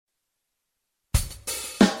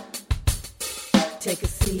take a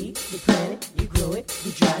seed, you plant it, you grow it,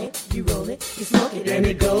 you dry it, you roll it, you smoke it, and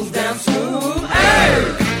it goes down smooth.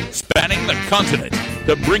 Hey! Spanning the continent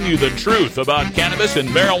to bring you the truth about cannabis and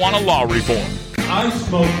marijuana law reform. I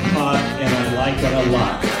smoke pot and I like it a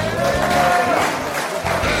lot.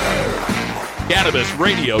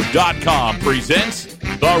 CannabisRadio.com presents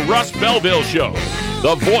The Russ Belville Show,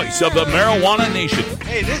 the voice of the marijuana nation.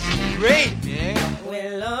 Hey, this is great, man.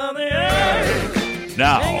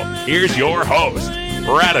 Now, here's your host,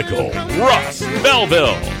 Radical Russ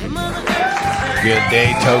Belville. Good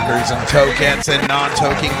day, tokers and tokets and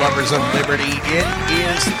non-toking lovers of liberty. It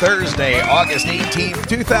is Thursday, August 18th,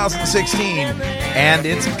 2016, and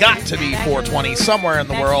it's got to be 420 somewhere in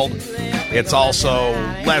the world. It's also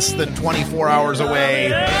less than 24 hours away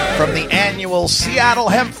from the annual Seattle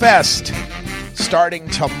Hemp Fest. Starting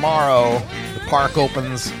tomorrow, the park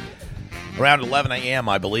opens around 11 a.m.,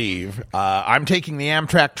 I believe. I'm taking the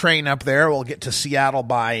Amtrak train up there. We'll get to Seattle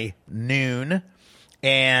by noon.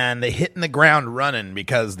 And hitting the ground running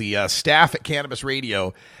because the staff at Cannabis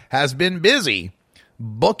Radio has been busy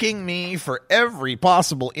booking me for every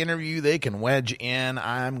possible interview they can wedge in.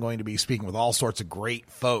 I'm going to be speaking with all sorts of great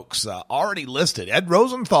folks already listed. Ed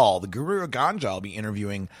Rosenthal, the guru of ganja, I'll be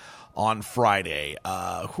interviewing on Friday.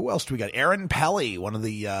 Who else do we got? Aaron Pelly, one of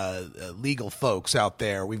the legal folks out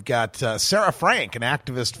there. We've got Sarah Frank, an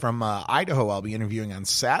activist from Idaho, I'll be interviewing on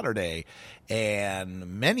Saturday.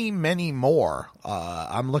 And many, many more.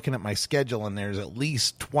 I'm looking at my schedule, and there's at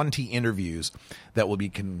least 20 interviews that we'll be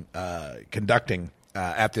conducting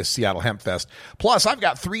at this Seattle Hemp Fest. Plus, I've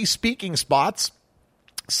got 3 speaking spots,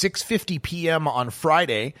 6:50 p.m. on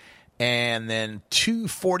Friday, and then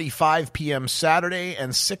 2:45 p.m. Saturday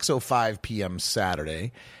and 6:05 p.m.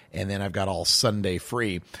 Saturday. And then I've got all Sunday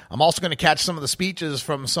free. I'm also going to catch some of the speeches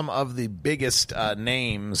from some of the biggest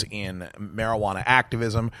names in marijuana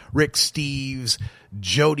activism. Rick Steves,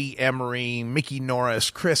 Jody Emery, Mickey Norris,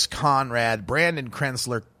 Chris Conrad, Brandon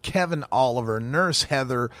Krensler, Kevin Oliver, Nurse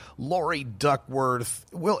Heather, Lori Duckworth.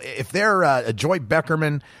 If they're Joy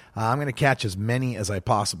Beckerman, I'm going to catch as many as I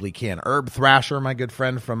possibly can. Herb Thrasher, my good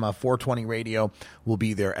friend from 420 Radio, will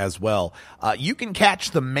be there as well. You can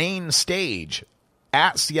catch the main stage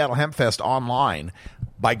at Seattle Hemp Fest online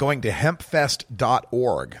by going to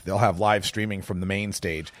hempfest.org. They'll have live streaming from the main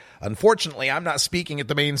stage. Unfortunately, I'm not speaking at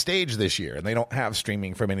the main stage this year, and they don't have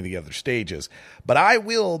streaming from any of the other stages. But I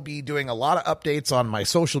will be doing a lot of updates on my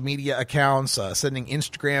social media accounts, sending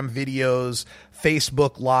Instagram videos,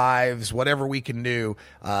 Facebook Lives, whatever we can do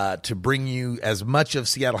to bring you as much of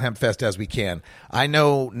Seattle Hemp Fest as we can. I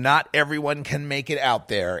know not everyone can make it out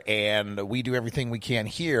there, and we do everything we can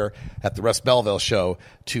here at the Russ Belville Show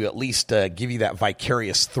to at least give you that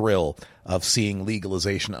vicarious thrill of seeing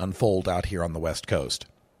legalization unfold out here on the West Coast.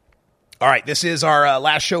 All right, this is our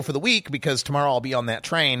last show for the week because tomorrow I'll be on that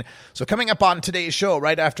train. So coming up on today's show,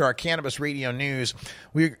 right after our Cannabis Radio News,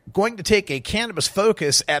 we're going to take a cannabis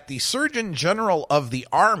focus at the Surgeon General of the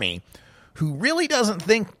Army, who really doesn't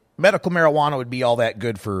think medical marijuana would be all that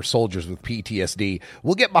good for soldiers with PTSD.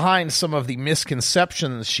 We'll get behind some of the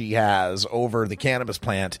misconceptions she has over the cannabis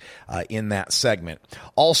plant in that segment.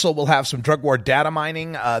 Also, we'll have some drug war data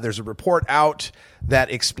mining. There's a report out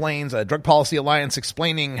that explains, Drug Policy Alliance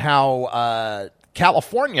explaining how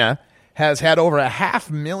California has had over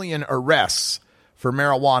 500,000 arrests for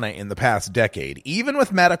marijuana in the past decade. Even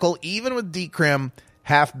with medical, even with decrim,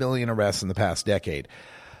 500,000 arrests in the past decade.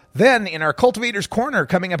 Then, in our Cultivators Corner,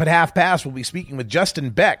 coming up at 5:30, we'll be speaking with Justin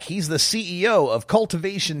Beck. He's the CEO of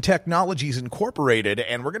Cultivation Technologies Incorporated,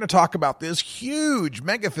 and we're going to talk about this huge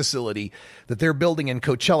mega facility that they're building in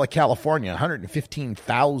Coachella, California,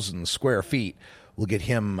 115,000 square feet. We'll get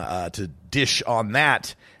him to dish on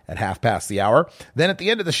that at 5:30. Then at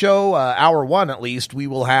the end of the show, hour 1 at least, we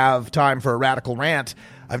will have time for a radical rant.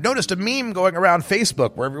 I've noticed a meme going around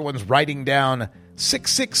Facebook where everyone's writing down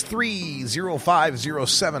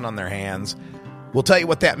 663-0507 on their hands. We'll tell you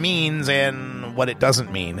what that means and what it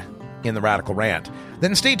doesn't mean in the Radical Rant.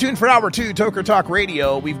 Then stay tuned for hour 2, Toker Talk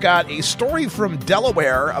Radio. We've got a story from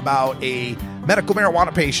Delaware about a medical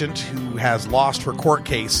marijuana patient who has lost her court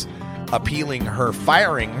case appealing her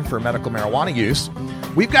firing for medical marijuana use.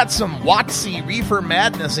 We've got some Watsy reefer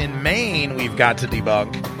madness in Maine we've got to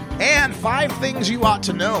debunk. And 5 things you ought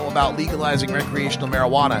to know about legalizing recreational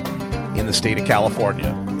marijuana in the state of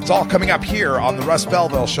California. It's all coming up here on the Russ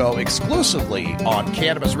Belville Show, exclusively on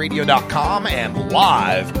CannabisRadio.com and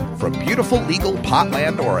live from beautiful legal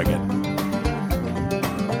Potland, Oregon.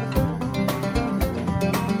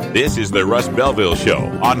 This is the Russ Belville Show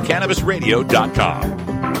on CannabisRadio.com.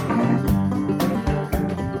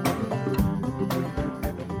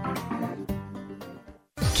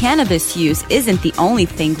 Cannabis use isn't the only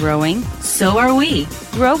thing growing. So are we.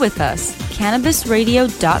 Grow with us.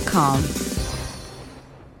 CannabisRadio.com.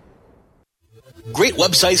 Great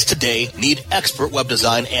websites today need expert web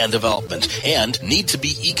design and development and need to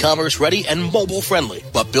be e-commerce ready and mobile friendly.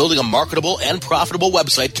 But building a marketable and profitable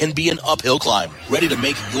website can be an uphill climb. Ready to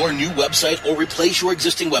make your new website or replace your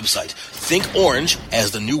existing website? Think Orange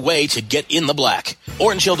as the new way to get in the black.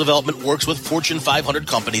 Orange Hill Development works with Fortune 500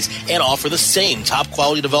 companies and offer the same top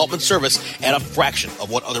quality development service at a fraction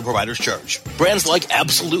of what other providers charge. Brands like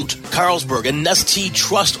Absolute, Carlsberg, and Nestea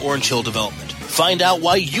trust Orange Hill Development. Find out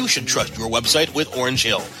why you should trust your website with Orange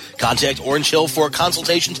Hill. Contact Orange Hill for a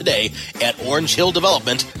consultation today at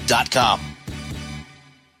orangehilldevelopment.com.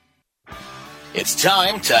 It's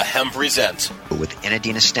time to Hemp Present with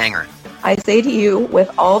Enadina Stanger. I say to you with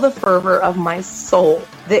all the fervor of my soul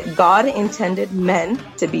that God intended men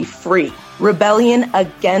to be free. Rebellion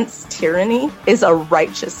against tyranny is a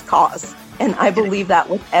righteous cause. And I believe that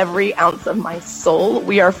with every ounce of my soul,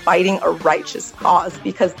 we are fighting a righteous cause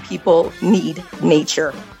because people need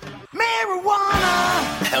nature.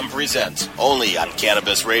 Marijuana, Hemp Present, only on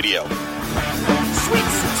Cannabis Radio. sweet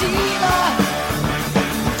sativa,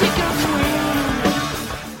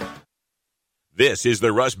 cream. This is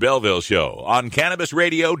the Russ Belville Show on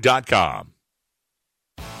CannabisRadio.com.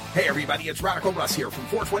 Hey everybody, it's Radical Russ here from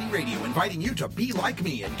 420 Radio, inviting you to be like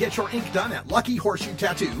me and get your ink done at Lucky Horseshoe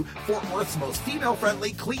Tattoo, Fort Worth's most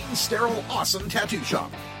female-friendly, clean, sterile, awesome tattoo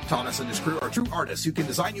shop. Thomas and his crew are true artists who can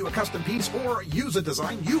design you a custom piece or use a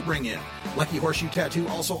design you bring in. Lucky Horseshoe Tattoo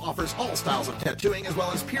also offers all styles of tattooing as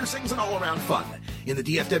well as piercings and all-around fun. In the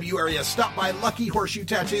DFW area, stop by Lucky Horseshoe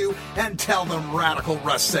Tattoo and tell them Radical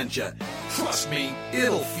Russ sent you. Trust me,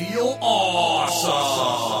 it'll feel awesome.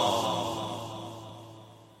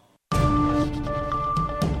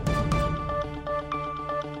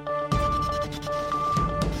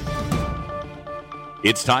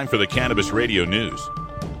 It's time for the Cannabis Radio News,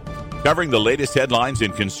 covering the latest headlines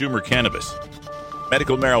in consumer cannabis,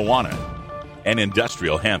 medical marijuana, and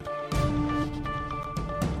industrial hemp.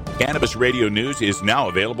 Cannabis Radio News is now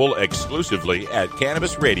available exclusively at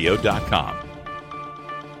CannabisRadio.com.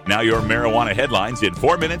 Now your marijuana headlines in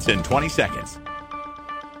 4 minutes and 20 seconds.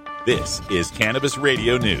 This is Cannabis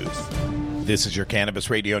Radio News. This is your Cannabis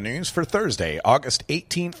Radio News for Thursday, August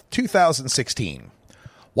 18th, 2016.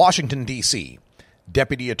 Washington, D.C.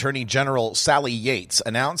 Deputy Attorney General Sally Yates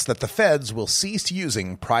announced that the feds will cease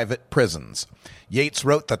using private prisons. Yates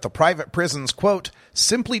wrote that the private prisons, quote,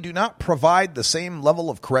 simply do not provide the same level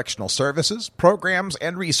of correctional services, programs,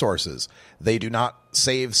 and resources. They do not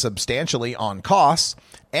save substantially on costs,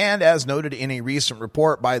 and as noted in a recent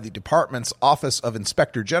report by the department's Office of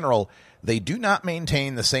Inspector General, they do not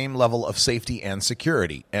maintain the same level of safety and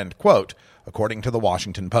security, end quote, according to the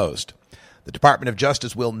Washington Post. The Department of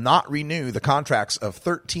Justice will not renew the contracts of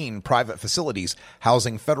 13 private facilities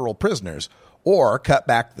housing federal prisoners or cut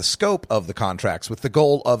back the scope of the contracts with the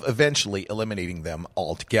goal of eventually eliminating them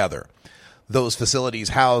altogether. Those facilities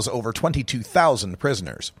house over 22,000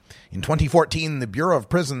 prisoners. In 2014, the Bureau of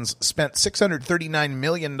Prisons spent $639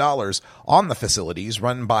 million on the facilities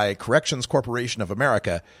run by Corrections Corporation of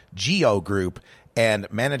America, GEO Group,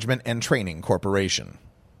 and Management and Training Corporation.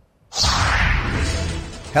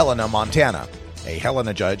 Helena, Montana. A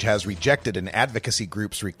Helena judge has rejected an advocacy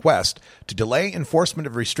group's request to delay enforcement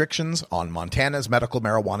of restrictions on Montana's medical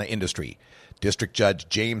marijuana industry. District Judge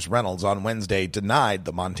James Reynolds on Wednesday denied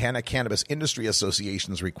the Montana Cannabis Industry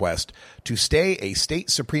Association's request to stay a state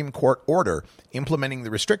Supreme Court order implementing the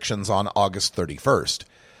restrictions on August 31st.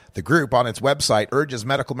 The group on its website urges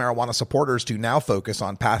medical marijuana supporters to now focus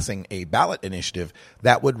on passing a ballot initiative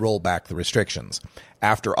that would roll back the restrictions.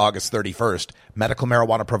 After August 31st, medical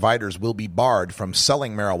marijuana providers will be barred from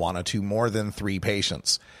selling marijuana to more than 3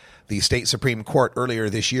 patients. The state Supreme Court earlier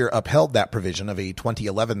this year upheld that provision of a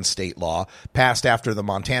 2011 state law passed after the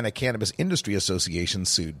Montana Cannabis Industry Association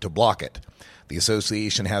sued to block it. The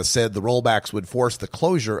association has said the rollbacks would force the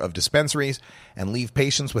closure of dispensaries and leave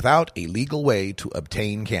patients without a legal way to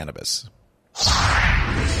obtain cannabis.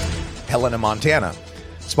 Helena, Montana.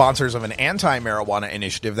 Sponsors of an anti-marijuana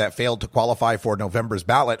initiative that failed to qualify for November's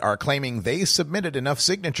ballot are claiming they submitted enough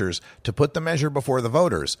signatures to put the measure before the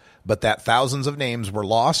voters, but that thousands of names were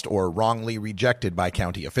lost or wrongly rejected by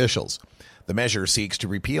county officials. The measure seeks to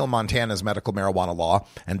repeal Montana's medical marijuana law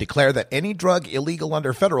and declare that any drug illegal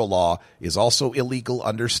under federal law is also illegal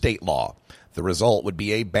under state law. The result would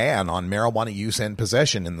be a ban on marijuana use and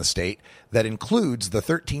possession in the state that includes the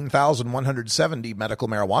 13,170 medical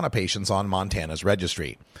marijuana patients on Montana's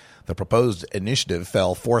registry. The proposed initiative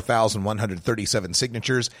fell 4,137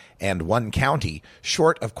 signatures and one county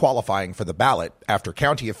short of qualifying for the ballot after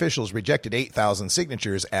county officials rejected 8,000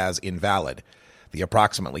 signatures as invalid. The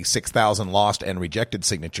approximately 6,000 lost and rejected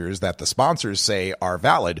signatures that the sponsors say are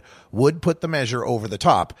valid would put the measure over the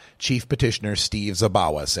top, Chief Petitioner Steve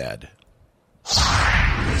Zabawa said.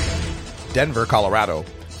 Denver, Colorado.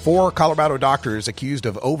 4 Colorado doctors accused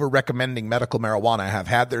of over-recommending medical marijuana have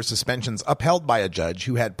had their suspensions upheld by a judge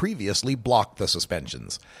who had previously blocked the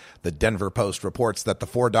suspensions. The Denver Post reports that the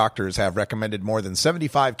 4 doctors have recommended more than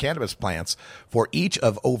 75 cannabis plants for each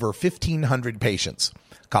of over 1,500 patients.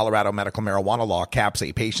 Colorado medical marijuana law caps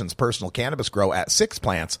a patient's personal cannabis grow at 6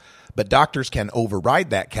 plants, but doctors can override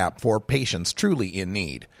that cap for patients truly in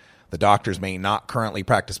need. The doctors may not currently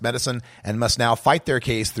practice medicine and must now fight their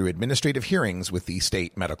case through administrative hearings with the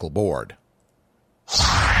state medical board.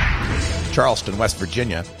 Charleston, West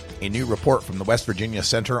Virginia. A new report from the West Virginia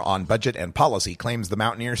Center on Budget and Policy claims the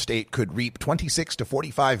Mountaineer state could reap $26 to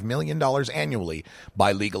 $45 million annually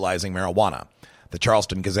by legalizing marijuana. The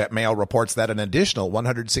Charleston Gazette-Mail reports that an additional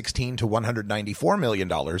 $116 to $194 million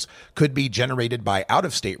could be generated by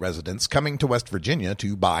out-of-state residents coming to West Virginia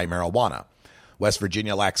to buy marijuana. West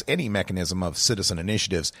Virginia lacks any mechanism of citizen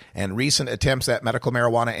initiatives, and recent attempts at medical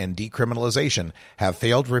marijuana and decriminalization have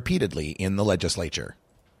failed repeatedly in the legislature.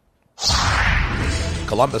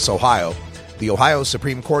 Columbus, Ohio. The Ohio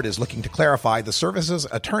Supreme Court is looking to clarify the services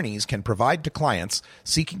attorneys can provide to clients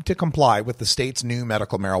seeking to comply with the state's new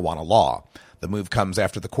medical marijuana law. The move comes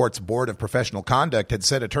after the court's Board of Professional Conduct had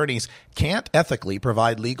said attorneys can't ethically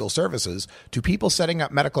provide legal services to people setting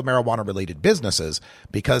up medical marijuana-related businesses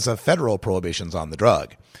because of federal prohibitions on the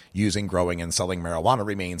drug. Using, growing, and selling marijuana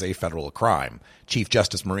remains a federal crime. Chief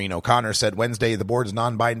Justice Maureen O'Connor said Wednesday the board's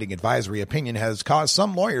non-binding advisory opinion has caused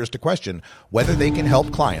some lawyers to question whether they can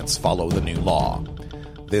help clients follow the new law.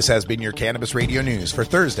 This has been your Cannabis Radio News for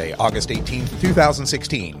Thursday, August 18th,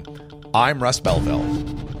 2016. I'm Russ Belville.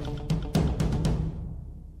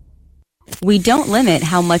 We don't limit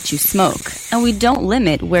how much you smoke, and we don't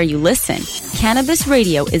limit where you listen. Cannabis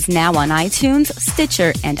Radio is now on iTunes,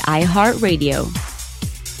 Stitcher, and iHeartRadio.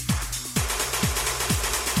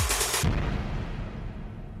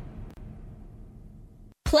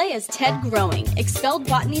 Play as Ted Growing, expelled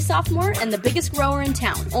botany sophomore and the biggest grower in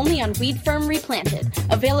town, only on Weed Firm Replanted.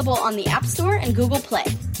 Available on the App Store and Google Play.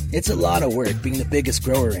 It's a lot of work being the biggest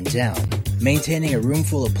grower in town. Maintaining a room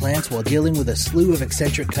full of plants while dealing with a slew of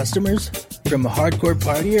eccentric customers? From a hardcore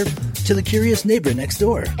partier to the curious neighbor next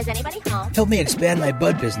door. Is anybody home? Help me expand my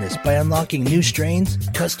bud business by unlocking new strains,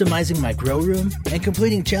 customizing my grow room, and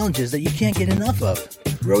completing challenges that you can't get enough of.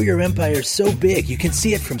 Grow your empire so big you can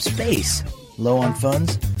see it from space. Low on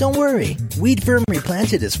funds? Don't worry. Weed Firm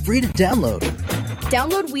Replanted is free to download.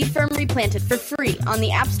 Download Weed Firm Replanted for free on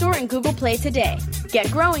the App Store and Google Play today. Get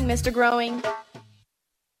growing, Mr. Growing.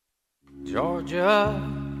 Georgia.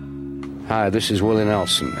 Hi, this is Willie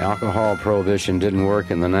Nelson. Alcohol prohibition didn't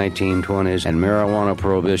work in the 1920s, and marijuana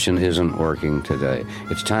prohibition isn't working today.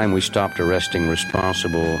 It's time we stopped arresting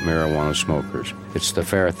responsible marijuana smokers. It's the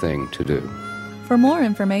fair thing to do. For more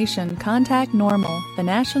information, contact NORML, the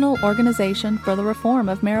National Organization for the Reform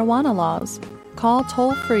of Marijuana Laws. Call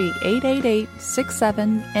toll-free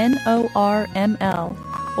 888-67-NORML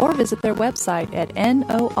or visit their website at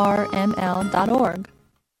norml.org.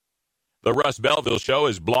 The Russ Belville Show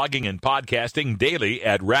is blogging and podcasting daily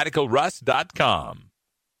at RadicalRuss.com.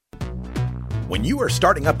 When you are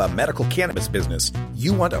starting up a medical cannabis business,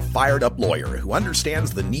 you want a fired-up lawyer who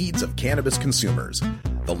understands the needs of cannabis consumers.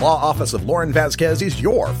 The law office of Lauren Vasquez is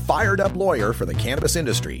your fired-up lawyer for the cannabis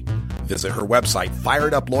industry. Visit her website,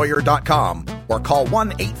 fireduplawyer.com, or call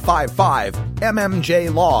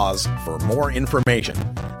 1-855-MMJ-LAWS for more information.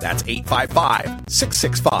 That's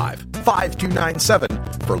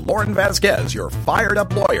 855-665-5297 for Lauren Vasquez, your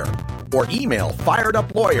fired-up lawyer, or email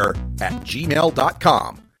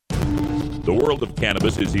fireduplawyer@gmail.com. The world of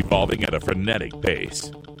cannabis is evolving at a frenetic pace.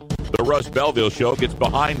 The Russ Belville Show gets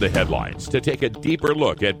behind the headlines to take a deeper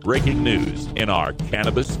look at breaking news in our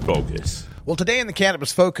Cannabis Focus. Well, today in the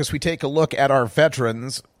Cannabis Focus, we take a look at our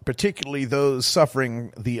veterans, particularly those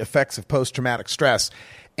suffering the effects of post-traumatic stress.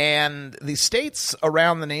 And the states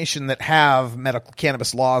around the nation that have medical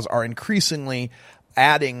cannabis laws are increasingly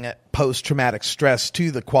adding post-traumatic stress to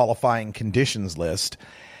the qualifying conditions list.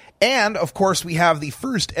 And, of course, we have the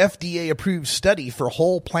first FDA-approved study for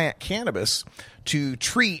whole plant cannabis to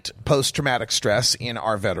treat post-traumatic stress in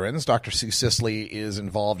our veterans. Dr. Sue Sisley is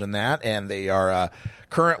involved in that, and they are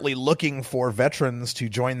currently looking for veterans to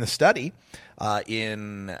join the study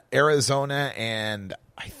in Arizona and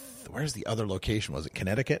where's the other location? Was it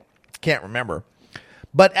Connecticut? Can't remember.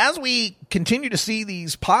 But as we continue to see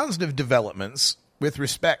these positive developments with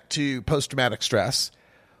respect to post-traumatic stress,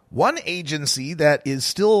 one agency that is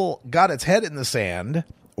still got its head in the sand,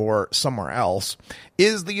 or somewhere else,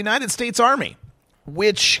 is the United States Army,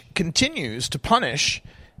 which continues to punish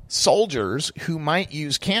soldiers who might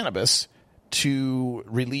use cannabis to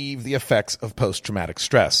relieve the effects of post-traumatic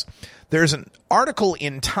stress. There's an article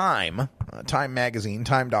in Time magazine,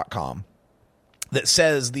 time.com, that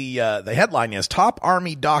says the headline is, Top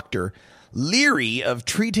Army Doctor Leery of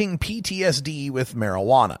Treating PTSD with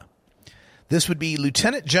Marijuana. This would be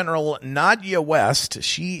Lieutenant General Nadia West.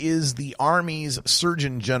 She is the Army's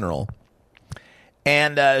Surgeon General.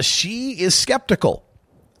 And she is skeptical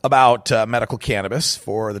about medical cannabis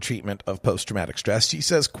for the treatment of post-traumatic stress. She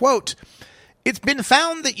says, quote, "It's been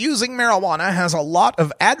found that using marijuana has a lot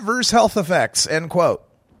of adverse health effects," end quote.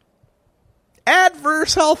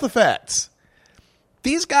 Adverse health effects.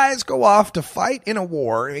 These guys go off to fight in a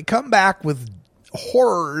war. They come back with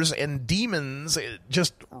horrors and demons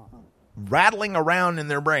just rattling around in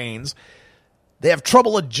their brains. They have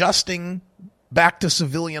trouble adjusting back to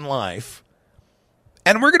civilian life.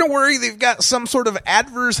 And we're going to worry they've got some sort of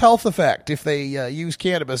adverse health effect if they use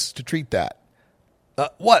cannabis to treat that.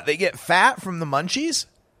 What? They get fat from the munchies?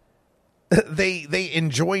 They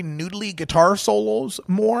enjoy noodly guitar solos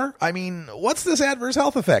more? I mean, what's this adverse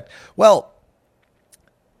health effect? Well,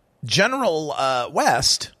 General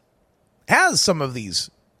West has some of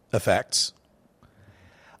these effects.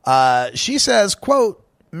 She says, quote,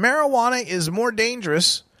 "Marijuana is more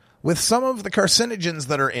dangerous with some of the carcinogens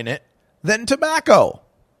that are in it than tobacco."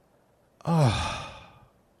 Oh,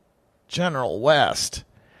 General West.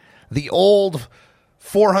 The old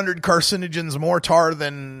 400 carcinogens more tar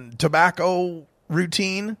than tobacco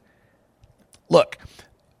routine. Look,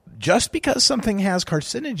 just because something has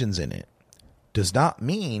carcinogens in it does not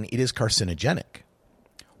mean it is carcinogenic.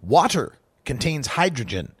 Water contains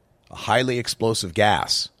hydrogen, a highly explosive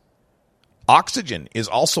gas. Oxygen is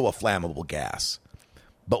also a flammable gas.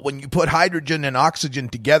 But when you put hydrogen and oxygen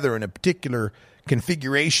together in a particular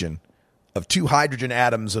configuration of 2 hydrogen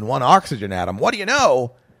atoms and 1 oxygen atom, what do you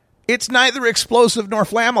know? It's neither explosive nor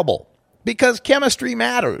flammable, because chemistry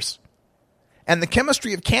matters. And the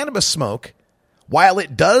chemistry of cannabis smoke, while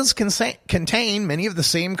it does contain many of the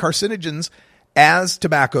same carcinogens as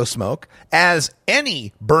tobacco smoke, as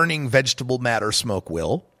any burning vegetable matter smoke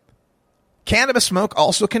will, cannabis smoke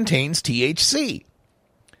also contains THC.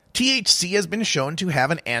 THC has been shown to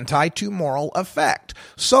have an anti-tumoral effect,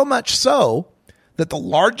 so much so that the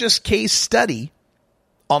largest case study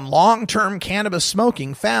on long-term cannabis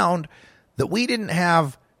smoking found that we didn't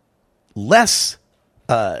have less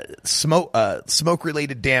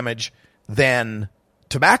smoke-related damage than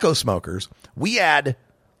tobacco smokers. We had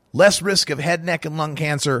less risk of head, neck, and lung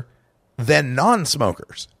cancer than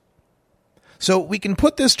non-smokers. So we can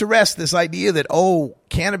put this to rest, this idea that,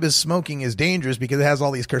 cannabis smoking is dangerous because it has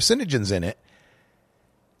all these carcinogens in it.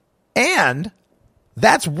 And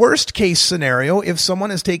that's worst case scenario if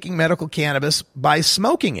someone is taking medical cannabis by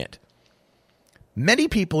smoking it. Many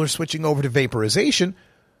people are switching over to vaporization,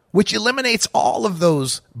 which eliminates all of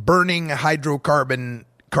those burning hydrocarbon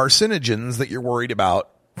carcinogens that you're worried about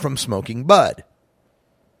from smoking bud.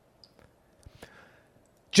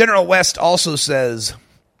 General West also says,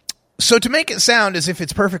 so to make it sound as if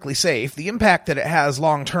it's perfectly safe, the impact that it has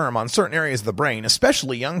long-term on certain areas of the brain,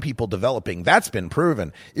 especially young people developing, that's been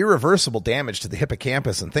proven. Irreversible damage to the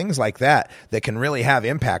hippocampus and things like that can really have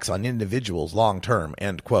impacts on individuals long-term,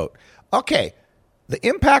 end quote. Okay, the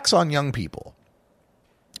impacts on young people.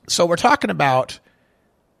 So we're talking about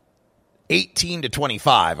 18 to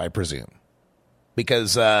 25, I presume.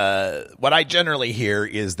 Because what I generally hear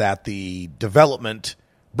is that the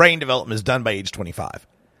brain development is done by age 25.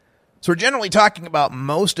 So we're generally talking about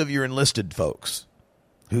most of your enlisted folks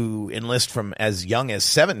who enlist from as young as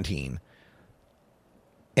 17.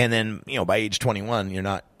 And then, by age 21, you're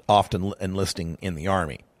not often enlisting in the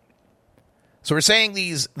Army. So we're saying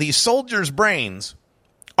these soldiers' brains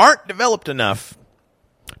aren't developed enough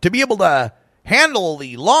to be able to handle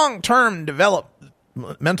the long-term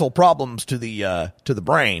developmental problems to the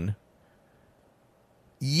brain.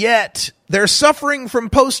 Yet they're suffering from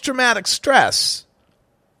post-traumatic stress.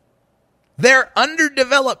 Their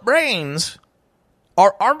underdeveloped brains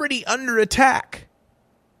are already under attack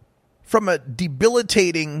from a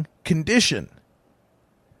debilitating condition.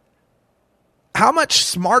 How much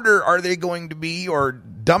smarter are they going to be or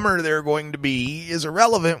dumber they're going to be is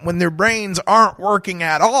irrelevant when their brains aren't working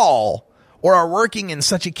at all or are working in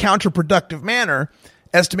such a counterproductive manner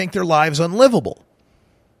as to make their lives unlivable.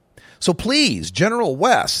 So please, General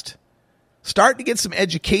West, start to get some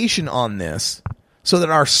education on this so that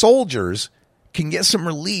our soldiers can get some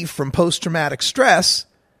relief from post-traumatic stress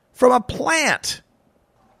from a plant.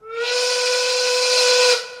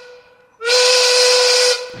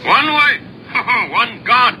 One wife, one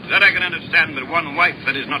God, that I can understand, but one wife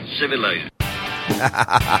that is not civilized.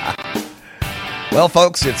 Well,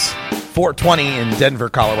 folks, it's 4:20 in Denver,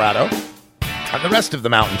 Colorado, and the rest of the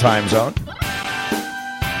Mountain Time Zone.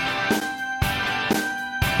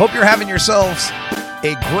 Hope you're having yourselves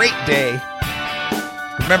a great day.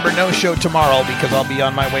 Remember, no show tomorrow because I'll be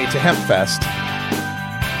on my way to Hempfest.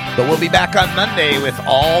 But we'll be back on Monday with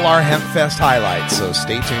all our Hempfest highlights, so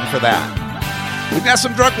stay tuned for that. We've got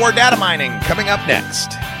some drug war data mining coming up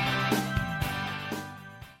next.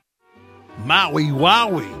 Maui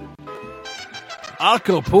Wowie.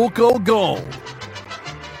 Acapulco Gold.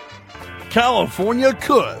 California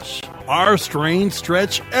Kush. Our strains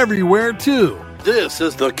stretch everywhere, too. This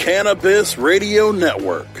is the Cannabis Radio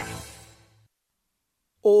Network.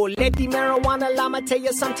 Oh, let the marijuana llama tell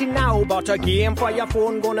you something now about a game for your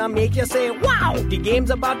phone gonna make you say, wow! The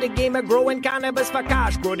game's about the game of growing cannabis for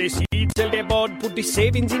cash. Grow the seeds till they bud, put the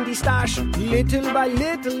savings in the stash. Little by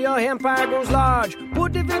little, your empire grows large.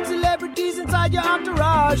 Put different celebrities inside your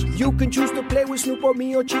entourage. You can choose to play with Snoop or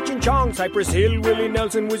me or Cheech and Chong. Cypress Hill, Willie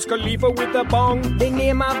Nelson, Wiz Khalifa with a bong. The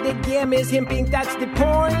name of the game is Hemp Inc., that's the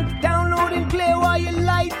point. Download and play while you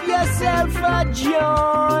light yourself a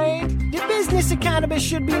joint. The business of cannabis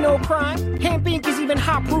should be no crime. Hemp Inc. is even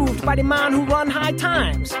hot-proofed by the man who run High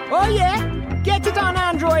Times. Oh yeah? Get it on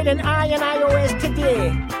Android and iOS today.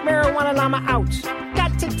 Marijuana Llama out.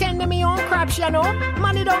 Got to tend to me own crops, you know.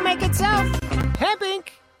 Money don't make itself. Hemp Inc.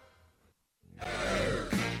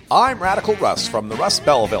 I'm Radical Russ from the Russ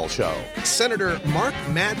Belville Show. Senator Mark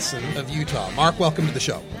Madsen of Utah. Mark, welcome to the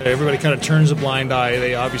show. Everybody kind of turns a blind eye.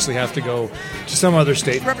 They obviously have to go to some other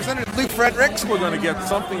state. Representative Luke Fredericks. We're going to get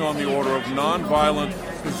something on the order of nonviolent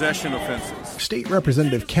possession offenses. State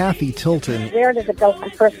Representative Kathy Tilton. Where does it go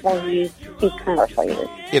from personal use to commercial use?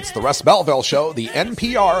 It's the Russ Belville Show, the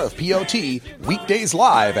NPR of POT, weekdays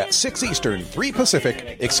live at 6 Eastern, 3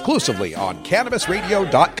 Pacific, exclusively on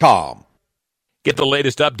CannabisRadio.com. Get the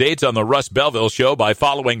latest updates on the Russ Belville Show by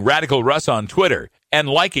following Radical Russ on Twitter and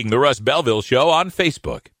liking the Russ Belville Show on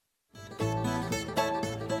Facebook.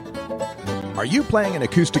 Are you playing an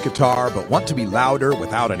acoustic guitar but want to be louder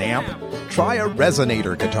without an amp? Try a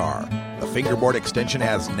resonator guitar. The fingerboard extension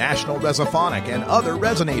has National Resophonic and other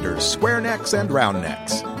resonators, square necks and round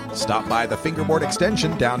necks. Stop by the Fingerboard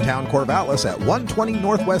Extension downtown Corvallis at 120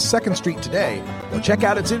 Northwest 2nd Street today, or check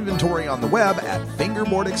out its inventory on the web at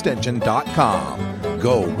fingerboardextension.com.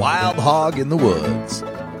 Go wild hog in the woods.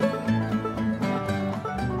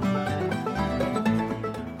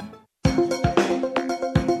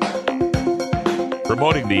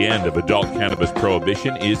 Promoting the end of adult cannabis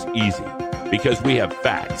prohibition is easy because we have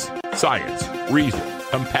facts, science, reason,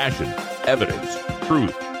 compassion, evidence,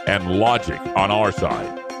 truth, and logic on our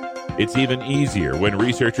side. It's even easier when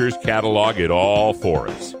researchers catalog it all for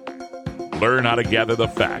us. Learn how to gather the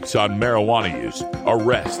facts on marijuana use,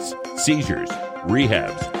 arrests, seizures,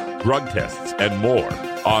 rehabs, drug tests, and more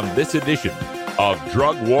on this edition of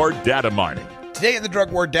Drug War Data Mining. Today in the Drug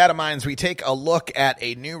War Data Mines, we take a look at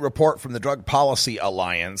a new report from the Drug Policy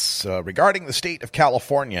Alliance regarding the state of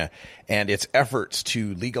California and its efforts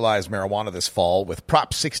to legalize marijuana this fall with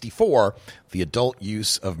Prop 64, the Adult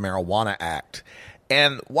Use of Marijuana Act.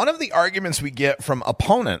 And one of the arguments we get from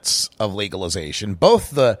opponents of legalization,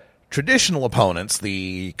 both the traditional opponents,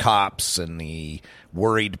 the cops and the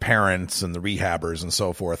worried parents and the rehabbers and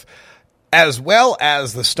so forth, as well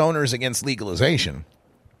as the stoners against legalization,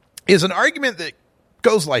 is an argument that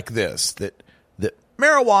goes like this, that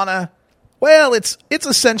marijuana, well, it's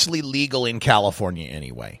essentially legal in California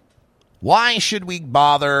anyway. Why should we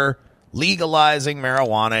bother legalizing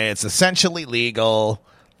marijuana? It's essentially legal.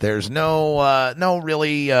 There's no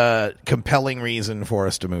really compelling reason for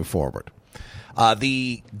us to move forward.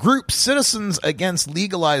 The group Citizens Against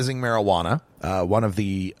Legalizing Marijuana, one of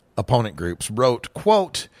the opponent groups, wrote,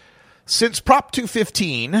 quote, "Since Prop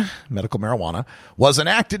 215, medical marijuana, was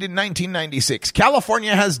enacted in 1996,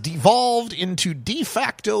 California has devolved into de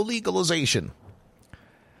facto legalization."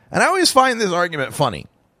 And I always find this argument funny.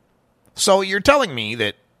 So you're telling me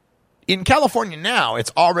that in California now,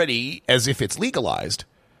 it's already as if it's legalized.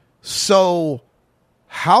 So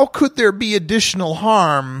how could there be additional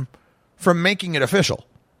harm from making it official?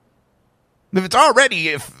 If it's already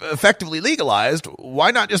effectively legalized,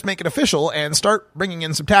 why not just make it official and start bringing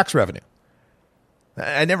in some tax revenue?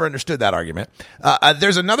 I never understood that argument.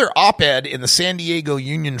 There's another op-ed in the San Diego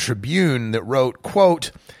Union Tribune that wrote,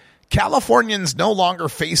 quote, Californians no longer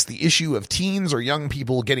face the issue of teens or young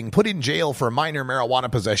people getting put in jail for minor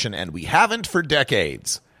marijuana possession, and we haven't for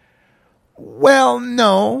decades. Well,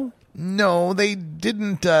 no, they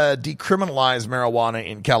didn't decriminalize marijuana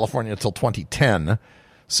in California until 2010.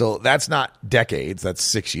 So that's not decades, that's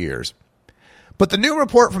 6 years. But the new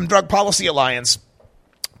report from Drug Policy Alliance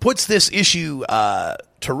puts this issue to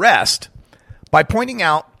rest by pointing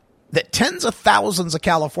out that tens of thousands of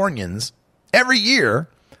Californians every year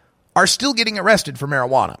are still getting arrested for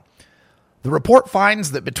marijuana. The report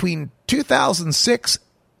finds that between 2006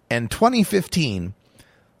 and 2015,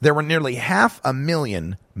 there were nearly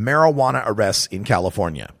 500,000 marijuana arrests in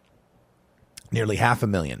California. Nearly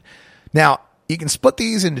 500,000. Now, you can split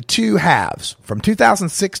these into two halves. From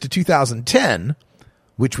 2006 to 2010,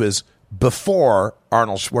 which was before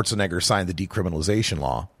Arnold Schwarzenegger signed the decriminalization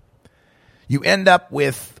law, you end up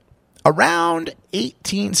with around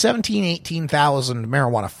 18,000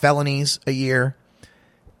 marijuana felonies a year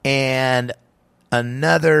and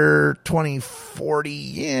another 40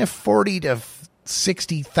 to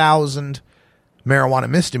 60,000 marijuana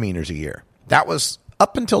misdemeanors a year. That was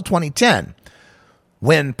up until 2010.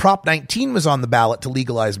 When Prop 19 was on the ballot to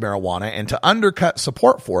legalize marijuana, and to undercut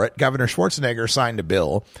support for it, Governor Schwarzenegger signed a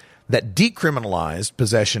bill that decriminalized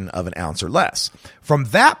possession of an ounce or less. From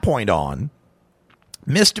that point on,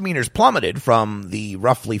 misdemeanors plummeted from the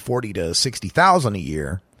roughly 40 to 60,000 a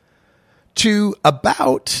year to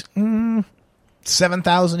about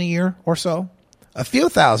 7,000 a year or so, a few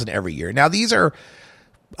thousand every year. Now, these are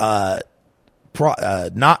not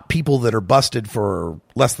people that are busted for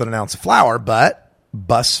less than an ounce of flour, but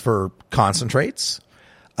busts for concentrates,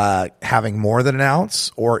 having more than an ounce,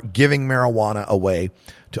 or giving marijuana away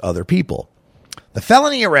to other people. The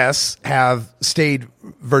felony arrests have stayed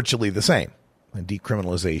virtually the same, and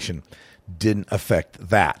decriminalization didn't affect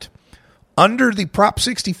that. Under the Prop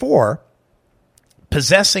 64,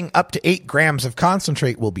 possessing up to 8 grams of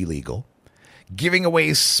concentrate will be legal. Giving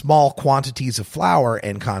away small quantities of flour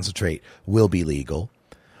and concentrate will be legal.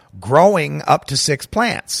 Growing up to 6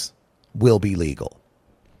 plants will be legal.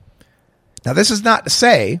 Now, this is not to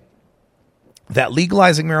say that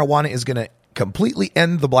legalizing marijuana is going to completely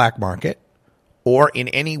end the black market or in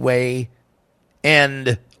any way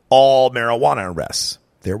end all marijuana arrests.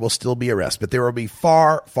 There will still be arrests, but there will be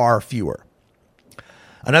far, far fewer.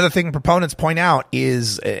 Another thing proponents point out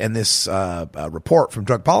is, and this report from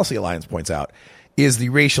Drug Policy Alliance points out, is the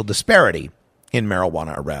racial disparity in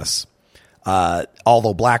marijuana arrests.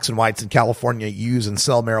 Although blacks and whites in California use and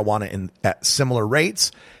sell marijuana at similar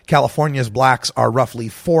rates, California's blacks are roughly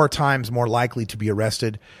 4 times more likely to be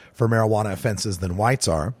arrested for marijuana offenses than whites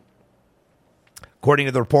are. According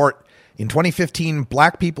to the report, in 2015,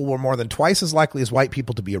 black people were more than twice as likely as white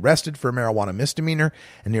people to be arrested for a marijuana misdemeanor,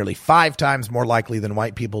 and nearly 5 times more likely than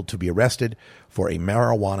white people to be arrested for a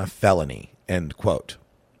marijuana felony. End quote.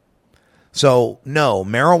 So, no,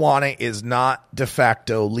 marijuana is not de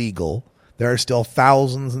facto legal. There are still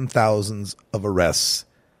thousands and thousands of arrests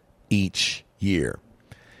each year.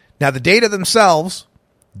 Now, the data themselves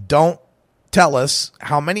don't tell us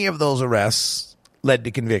how many of those arrests led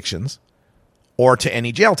to convictions or to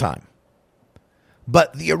any jail time.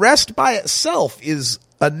 But the arrest by itself is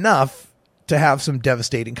enough to have some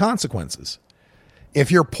devastating consequences.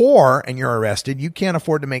 If you're poor and you're arrested, you can't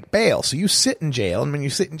afford to make bail. So you sit in jail, and when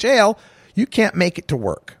you sit in jail, you can't make it to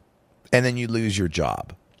work, and then you lose your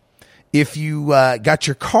job. If you got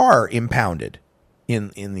your car impounded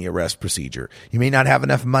in the arrest procedure, you may not have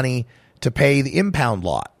enough money to pay the impound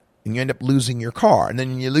lot, and you end up losing your car. And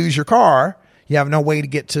then when you lose your car, you have no way to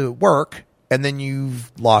get to work, and then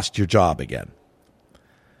you've lost your job again.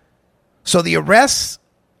 So the arrests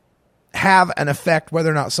have an effect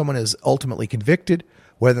whether or not someone is ultimately convicted,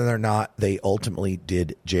 whether or not they ultimately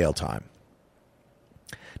did jail time.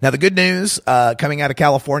 Now, the good news coming out of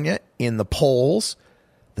California in the polls,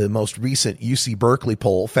 the most recent UC Berkeley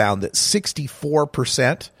poll found that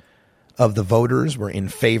 64% of the voters were in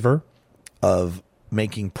favor of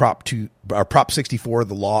making Prop 64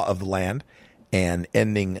 the law of the land and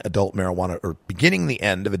ending adult marijuana, or beginning the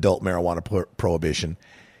end of adult marijuana prohibition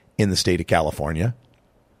in the state of California.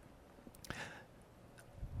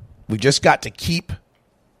 We just got to keep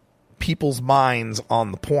people's minds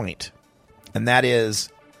on the point, and that is,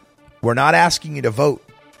 we're not asking you to vote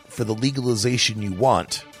for the legalization you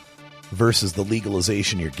want versus the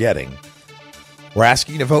legalization you're getting. We're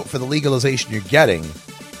asking you to vote for the legalization you're getting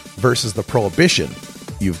versus the prohibition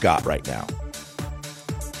you've got right now.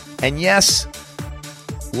 And yes,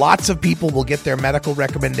 lots of people will get their medical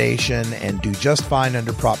recommendation and do just fine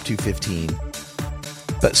under Prop 215,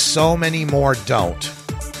 but so many more don't,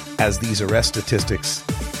 as these arrest statistics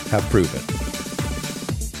have proven.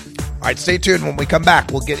 All right, stay tuned. When we come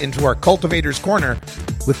back, we'll get into our Cultivators Corner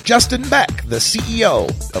with Justin Beck, the CEO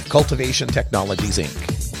of Cultivation Technologies, Inc.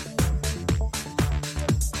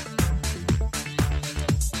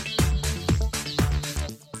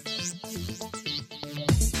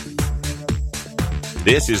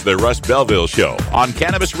 This is the Russ Belville Show on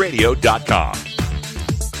CannabisRadio.com.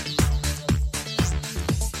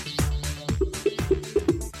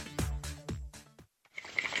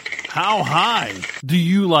 How high do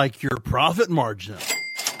you like your profit margin?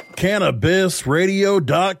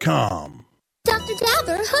 CannabisRadio.com. Dr.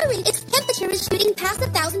 Dabber, hurry! Its temperature is shooting past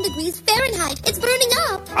 1,000 degrees Fahrenheit. It's burning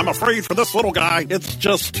up. I'm afraid for this little guy, it's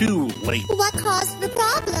just too late. What caused the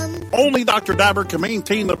problem? Only Dr. Dabber can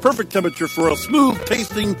maintain the perfect temperature for a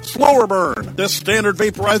smooth-tasting, slower burn. This standard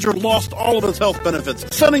vaporizer lost all of its health benefits,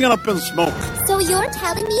 sending it up in smoke. So you're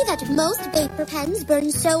telling me that most vapor pens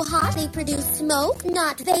burn so hot they produce smoke,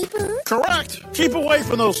 not vapor? Correct. Keep away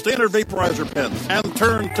from those standard vaporizer pens and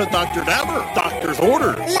turn to Dr. Dabber. Doctor's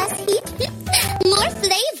orders. Less heat, more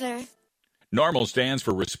flavor. NORMAL stands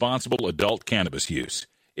for Responsible Adult Cannabis Use.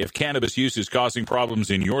 If cannabis use is causing problems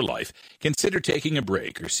in your life, consider taking a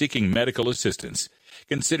break or seeking medical assistance.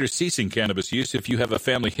 Consider ceasing cannabis use if you have a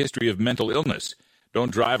family history of mental illness.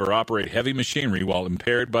 Don't drive or operate heavy machinery while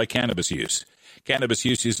impaired by cannabis use. Cannabis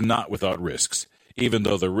use is not without risks, even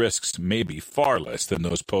though the risks may be far less than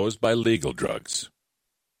those posed by legal drugs.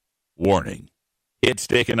 Warning: hits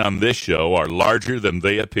taken on this show are larger than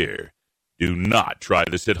they appear. Do not try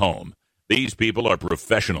this at home. These people are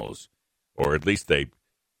professionals, or at least they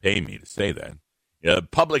pay me to say that. A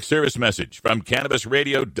public service message from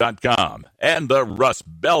CannabisRadio.com and the Russ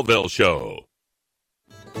Belville Show.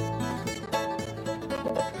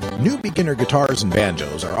 New beginner guitars and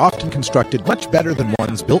banjos are often constructed much better than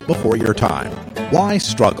ones built before your time. Why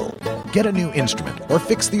struggle? Get a new instrument or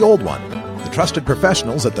fix the old one. The trusted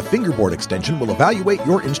professionals at the Fingerboard Extension will evaluate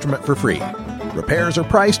your instrument for free. Repairs are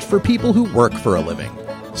priced for people who work for a living.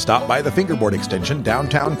 Stop by the Fingerboard Extension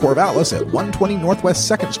downtown Corvallis at 120 Northwest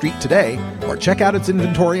 2nd Street today, or check out its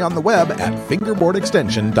inventory on the web at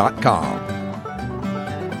fingerboardextension.com.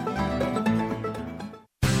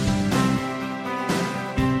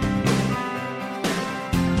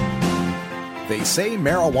 They say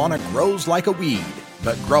marijuana grows like a weed,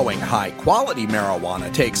 but growing high-quality marijuana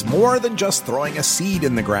takes more than just throwing a seed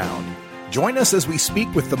in the ground. Join us as we speak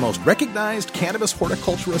with the most recognized cannabis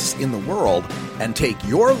horticulturists in the world and take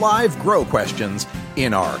your live grow questions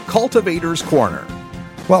in our Cultivators Corner.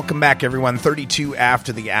 Welcome back, everyone. 32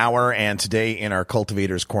 after the hour, and today in our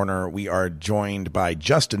Cultivators Corner, we are joined by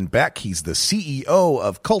Justin Beck. He's the CEO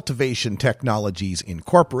of Cultivation Technologies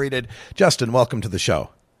Incorporated. Justin, welcome to the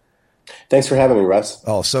show. Thanks for having me, Russ.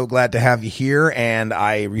 Oh, so glad to have you here. And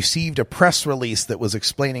I received a press release that was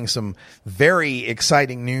explaining some very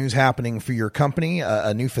exciting news happening for your company,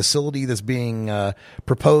 a new facility that's being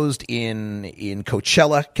proposed in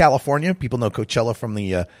Coachella, California. People know Coachella from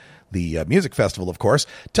the music festival, of course.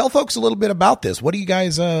 Tell folks a little bit about this. What are you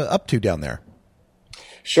guys up to down there?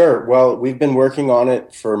 Sure. Well, we've been working on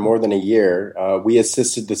it for more than a year. We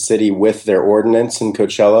assisted the city with their ordinance in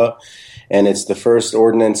Coachella, and it's the first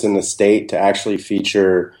ordinance in the state to actually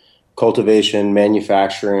feature cultivation,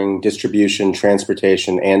 manufacturing, distribution,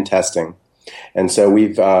 transportation, and testing. And so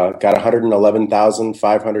we've got a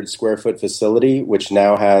 111,500 square foot facility, which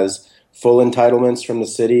now has full entitlements from the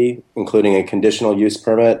city, including a conditional use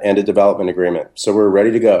permit and a development agreement. So we're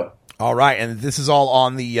ready to go. All right. And this is all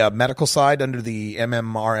on the medical side under the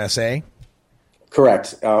MMRSA?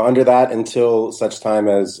 Correct. Under that until such time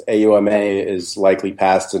as AUMA is likely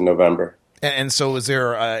passed in November. And so is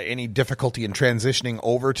there any difficulty in transitioning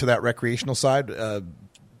over to that recreational side?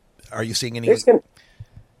 Are you seeing any? There's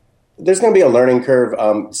going to be a learning curve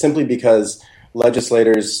simply because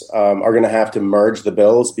legislators are going to have to merge the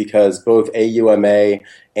bills because both AUMA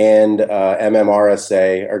and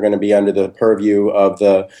MMRSA are going to be under the purview of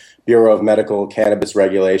the Bureau of Medical Cannabis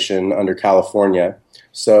Regulation under California.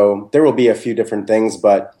 So there will be a few different things,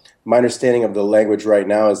 but my understanding of the language right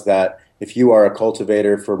now is that if you are a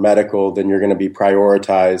cultivator for medical, then you're going to be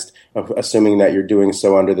prioritized, assuming that you're doing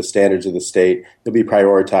so under the standards of the state, you'll be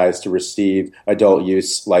prioritized to receive adult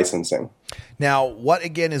use licensing. Now, what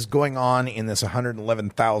again is going on in this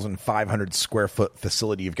 111,500 square foot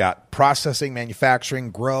facility? You've got processing,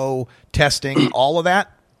 manufacturing, grow, testing, all of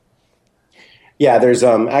that? Yeah, there's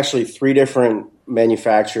actually 3 different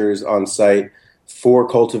manufacturers on site, 4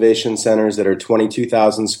 cultivation centers that are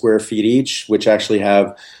 22,000 square feet each, which actually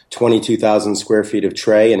have 22,000 square feet of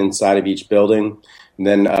tray and inside of each building. And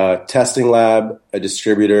then a testing lab, a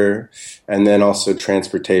distributor, and then also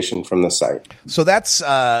transportation from the site. So that's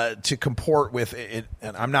to comport with it.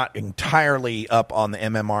 And I'm not entirely up on the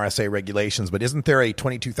MMRSA regulations, but isn't there a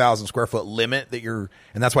 22,000 square foot limit and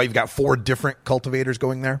that's why you've got 4 different cultivators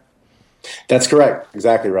going there? That's correct.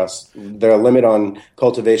 Exactly, Russ. The limit on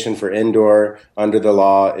cultivation for indoor under the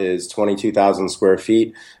law is 22,000 square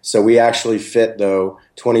feet. So we actually fit, though,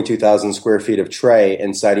 22,000 square feet of tray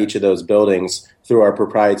inside each of those buildings through our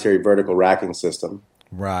proprietary vertical racking system.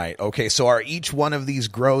 Right. Okay. So are each one of these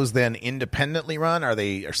grows then independently run? Are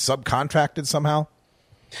they subcontracted somehow?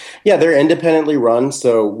 Yeah, they're independently run,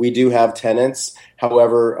 so we do have tenants.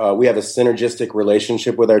 However, we have a synergistic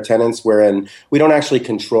relationship with our tenants wherein we don't actually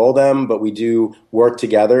control them, but we do work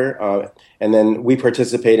together. And then we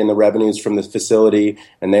participate in the revenues from the facility,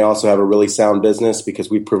 and they also have a really sound business because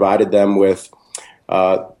we provided them with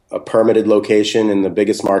a permitted location in the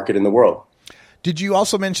biggest market in the world. Did you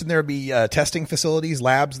also mention there would be testing facilities,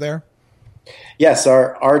 labs there? Yes,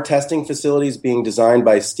 our testing facility is being designed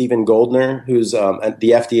by Stephen Goldner, who's the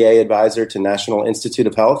FDA advisor to National Institute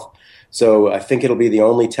of Health. So I think it'll be the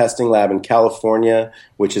only testing lab in California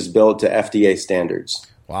which is built to FDA standards.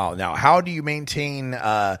 Wow. Now, how do you maintain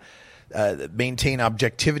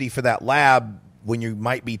objectivity for that lab when you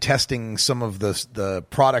might be testing some of the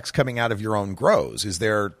products coming out of your own grows? Is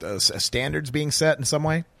there standards being set in some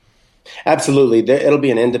way? Absolutely. It'll be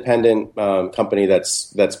an independent company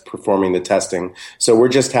that's performing the testing. So we're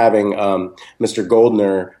just having Mr.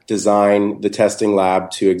 Goldner design the testing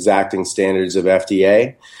lab to exacting standards of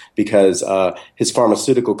FDA because his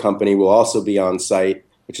pharmaceutical company will also be on site,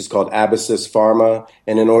 which is called Abyssus Pharma.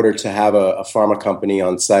 And in order to have a pharma company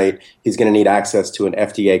on site, he's going to need access to an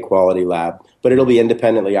FDA quality lab. But it'll be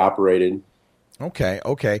independently operated.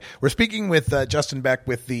 Okay. We're speaking with Justin Beck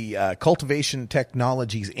with the Cultivation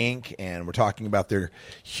Technologies, Inc., and we're talking about their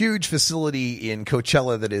huge facility in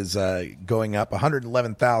Coachella that is going up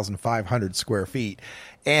 111,500 square feet.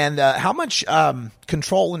 And how much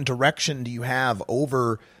control and direction do you have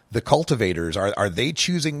over the cultivators? Are they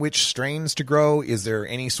choosing which strains to grow? Is there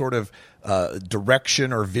any sort of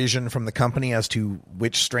direction or vision from the company as to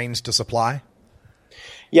which strains to supply?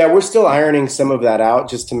 Yeah, we're still ironing some of that out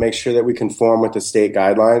just to make sure that we conform with the state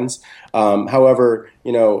guidelines. However,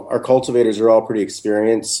 our cultivators are all pretty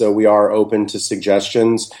experienced, so we are open to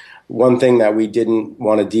suggestions. One thing that we didn't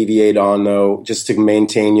want to deviate on, though, just to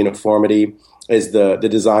maintain uniformity, is the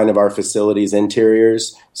design of our facilities'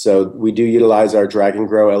 interiors. So we do utilize our drag and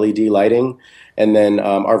grow LED lighting, and then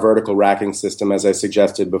our vertical racking system, as I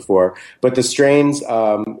suggested before. But the strains,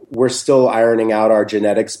 we're still ironing out our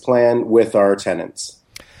genetics plan with our tenants.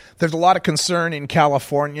 There's a lot of concern in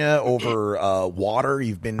California over water.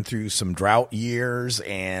 You've been through some drought years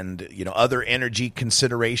and, other energy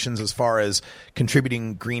considerations as far as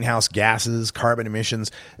contributing greenhouse gases, carbon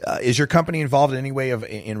emissions. Is your company involved in any way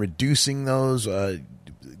in reducing those,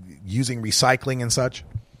 using recycling and such?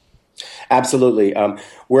 Absolutely.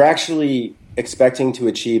 We're actually expecting to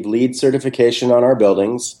achieve LEED certification on our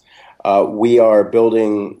buildings. We are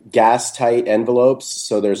building gas-tight envelopes,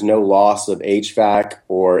 so there's no loss of HVAC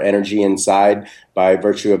or energy inside by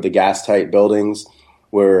virtue of the gas-tight buildings.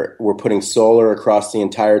 We're putting solar across the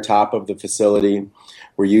entire top of the facility.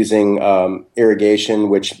 We're using irrigation,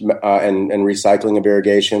 and recycling of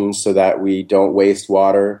irrigation so that we don't waste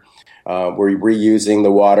water. We're reusing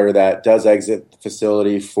the water that does exit the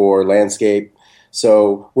facility for landscape.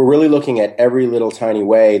 So we're really looking at every little tiny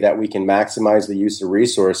way that we can maximize the use of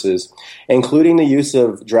resources, including the use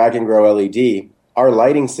of drag and grow LED. Our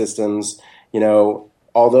lighting systems,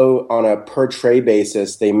 although on a per tray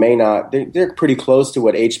basis, they're pretty close to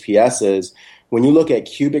what HPS is. When you look at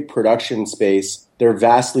cubic production space, they're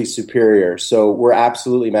vastly superior. So we're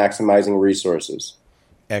absolutely maximizing resources.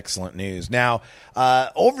 Excellent news. Now,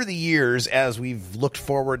 over the years, as we've looked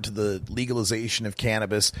forward to the legalization of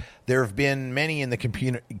cannabis, there have been many in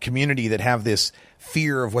the community that have this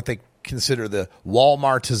fear of what they consider the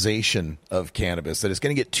Walmartization of cannabis, that it's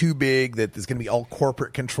going to get too big, that it's going to be all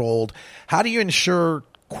corporate controlled. How do you ensure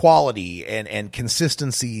quality and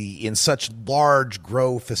consistency in such large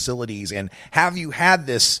grow facilities? And have you had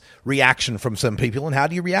this reaction from some people, and how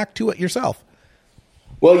do you react to it yourself?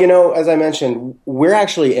 Well, as I mentioned, we're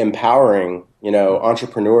actually empowering,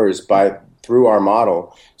 entrepreneurs through our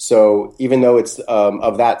model. So even though it's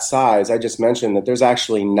of that size, I just mentioned that there's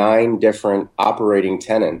actually 9 different operating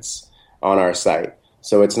tenants on our site.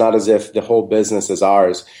 So it's not as if the whole business is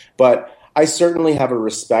ours. But I certainly have a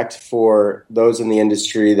respect for those in the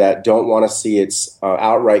industry that don't want to see its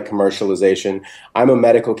outright commercialization. I'm a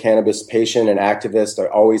medical cannabis patient and activist. I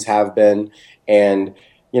always have been. And,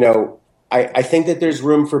 I think that there's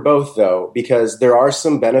room for both, though, because there are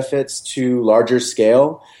some benefits to larger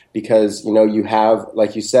scale because, you have,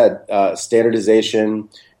 like you said, standardization.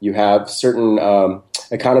 You have certain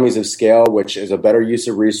economies of scale, which is a better use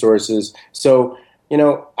of resources. So,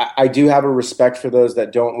 I do have a respect for those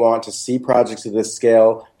that don't want to see projects of this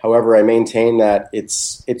scale. However, I maintain that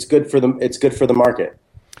it's good for them. It's good for the market.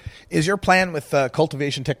 Is your plan with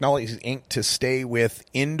Cultivation Technologies, Inc. to stay with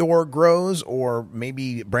indoor grows or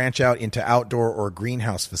maybe branch out into outdoor or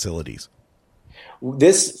greenhouse facilities?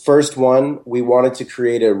 This first one, we wanted to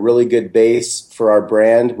create a really good base for our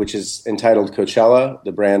brand, which is entitled Coachella,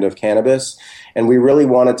 the brand of cannabis. And we really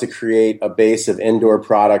wanted to create a base of indoor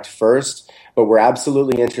product first, but we're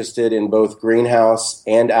absolutely interested in both greenhouse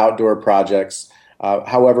and outdoor projects.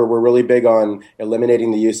 However, we're really big on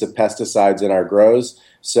eliminating the use of pesticides in our grows.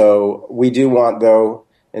 So we do want, though,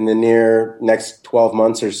 in the next 12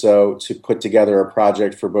 months or so, to put together a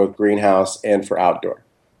project for both greenhouse and for outdoor.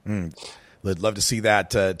 I'd love to see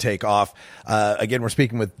that take off. Again, we're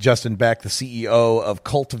speaking with Justin Beck, the CEO of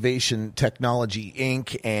Cultivation Technology,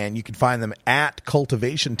 Inc., and you can find them at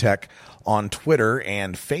Cultivation Tech on Twitter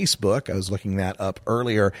and Facebook. I was looking that up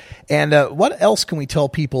earlier. And what else can we tell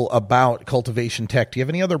people about Cultivation Tech? Do you have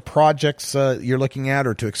any other projects you're looking at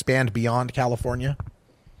or to expand beyond California?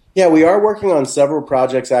 Yeah, we are working on several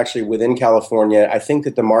projects actually within California. I think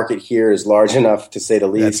that the market here is large enough, to say the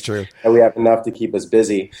least. That's true. And we have enough to keep us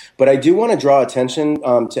busy. But I do want to draw attention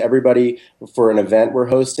to everybody for an event we're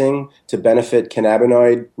hosting to benefit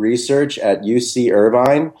cannabinoid research at UC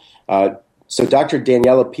Irvine. So Dr.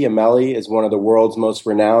 Daniela Piamelli is one of the world's most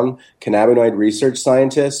renowned cannabinoid research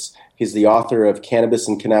scientists. He's the author of Cannabis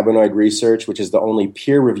and Cannabinoid Research, which is the only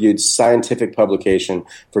peer-reviewed scientific publication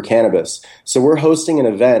for cannabis. So we're hosting an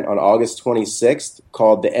event on August 26th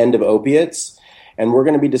called The End of Opiates, and we're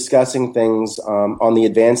going to be discussing things on the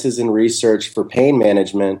advances in research for pain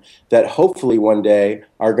management that hopefully one day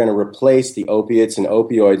are going to replace the opiates and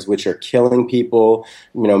opioids, which are killing people.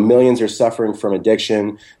 Millions are suffering from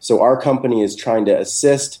addiction. So our company is trying to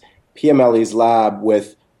assist Piamelli's lab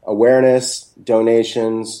with awareness,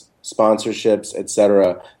 donations, sponsorships,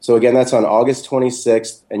 etc. So again, that's on August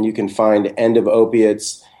 26th, and you can find End of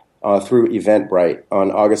Opiates through Eventbrite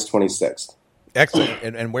on August 26th.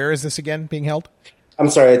 Excellent. And where is this again being held?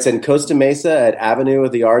 I'm sorry, it's in Costa Mesa at Avenue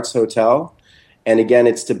of the Arts Hotel. And again,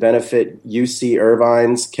 it's to benefit UC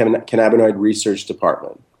Irvine's Cannabinoid Research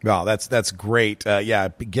Department. Wow, that's great.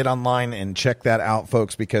 Get online and check that out,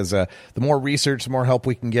 folks, because the more research, the more help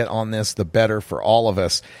we can get on this, the better for all of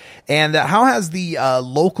us. And how has the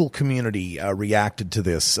local community reacted to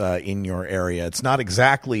this in your area? It's not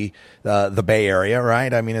exactly the Bay Area,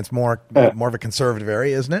 right? I mean, it's more of a conservative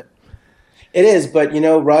area, isn't it? It is, but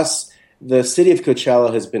Russ, the city of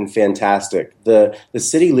Coachella has been fantastic. The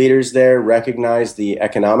city leaders there recognize the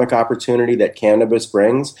economic opportunity that cannabis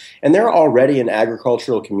brings, and they're already an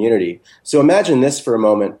agricultural community. So imagine this for a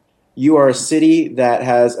moment. You are a city that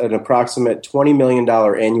has an approximate $20 million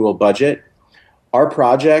annual budget. Our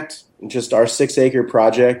project, just our 6-acre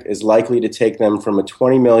project, is likely to take them from a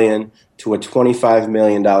 $20 million to a $25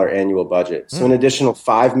 million annual budget. So an additional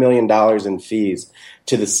 $5 million in fees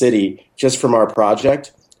to the city just from our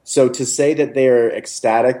project. So to say that they are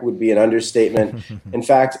ecstatic would be an understatement. In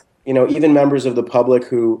fact, even members of the public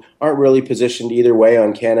who aren't really positioned either way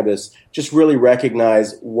on cannabis just really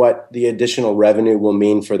recognize what the additional revenue will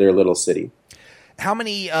mean for their little city. How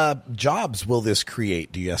many jobs will this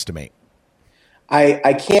create, do you estimate?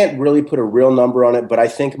 I can't really put a real number on it, but I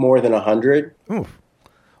think more than 100. Ooh.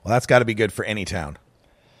 Well, that's got to be good for any town.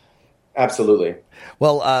 Absolutely.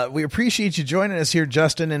 Well, we appreciate you joining us here,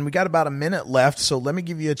 Justin, and we got about a minute left, so let me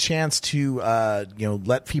give you a chance to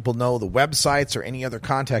let people know the websites or any other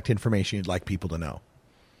contact information you'd like people to know.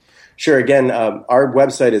 Sure. Again, our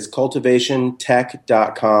website is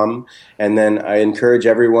cultivationtech.com, and then I encourage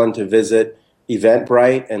everyone to visit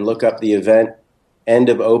Eventbrite and look up the event End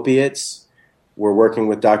of Opiates. We're working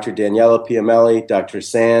with Dr. Daniela Piamelli, Dr.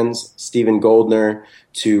 Sands, Stephen Goldner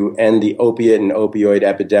to end the opiate and opioid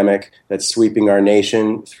epidemic that's sweeping our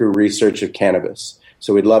nation through research of cannabis.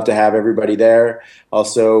 So we'd love to have everybody there.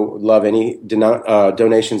 Also, love any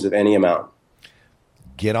donations of any amount.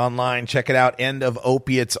 Get online, check it out. End of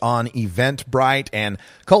Opiates on Eventbrite and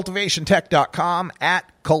cultivationtech.com, at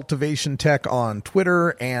Cultivation Tech on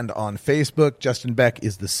Twitter and on Facebook. Justin Beck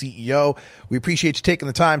is the CEO. We appreciate you taking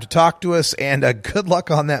the time to talk to us, and good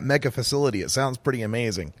luck on that mega facility. It sounds pretty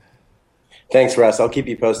amazing. Thanks, Russ. I'll keep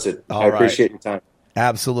you posted. All I appreciate right. your time.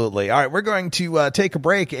 Absolutely. All right, we're going to take a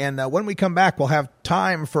break, and when we come back, we'll have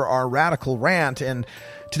time for our radical rant. And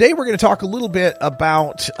today we're going to talk a little bit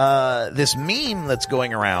about this meme that's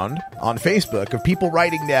going around on Facebook of people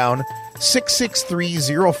writing down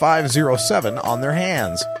 6630507 on their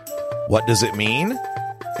hands. What does it mean,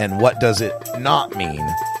 and what does it not mean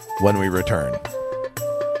when we return?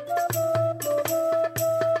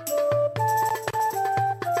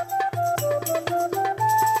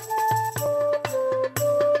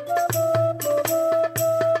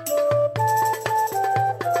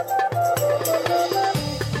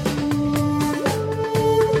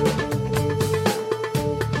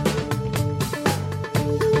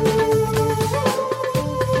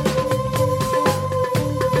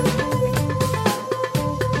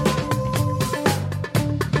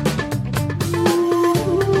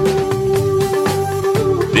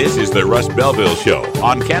 This is the Russ Belville Show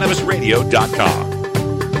on CannabisRadio.com.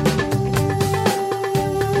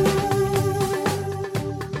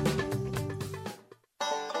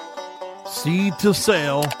 Seed to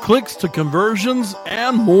sale, clicks to conversions,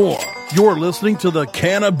 and more. You're listening to the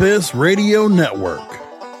Cannabis Radio Network.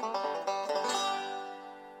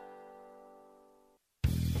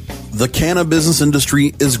 The cannabis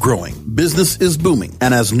industry is growing. Business is booming.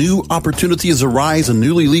 And as new opportunities arise in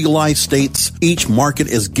newly legalized states, each market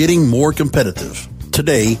is getting more competitive.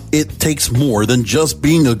 Today, it takes more than just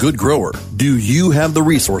being a good grower. Do you have the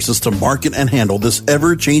resources to market and handle this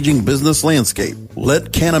ever-changing business landscape?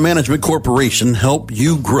 Let Canna Management Corporation help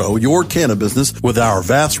you grow your canna business with our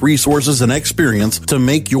vast resources and experience to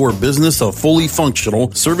make your business a fully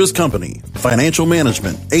functional service company. Financial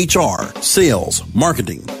management, HR, sales,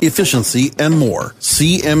 marketing, efficiency, and more.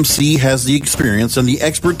 CMC has the experience and the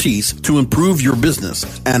expertise to improve your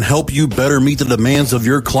business and help you better meet the demands of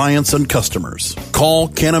your clients and customers. Call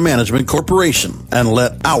Canna Management Corporation and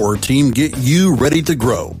let our team get you ready to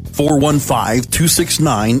grow.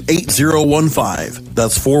 415-269-8015.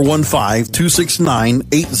 That's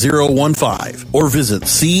 415-269-8015. Or visit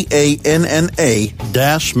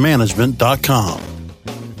canna-management.com.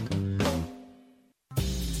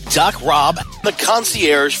 Doc Rob, the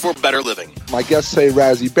concierge for better living. My guests say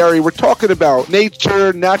Razzie Berry. We're talking about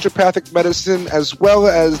nature, naturopathic medicine, as well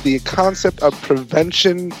as the concept of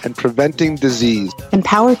prevention and preventing disease.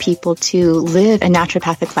 Empower people to live a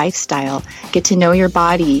naturopathic lifestyle, get to know your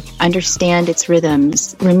body, understand its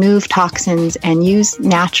rhythms, remove toxins, and use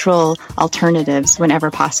natural alternatives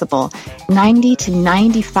whenever possible. 90 to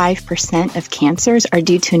 95% of cancers are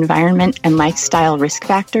due to environment and lifestyle risk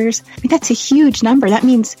factors. I mean, that's a huge number. That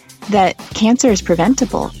means that cancer is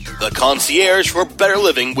preventable. The concierge for better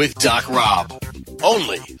living with Doc Rob.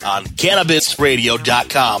 Only on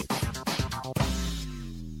CannabisRadio.com.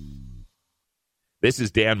 This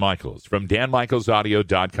is Dan Michaels from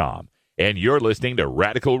DanMichaelsAudio.com, and you're listening to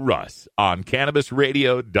Radical Russ on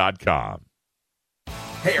CannabisRadio.com.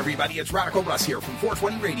 Hey everybody, it's Radical Russ here from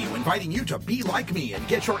 420 Radio, inviting you to be like me and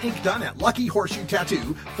get your ink done at Lucky Horseshoe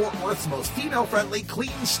Tattoo, Fort Worth's most female-friendly,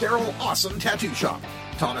 clean, sterile, awesome tattoo shop.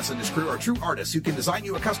 Thomas and his crew are true artists who can design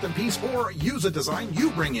you a custom piece or use a design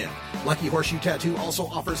you bring in. Lucky Horseshoe Tattoo also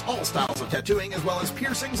offers all styles of tattooing as well as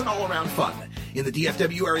piercings and all-around fun. In the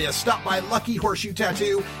DFW area, stop by Lucky Horseshoe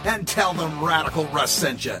Tattoo and tell them Radical Russ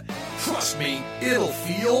sent you. Trust me, it'll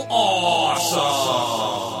feel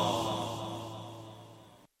awesome.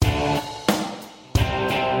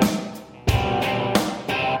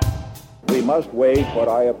 We must wage what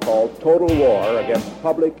I have called total war against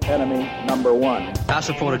public enemy number one. I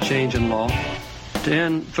support a change in law to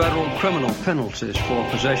end federal criminal penalties for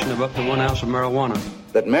possession of up to 1 ounce of marijuana.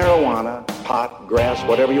 That marijuana, pot, grass,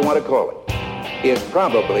 whatever you want to call it, is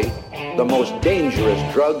probably the most dangerous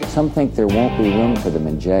drug. Some think there won't be room for them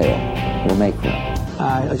in jail. We'll make room.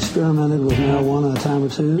 I experimented with marijuana a time or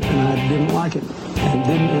two, and I didn't like it and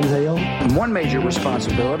didn't inhale. One major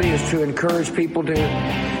responsibility is to encourage people to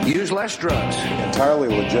use less drugs. Entirely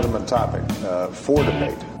legitimate topic for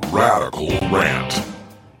debate. Radical Rant.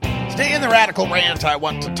 Today in the Radical Rant, I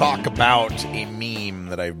want to talk about a meme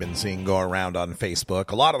that I've been seeing go around on Facebook.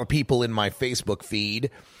 A lot of the people in my Facebook feed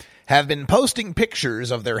have been posting pictures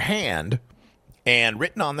of their hand, and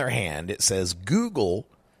written on their hand, it says, Google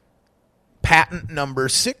patent number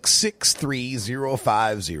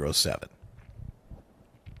 6630507.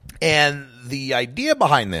 And the idea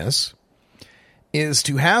behind this is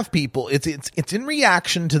to have people, it's in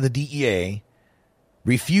reaction to the DEA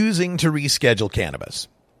refusing to reschedule cannabis,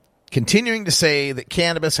 continuing to say that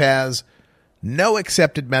cannabis has no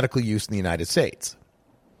accepted medical use in the United States.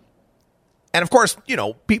 And of course, you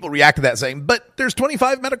know, people react to that saying, but there's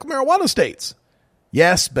 25 medical marijuana states.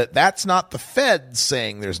 Yes, but that's not the feds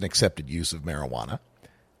saying there's an accepted use of marijuana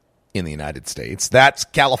in the United States. That's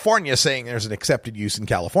California saying there's an accepted use in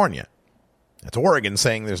California. That's Oregon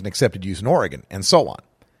saying there's an accepted use in Oregon, and so on.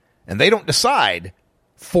 And they don't decide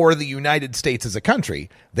for the United States as a country.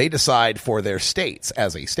 They decide for their states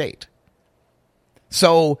as a state.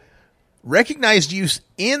 So recognized use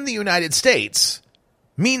in the United States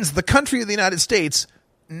means the country of the United States,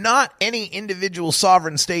 not any individual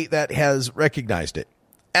sovereign state that has recognized it.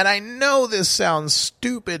 And I know this sounds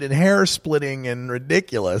stupid and hair-splitting and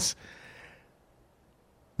ridiculous.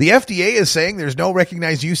 The FDA is saying there's no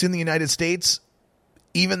recognized use in the United States,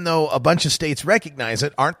 even though a bunch of states recognize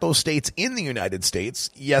it. Aren't those states in the United States?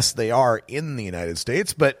 Yes, they are in the United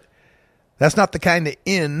States, but that's not the kind of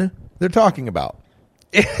in they're talking about.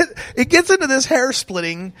 It gets into this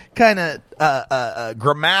hair-splitting kind of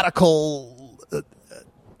grammatical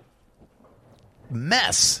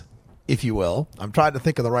mess, if you will. I'm trying to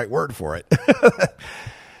think of the right word for it.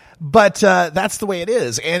 But that's the way it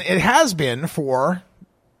is. And it has been for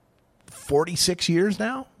 46 years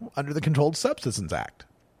now under the Controlled Substances Act.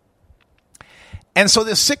 And so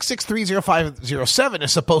this 6630507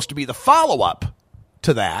 is supposed to be the follow-up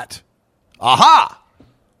to that. Aha!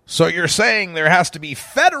 So you're saying there has to be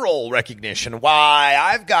federal recognition. Why,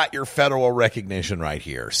 I've got your federal recognition right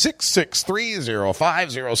here.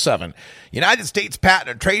 6630507. United States Patent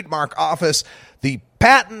and Trademark Office. The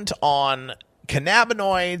patent on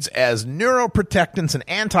cannabinoids as neuroprotectants and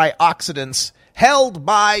antioxidants held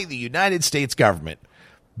by the United States government.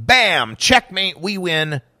 Bam! Checkmate, we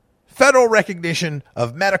win. Federal recognition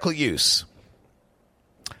of medical use.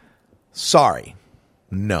 Sorry.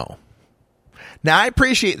 No. Now, I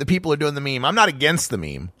appreciate that people are doing the meme. I'm not against the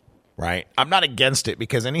meme, right? I'm not against it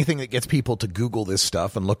because anything that gets people to Google this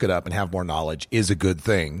stuff and look it up and have more knowledge is a good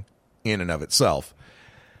thing in and of itself.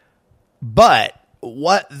 But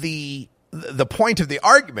what the point of the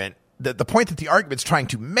argument, the point that the argument's trying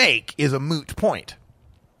to make is a moot point.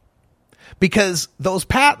 Because those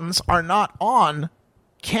patents are not on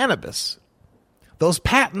cannabis. Those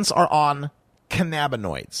patents are on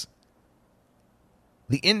cannabinoids.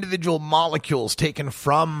 The individual molecules taken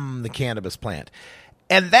from the cannabis plant.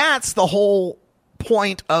 And that's the whole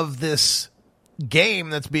point of this game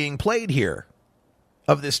that's being played here,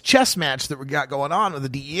 of this chess match that we got going on with the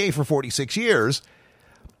DEA for 46 years,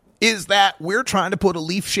 is that we're trying to put a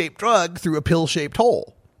leaf-shaped drug through a pill-shaped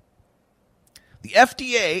hole. The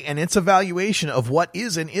FDA and its evaluation of what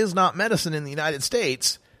is and is not medicine in the United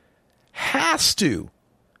States has to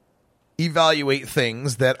evaluate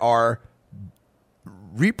things that are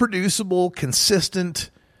reproducible, consistent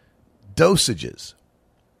dosages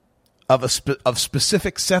of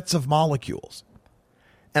specific sets of molecules.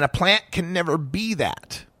 And a plant can never be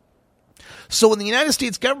that. So when the United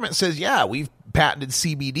States government says, yeah, we've patented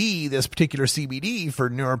CBD, this particular CBD for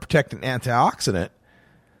neuroprotectant antioxidant,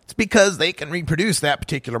 it's because they can reproduce that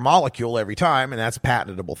particular molecule every time, and that's a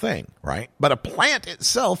patentable thing, right? But a plant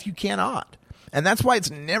itself, you cannot. And that's why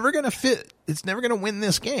it's never going to fit. It's never going to win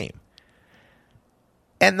this game.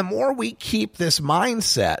 And the more we keep this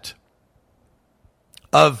mindset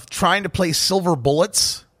of trying to play silver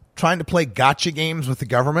bullets, trying to play gotcha games with the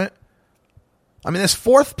government. I mean, this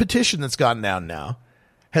fourth petition that's gone down now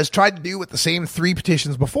has tried to do what the same three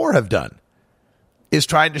petitions before have done, is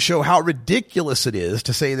trying to show how ridiculous it is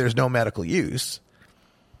to say there's no medical use,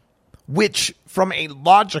 which from a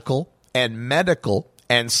logical and medical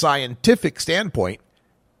and scientific standpoint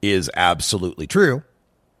is absolutely true.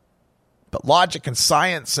 But logic and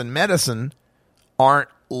science and medicine aren't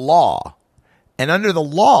law. And under the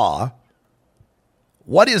law,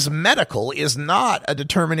 what is medical is not a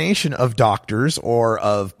determination of doctors or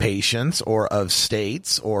of patients or of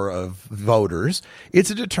states or of voters. It's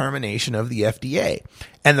a determination of the FDA.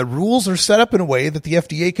 And the rules are set up in a way that the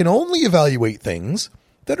FDA can only evaluate things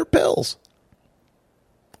that are pills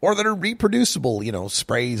or that are reproducible,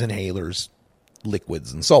 sprays, inhalers,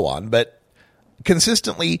 liquids, and so on. But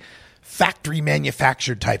consistently factory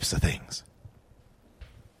manufactured types of things.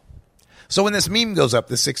 So when this meme goes up,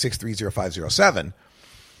 this 6630507,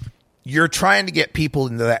 you're trying to get people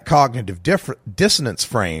into that cognitive dissonance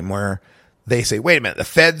frame where they say, wait a minute, the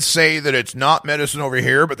feds say that it's not medicine over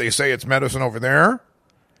here, but they say it's medicine over there.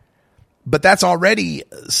 But that's already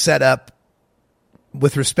set up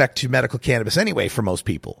with respect to medical cannabis anyway for most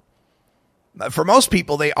people. For most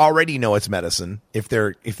people, they already know it's medicine if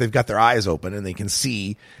they've got their eyes open and they can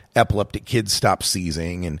see epileptic kids stop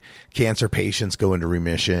seizing and cancer patients go into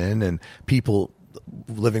remission and people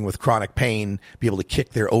living with chronic pain be able to kick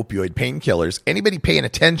their opioid painkillers. Anybody paying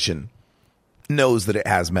attention knows that it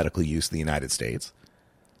has medical use in the United States.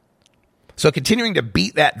 So continuing to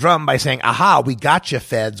beat that drum by saying, aha, we got you,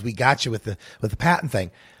 feds, we got you with the patent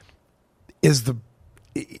thing,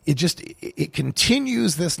 it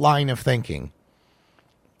continues this line of thinking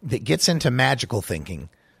that gets into magical thinking,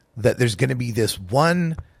 that there's going to be this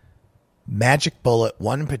one magic bullet,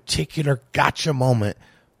 one particular gotcha moment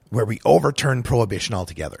where we overturn prohibition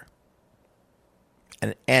altogether.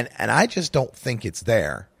 And I just don't think it's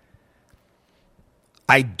there.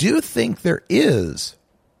 I do think there is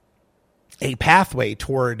a pathway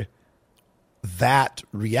toward that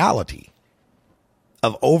reality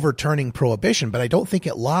of overturning prohibition, but I don't think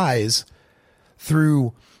it lies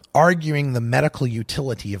through arguing the medical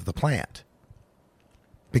utility of the plant.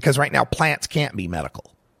 Because right now, plants can't be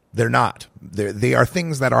medical. They're not. They are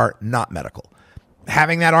things that are not medical.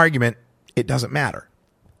 Having that argument, it doesn't matter.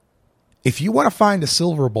 If you want to find a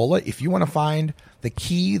silver bullet, if you want to find the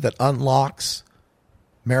key that unlocks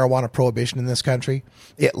marijuana prohibition in this country,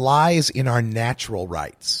 it lies in our natural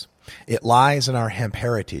rights. It lies in our hemp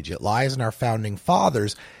heritage. It lies in our founding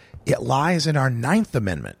fathers. It lies in our 9th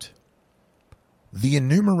Amendment. The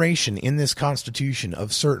enumeration in this Constitution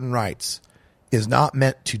of certain rights is not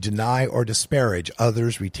meant to deny or disparage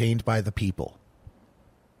others retained by the people.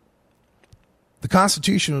 The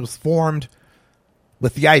Constitution was formed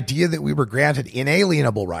with the idea that we were granted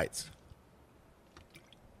inalienable rights,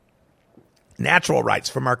 natural rights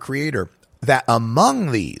from our Creator, that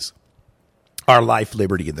among these are life,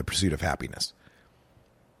 liberty, and the pursuit of happiness.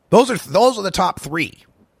 Those are the top 3.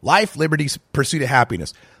 Life, liberty, pursuit of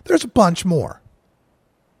happiness. There's a bunch more.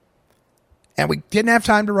 And we didn't have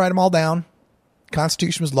time to write them all down.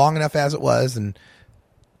 Constitution was long enough as it was, and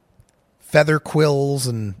feather quills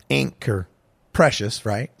and ink are precious,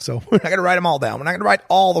 right? So we're not going to write them all down. We're not going to write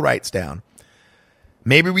all the rights down.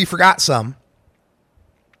 Maybe we forgot some.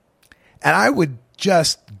 And I would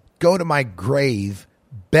just go to my grave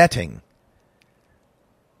betting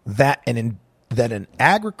that an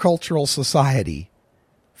agricultural society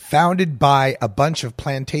founded by a bunch of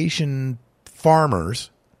plantation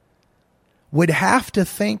farmers would have to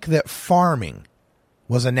think that farming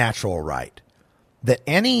was a natural right. That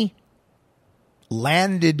any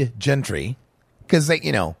landed gentry, because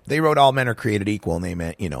they wrote all men are created equal and they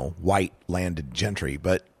meant, white landed gentry,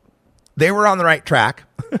 but they were on the right track.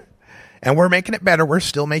 And we're making it better. We're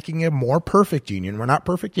still making a more perfect union. We're not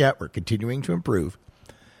perfect yet. We're continuing to improve.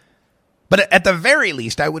 But at the very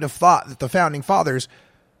least, I would have thought that the founding fathers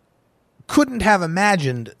couldn't have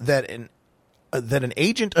imagined that an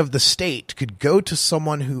agent of the state could go to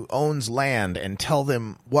someone who owns land and tell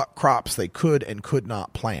them what crops they could and could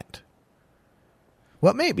not plant.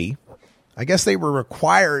 Well, maybe. I guess they were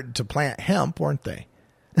required to plant hemp, weren't they?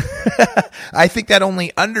 I think that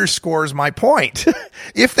only underscores my point.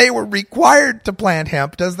 If they were required to plant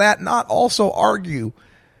hemp, does that not also argue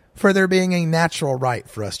for there being a natural right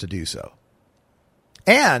for us to do so?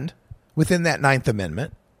 And within that 9th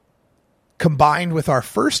Amendment, combined with our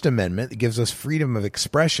First Amendment that gives us freedom of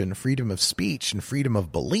expression, freedom of speech, and freedom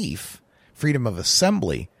of belief, freedom of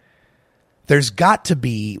assembly, there's got to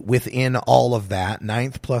be within all of that,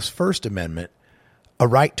 9th plus First Amendment, a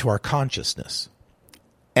right to our consciousness,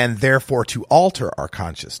 and therefore to alter our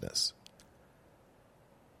consciousness.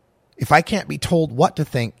 If I can't be told what to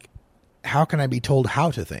think, how can I be told how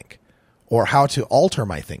to think or how to alter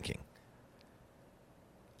my thinking?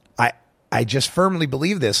 I just firmly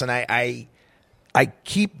believe this, and I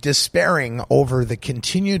keep despairing over the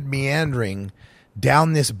continued meandering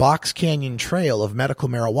down this box canyon trail of medical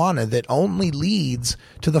marijuana that only leads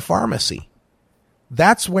to the pharmacy.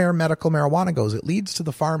 That's where medical marijuana goes. It leads to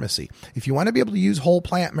the pharmacy. If you want to be able to use whole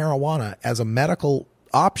plant marijuana as a medical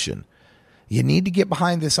option, you need to get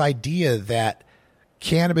behind this idea that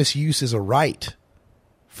cannabis use is a right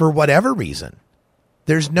for whatever reason.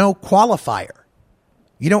 There's no qualifier.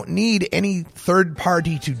 You don't need any third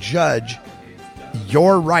party to judge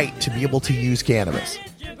your right to be able to use cannabis.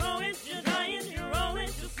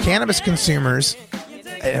 Cannabis consumers,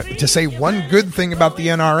 to say one good thing about the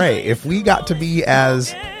NRA, if we got to be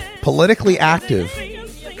as politically active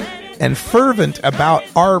and fervent about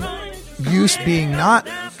our use being not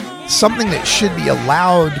something that should be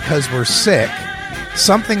allowed because we're sick,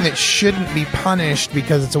 something that shouldn't be punished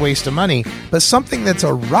because it's a waste of money, but something that's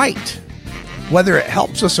a right, whether it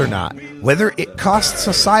helps us or not, whether it costs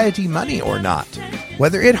society money or not,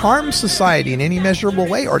 whether it harms society in any measurable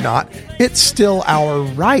way or not, it's still our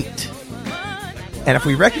right. And if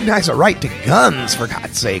we recognize a right to guns, for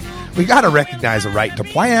God's sake, we got to recognize a right to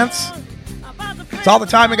plants. It's all the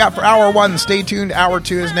time we got for Hour 1. Stay tuned. Hour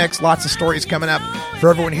 2 is next. Lots of stories coming up. For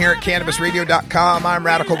everyone here at CannabisRadio.com, I'm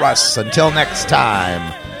Radical Russ. Until next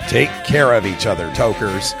time, take care of each other,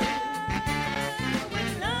 tokers.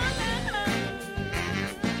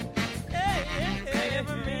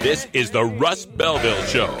 This is the Russ Belville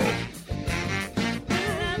Show.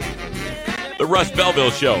 The Russ Belville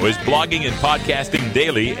Show is blogging and podcasting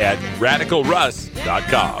daily at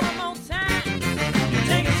RadicalRuss.com. You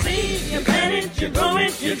take a seed, you plant it, you grow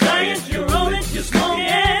it, you dry it, you roll it, you smoke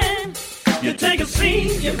it. You take a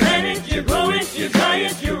seed, you plant it, you grow it, you dry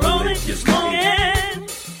it, you roll it, you smoke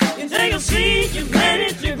it. You take a seed, you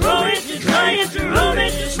plant it, you grow it, you dry it, you roll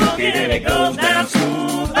it, you smoke it, and it goes down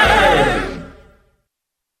smooth. Hey!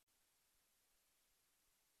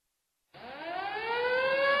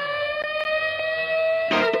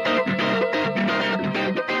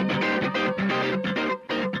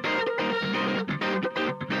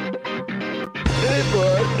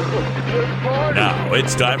 Now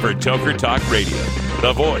it's time for Toker Talk Radio,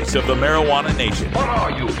 the voice of the marijuana nation. What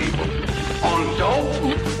are you people? On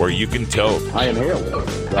dope? Where you can toke. I inhale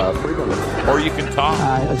frequently. Or you can talk.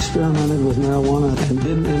 I experimented with marijuana and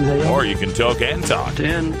didn't inhale. Or you can toke and talk.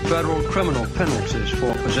 10 federal criminal penalties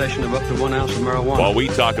for possession of up to 1 ounce of marijuana. While we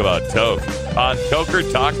talk about toke on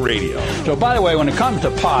Toker Talk Radio. So, by the way, when it comes to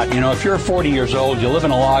pot, if you're 40 years old, you live in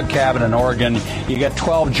a log cabin in Oregon, you got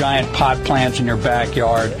 12 giant pot plants in your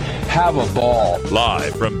backyard, have a ball.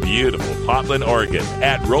 Live from beautiful Poplar, Oregon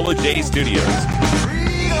at Rolla J Studios.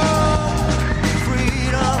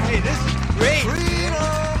 Hey, this is great.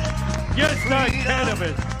 Just like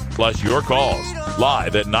cannabis. Plus your calls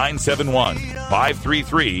live at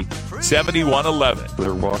 971-533-7111.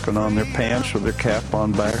 They're walking on their pants with their cap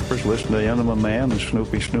on backwards, listening to Enema Man and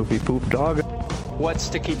Snoopy Poop Dog. What's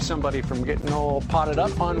to keep somebody from getting all potted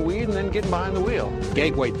up on weed and then getting behind the wheel?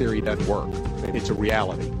 Gateway theory doesn't work. It's a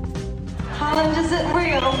reality. Holland, is it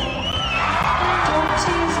real? Don't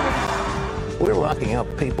tease me. We're locking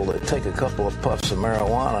up people that take a couple of puffs of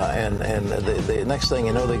marijuana, and the next thing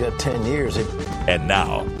you know, they got 10 years. And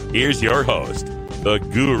now, here's your host, the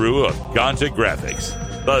guru of ganja graphics,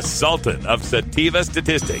 the sultan of sativa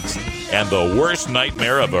statistics, and the worst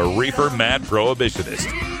nightmare of a reefer-mad prohibitionist.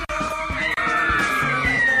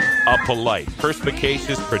 A polite,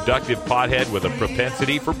 perspicacious, productive pothead with a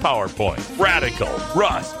propensity for PowerPoint. Radical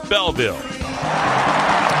Russ Belville.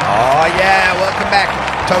 Oh, yeah. Welcome back,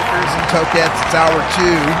 Tokers and Tokettes. It's hour 2,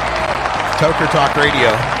 Toker Talk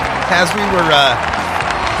Radio. As we were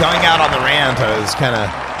going out on the rant, I was kind of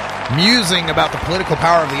musing about the political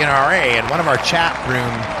power of the NRA, and one of our chat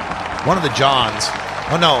room, one of the Johns,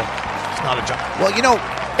 oh, no, it's not a John. Well,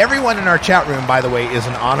 everyone in our chat room, by the way, is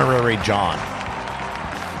an honorary John.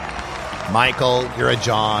 Michael, you're a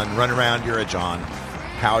John. Run around, you're a John.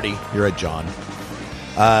 Howdy, you're a John.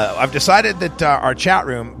 I've decided that our chat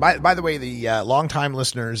room, by the way, the longtime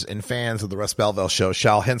listeners and fans of the Russ Belville Show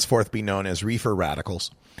shall henceforth be known as Reefer Radicals.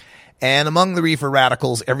 And among the Reefer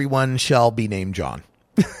Radicals, everyone shall be named John.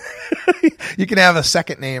 You can have a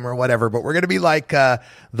second name or whatever, but we're going to be like the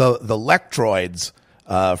Lectroids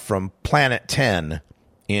from Planet 10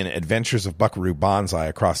 in Adventures of Buckaroo Banzai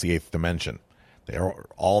Across the Eighth Dimension. They are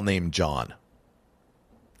all named John.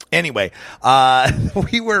 Anyway,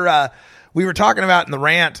 we were talking about in the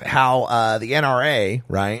rant how the NRA,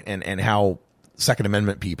 right, and how Second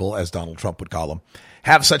Amendment people, as Donald Trump would call them,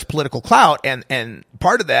 have such political clout, and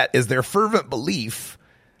part of that is their fervent belief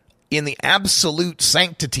in the absolute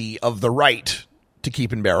sanctity of the right to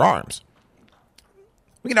keep and bear arms.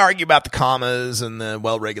 We can argue about the commas and the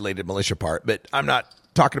well-regulated militia part, but I'm not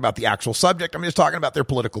talking about the actual subject. I'm just talking about their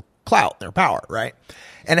political clout, their power, right?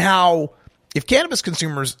 And how if cannabis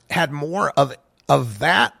consumers had more of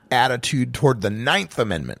that attitude toward the Ninth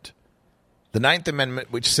Amendment,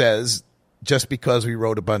 which says just because we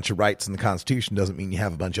wrote a bunch of rights in the Constitution doesn't mean you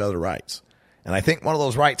have a bunch of other rights. And I think one of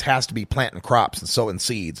those rights has to be planting crops and sowing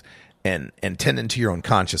seeds and tending to your own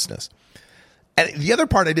consciousness. And the other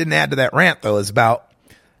part I didn't add to that rant, though, is about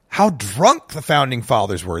how drunk the Founding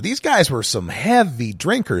Fathers were. These guys were some heavy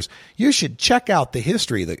drinkers. You should check out the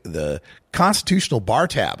history, the constitutional bar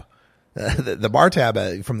tab, the bar tab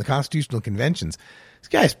from the Constitutional Conventions. These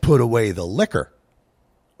guys put away the liquor.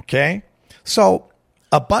 Okay? So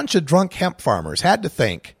a bunch of drunk hemp farmers had to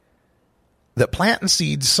think that planting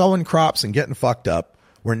seeds, sowing crops, and getting fucked up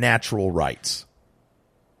were natural rights.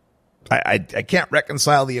 I can't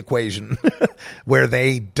reconcile the equation where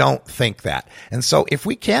they don't think that. And so if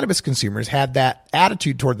we cannabis consumers had that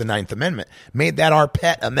attitude toward the Ninth Amendment, made that our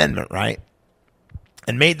pet amendment, right?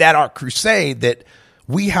 And made that our crusade that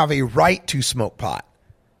we have a right to smoke pot.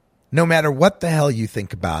 No matter what the hell you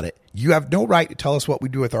think about it, you have no right to tell us what we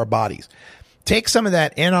do with our bodies. Take some of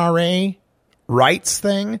that NRA rights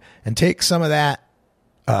thing and take some of that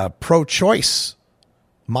pro-choice,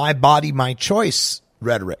 my body, my choice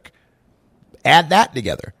rhetoric. Add that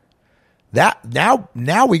together. That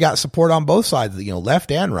now we got support on both sides,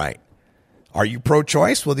 left and right. Are you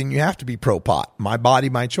pro-choice? Well, then you have to be pro-pot. My body,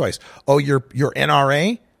 my choice. Oh, you're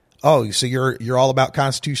NRA? Oh, so you're all about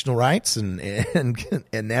constitutional rights and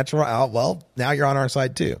natural. Oh, well, now you're on our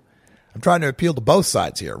side too. I'm trying to appeal to both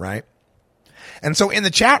sides here, right? And so in the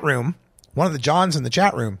chat room, one of the Johns in the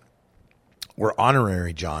chat room, we're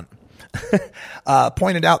honorary John,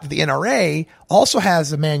 pointed out that the NRA also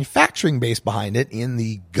has a manufacturing base behind it in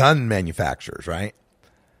the gun manufacturers, right?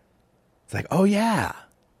 It's like, oh yeah.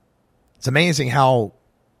 It's amazing how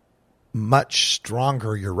much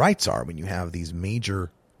stronger your rights are when you have these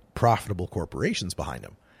major profitable corporations behind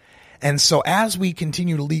them. And so as we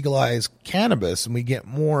continue to legalize cannabis and we get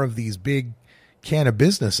more of these big cannabis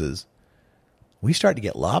businesses, we start to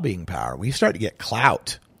get lobbying power. We start to get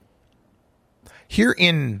clout. Here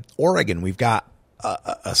in Oregon, we've got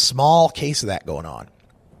a small case of that going on.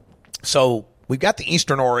 So we've got the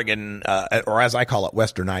Eastern Oregon, or as I call it,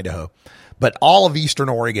 Western Idaho, but all of Eastern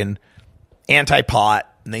Oregon,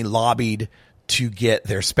 anti-pot, and they lobbied to get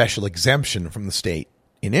their special exemption from the state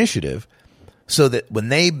initiative so that when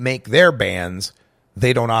they make their bans,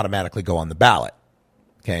 they don't automatically go on the ballot.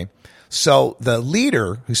 Okay. So the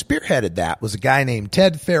leader who spearheaded that was a guy named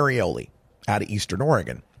Ted Ferrioli out of Eastern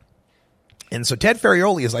Oregon. And so Ted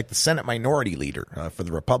Ferrioli is like the Senate minority leader for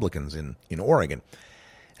the Republicans in Oregon.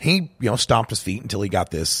 He, stomped his feet until he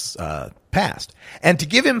got this passed. And to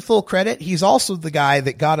give him full credit, he's also the guy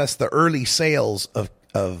that got us the early sales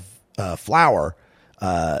of flower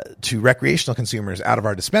to recreational consumers out of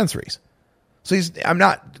our dispensaries. So I'm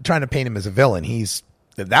not trying to paint him as a villain.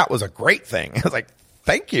 That was a great thing. I was like,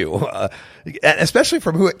 thank you. And especially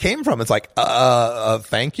from who it came from. It's like,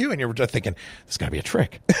 thank you. And you're just thinking, this got to be a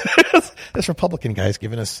trick. This Republican guy's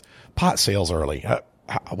giving us pot sales early.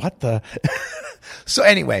 What the? So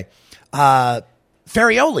anyway,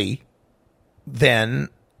 Ferrioli then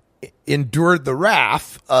endured the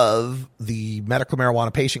wrath of the medical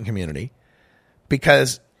marijuana patient community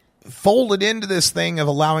because folded into this thing of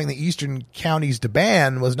allowing the eastern counties to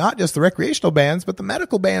ban was not just the recreational bans, but the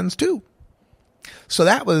medical bans too. So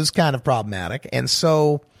that was kind of problematic. And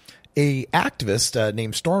so a activist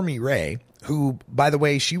named Stormy Ray, who, by the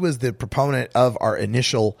way, she was the proponent of our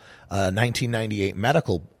initial 1998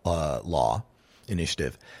 medical law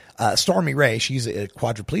initiative. Stormy Ray, she's a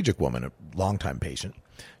quadriplegic woman, a longtime patient.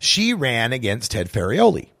 She ran against Ted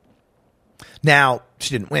Ferrioli. Now,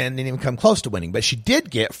 she didn't win, didn't even come close to winning, but she did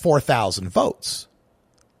get 4,000 votes.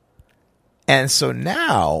 And so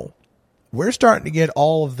now we're starting to get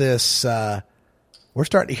all of this. We're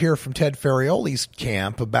starting to hear from Ted Ferrioli's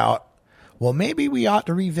camp about, well, maybe we ought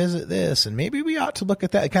to revisit this and maybe we ought to look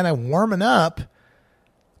at that, kind of warming up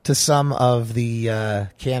to some of the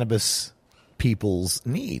cannabis people's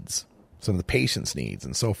needs, some of the patients' needs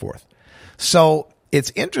and so forth. So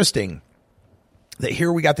it's interesting that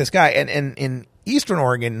here we got this guy, and in Eastern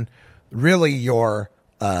Oregon, really your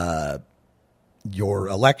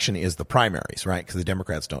election is the primaries, right? Because the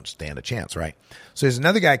Democrats don't stand a chance, right? So there's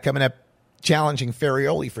another guy coming up challenging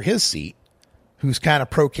Ferrioli for his seat, who's kind of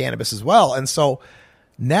pro-cannabis as well. And so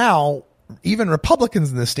now even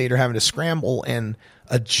Republicans in the state are having to scramble and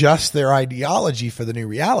adjust their ideology for the new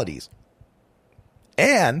realities.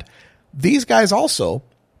 And these guys also,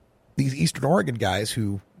 these Eastern Oregon guys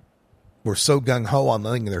who were so gung-ho on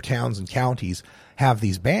letting their towns and counties have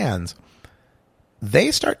these bans,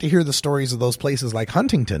 they start to hear the stories of those places like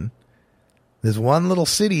Huntington. There's one little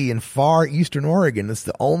city in far Eastern Oregon. It's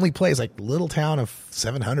the only place, like little town of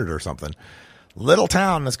 700 or something. Little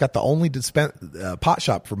town that's got the only pot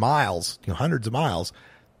shop for miles, hundreds of miles,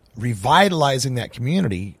 revitalizing that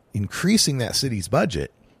community, increasing that city's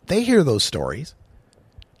budget. They hear those stories,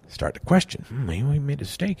 start to question, maybe we made a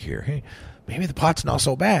mistake here. Hey, maybe the pot's not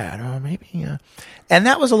so bad. Or maybe, And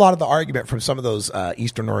that was a lot of the argument from some of those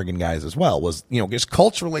Eastern Oregon guys as well, was, just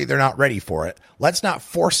culturally they're not ready for it. Let's not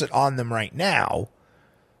force it on them right now.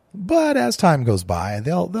 But as time goes by,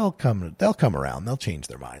 they'll come around. They'll change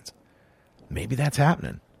their minds. Maybe that's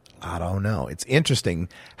happening. I don't know. It's interesting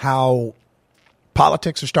how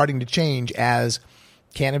politics are starting to change as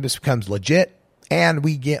cannabis becomes legit and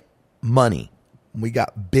we get money. We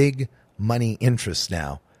got big money interests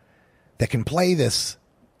now that can play this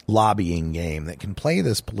lobbying game, that can play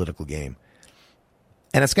this political game.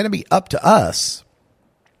 And it's going to be up to us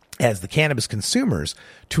as the cannabis consumers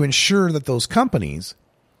to ensure that those companies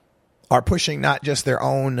are pushing not just their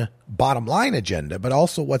own bottom line agenda, but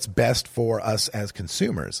also what's best for us as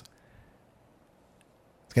consumers.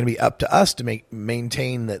 It's going to be up to us to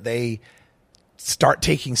maintain that they start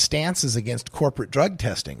taking stances against corporate drug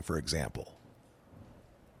testing, for example.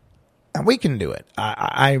 And we can do it.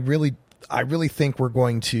 I really I really think we're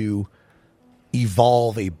going to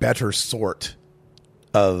evolve a better sort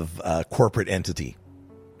of corporate entity.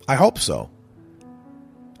 I hope so.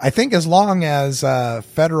 I think as long as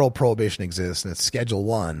federal prohibition exists and it's Schedule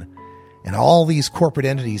 1, and all these corporate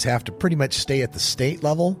entities have to pretty much stay at the state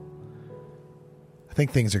level, I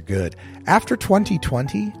think things are good. After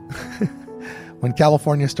 2020, when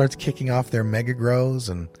California starts kicking off their mega grows,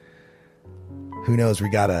 and who knows, we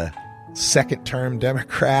got a second-term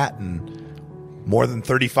Democrat and more than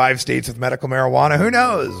 35 states with medical marijuana. Who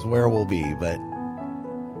knows where we'll be, but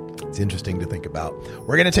it's interesting to think about.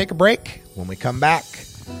 We're going to take a break. When we come back,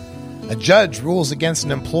 a judge rules against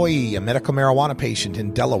an employee, a medical marijuana patient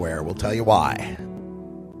in Delaware. We'll tell you why.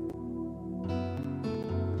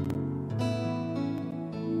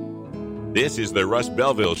 This is the Russ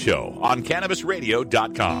Belville Show on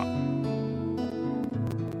CannabisRadio.com.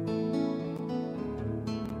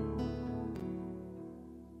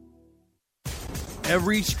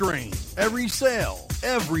 Every strain, every sale,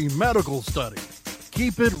 every medical study.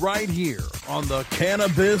 Keep it right here on the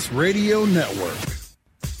Cannabis Radio Network.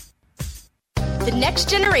 The next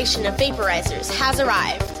generation of vaporizers has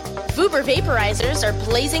arrived. Vuber vaporizers are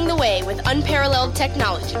blazing the way with unparalleled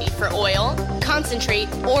technology for oil, concentrate,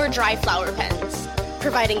 or dry flower pens.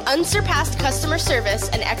 Providing unsurpassed customer service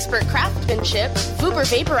and expert craftsmanship, Vuber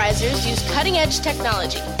vaporizers use cutting-edge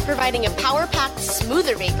technology, providing a power-packed,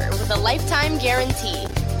 smoother vapor with a lifetime guarantee.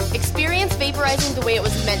 Experience vaporizing the way it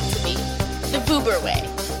was meant to be. The Vuber way.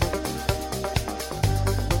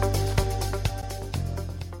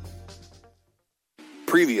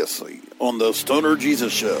 Previously on the Stoner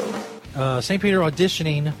Jesus Show. St. Peter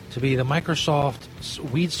auditioning to be the Microsoft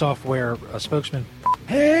weed software spokesman.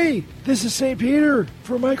 Hey, this is St. Peter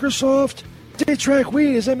for Microsoft. They track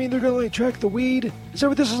weed. Does that mean they're going to track the weed? Is that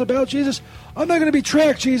what this is about, Jesus? I'm not going to be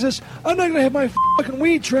tracked, Jesus. I'm not going to have my fucking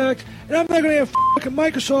weed tracked, and I'm not going to have fucking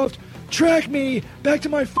Microsoft track me back to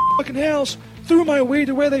my fucking house through my weed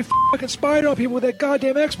to where they fucking spied on people with that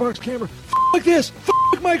goddamn Xbox camera. Fuck this.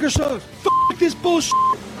 Fuck Microsoft. Fuck this bullshit.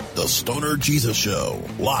 The Stoner Jesus Show,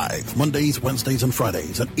 live Mondays, Wednesdays, and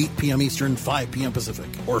Fridays at 8 p.m. Eastern, 5 p.m. Pacific.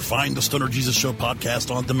 Or find the Stoner Jesus Show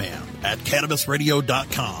podcast on demand at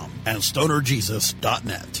CannabisRadio.com and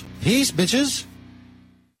StonerJesus.net. Peace, bitches.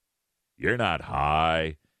 You're not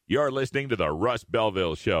high. You're listening to the Russ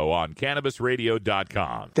Belville Show on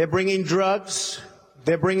CannabisRadio.com. They're bringing drugs.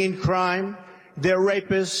 They're bringing crime. They're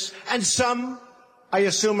rapists. And some, I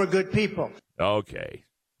assume, are good people. Okay.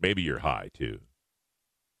 Maybe you're high, too.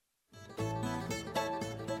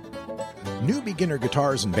 New beginner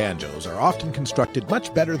guitars and banjos are often constructed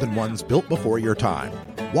much better than ones built before your time.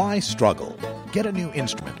 Why struggle? Get a new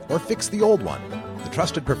instrument or fix the old one. The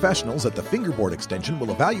trusted professionals at the Fingerboard Extension will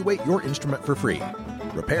evaluate your instrument for free.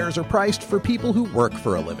 Repairs are priced for people who work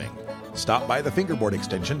for a living. Stop by the Fingerboard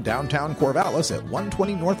Extension downtown Corvallis at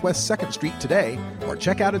 120 Northwest 2nd Street today, or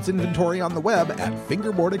check out its inventory on the web at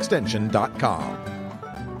fingerboardextension.com.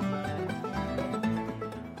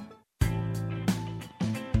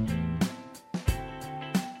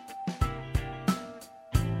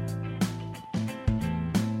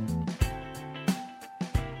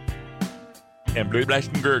 And blue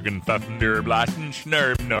blasting Gergen, Fuffen, der blasting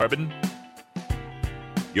Schnurb, Norben.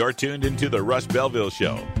 You're tuned into the Russ Belville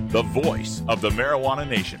Show, the voice of the marijuana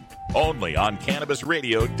nation, only on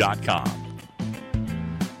CannabisRadio.com.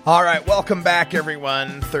 All right, welcome back,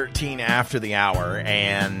 everyone. 13 after the hour,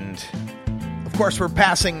 and of course, we're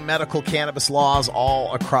passing medical cannabis laws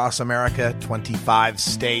all across America. 25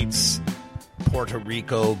 states, Puerto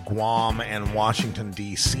Rico, Guam, and Washington,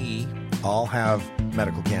 D.C. all have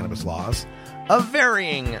medical cannabis laws of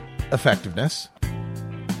varying effectiveness.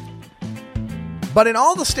 But in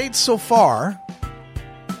all the states so far,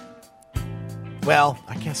 well,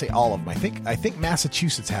 I can't say all of them. I think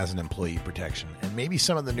Massachusetts has an employee protection, and maybe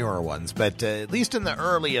some of the newer ones, but at least in the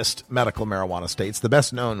earliest medical marijuana states, the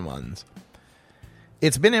best known ones,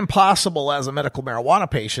 it's been impossible as a medical marijuana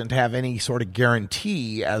patient to have any sort of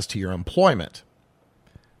guarantee as to your employment.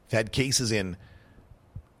 I've had cases in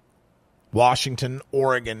Washington,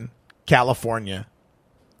 Oregon, California,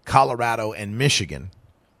 Colorado, and Michigan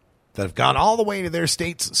that have gone all the way to their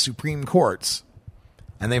state's Supreme Courts,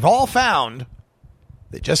 and they've all found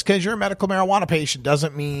that just because you're a medical marijuana patient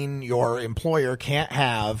doesn't mean your employer can't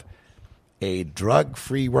have a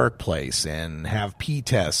drug-free workplace and have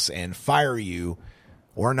P-tests and fire you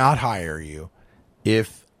or not hire you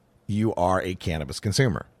if you are a cannabis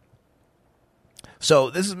consumer. So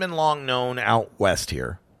this has been long known out west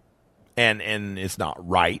here, and it's not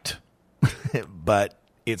right, but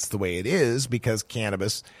it's the way it is because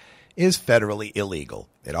cannabis is federally illegal.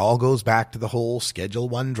 It all goes back to the whole Schedule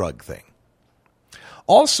 1 drug thing.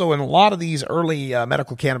 Also, in a lot of these early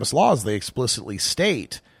medical cannabis laws, they explicitly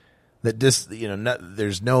state that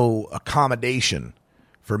there's no accommodation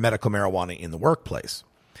for medical marijuana in the workplace.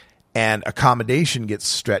 And accommodation gets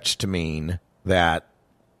stretched to mean that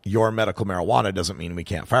your medical marijuana doesn't mean we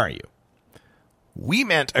can't fire you. We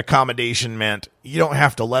meant accommodation meant you don't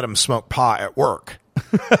have to let them smoke pot at work.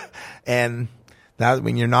 And that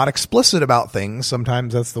when you're not explicit about things,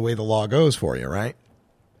 sometimes that's the way the law goes for you, right?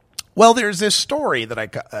 Well, there's this story that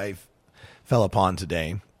I fell upon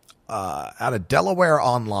today out of Delaware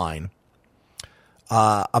Online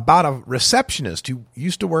about a receptionist who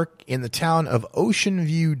used to work in the town of Ocean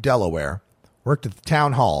View, Delaware, worked at the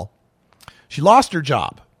town hall. She lost her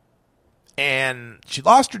job. And she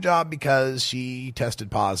lost her job because she tested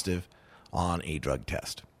positive on a drug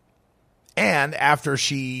test. And after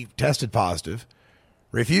she tested positive,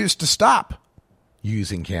 refused to stop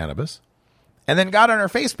using cannabis, and then got on her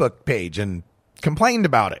Facebook page and complained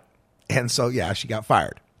about it. And so, yeah, she got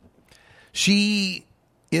fired. She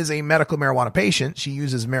is a medical marijuana patient. She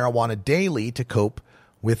uses marijuana daily to cope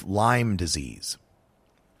with Lyme disease.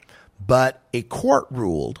 But a court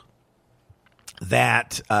ruled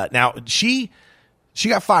that now she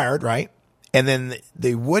got fired, right? And then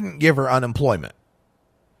they wouldn't give her unemployment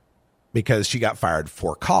because she got fired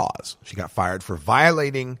for cause. She got fired for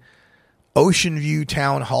violating Ocean View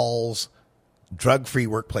Town Hall's drug-free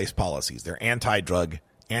workplace policies. They're anti-drug,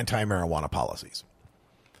 anti-marijuana policies.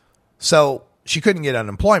 So she couldn't get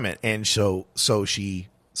unemployment, and so she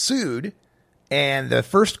sued, and the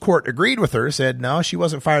first court agreed with her, said no, she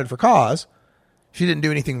wasn't fired for cause. She didn't do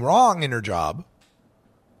anything wrong in her job.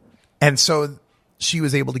 And so she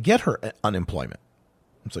was able to get her unemployment.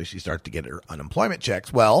 And so she started to get her unemployment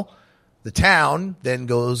checks. Well, the town then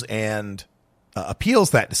goes and appeals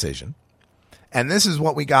that decision. And this is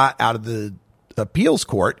what we got out of the appeals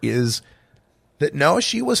court is that no,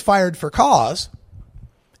 she was fired for cause.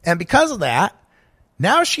 And because of that,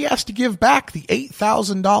 now she has to give back the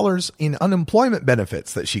 $8,000 in unemployment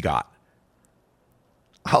benefits that she got.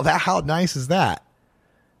 How nice is that?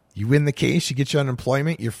 You win the case, you get your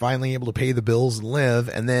unemployment, you're finally able to pay the bills and live,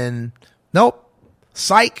 and then, nope,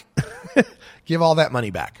 psych, give all that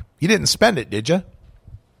money back. You didn't spend it, did you?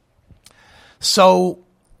 So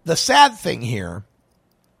the sad thing here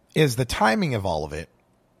is the timing of all of it,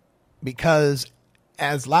 because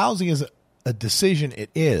as lousy as a decision it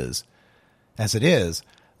is,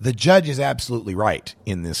 the judge is absolutely right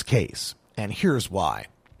in this case. And here's why.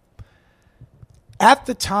 At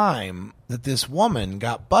the time that this woman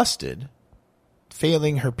got busted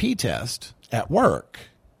failing her P test at work,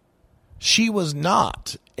 she was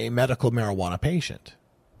not a medical marijuana patient.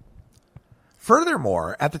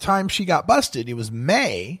 Furthermore, at the time she got busted, it was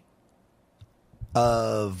May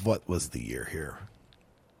of, what was the year here?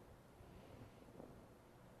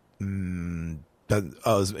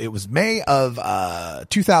 It was May of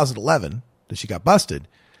 2011 that she got busted.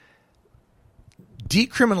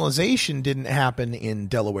 Decriminalization didn't happen in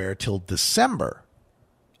Delaware till December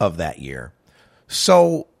of that year.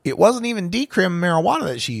 So it wasn't even decrim marijuana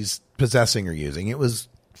that she's possessing or using. It was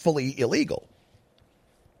fully illegal.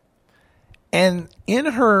 And in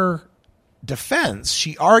her defense,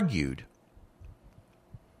 she argued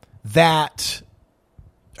that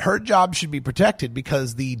her job should be protected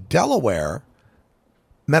because the Delaware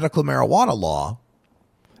medical marijuana law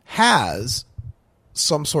has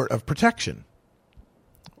some sort of protection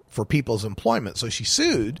for people's employment. So she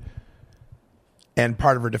sued, and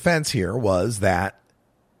part of her defense here was that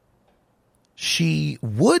she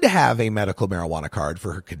would have a medical marijuana card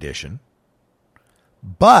for her condition,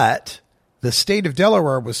 but the state of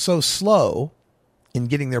Delaware was so slow in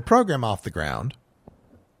getting their program off the ground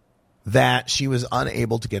that she was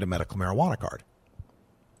unable to get a medical marijuana card.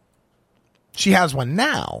 She has one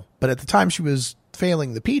now, but at the time she was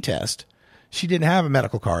failing the P test, she didn't have a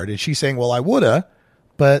medical card. And she's saying, well, I woulda,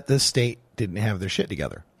 but the state didn't have their shit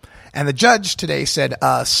together. And the judge today said,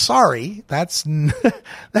 sorry, that's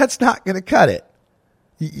not going to cut it.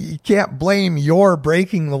 You can't blame your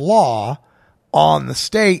breaking the law on the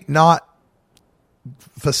state not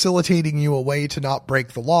facilitating you a way to not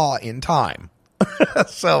break the law in time.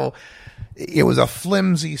 So it was a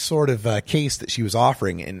flimsy sort of case that she was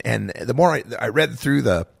offering. And the more I read through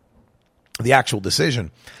the actual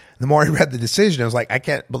decision, the more I read the decision, I was like, I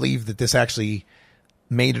can't believe that this actually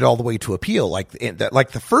made it all the way to appeal. Like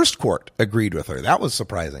the first court agreed with her. That was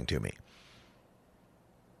surprising to me.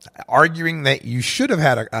 Arguing that you should have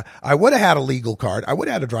had I would have had a legal card. I would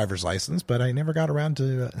have had a driver's license, but I never got around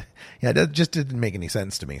to, it just didn't make any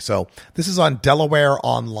sense to me. So this is on Delaware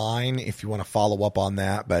Online if you want to follow up on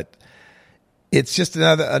that. But It's just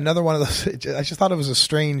another one of those. I just thought it was a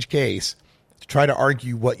strange case to try to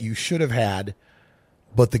argue what you should have had,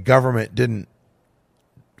 but the government didn't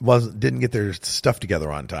get their stuff together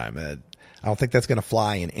on time. I don't think that's going to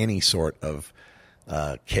fly in any sort of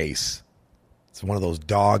case. It's one of those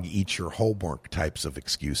dog eat your homework types of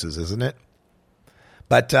excuses, isn't it?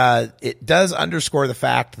 But it does underscore the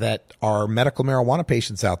fact that our medical marijuana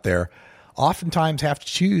patients out there oftentimes have to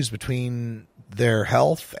choose between their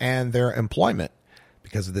health and their employment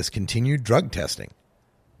because of this continued drug testing.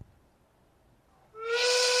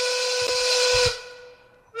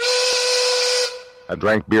 I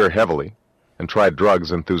drank beer heavily and tried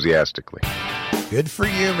drugs enthusiastically. Good for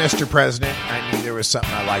you, Mr. President. I knew there was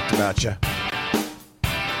something I liked about you.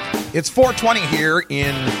 It's 4:20 here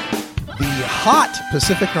in the hot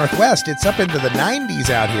Pacific Northwest. It's up into the 90s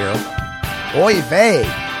out here. Oy vey.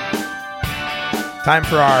 Time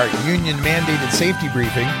for our union-mandated safety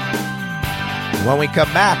briefing. When we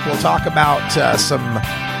come back, we'll talk about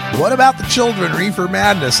what about the children reefer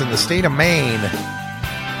madness in the state of Maine.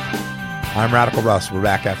 I'm Radical Russ. We're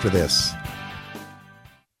back after this.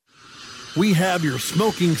 We have your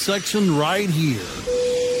smoking section right here.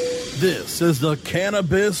 This is the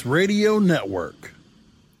Cannabis Radio Network.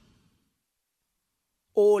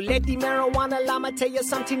 Oh, let the marijuana llama tell you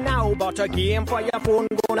something now about a game for your phone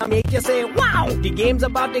gonna make you say, wow! The game's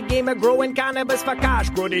about the game of growing cannabis for cash.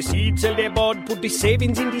 Grow the seed, sell the bud, put the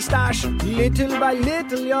savings in the stash. Little by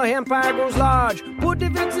little, your empire grows large. Put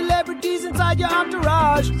different celebrities inside your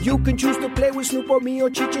entourage. You can choose to play with Snoop or me or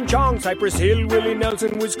Cheech and Chong, Cypress Hill, Willie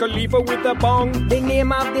Nelson, Wiz Khalifa with a bong. The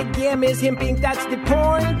name of the game is Hemp Inc., that's the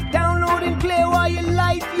point. Download and play while you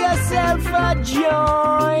light yourself a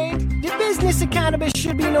joint. The business of cannabis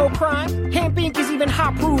should be no crime. Hemp Inc. is even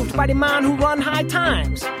hot-proofed by the man who run High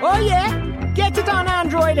Times. Oh yeah? Get it on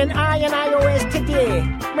Android and iOS today.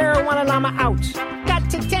 Marijuana llama out. Got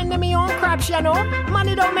to tend to me own crops, you know.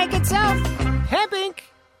 Money don't make itself. Hemp Inc.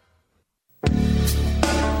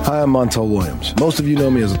 Hi, I'm Montel Williams. Most of you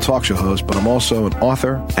know me as a talk show host, but I'm also an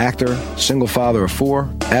author, actor, single father of 4,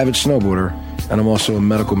 avid snowboarder, and I'm also a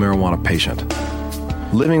medical marijuana patient.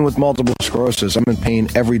 Living with multiple sclerosis, I'm in pain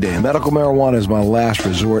every day. Medical marijuana is my last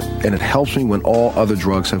resort, and it helps me when all other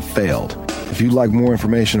drugs have failed. If you'd like more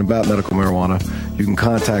information about medical marijuana, you can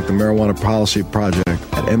contact the Marijuana Policy Project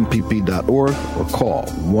at mpp.org or call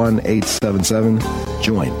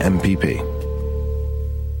 1-877-JOIN-MPP.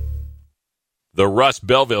 The Russ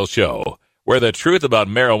Belville Show, where the truth about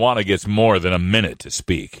marijuana gets more than a minute to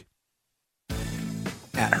speak.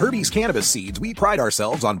 At Herbie's Cannabis Seeds, we pride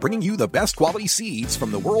ourselves on bringing you the best quality seeds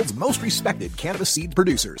from the world's most respected cannabis seed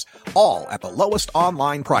producers, all at the lowest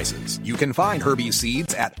online prices. You can find Herbie's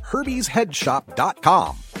Seeds at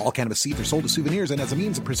herbiesheadshop.com. All cannabis seeds are sold as souvenirs and as a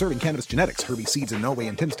means of preserving cannabis genetics. Herbie's Seeds in no way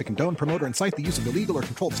intends to condone, promote, or incite the use of illegal or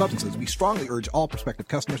controlled substances. We strongly urge all prospective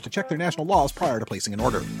customers to check their national laws prior to placing an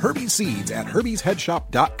order. Herbie's Seeds at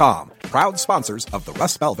herbiesheadshop.com. Proud sponsors of the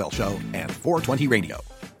Russ Belville Show and 420 Radio.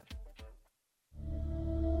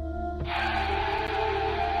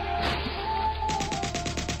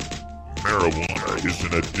 Marijuana is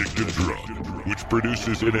an addictive drug which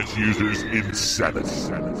produces in its users insanity,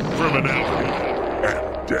 criminality,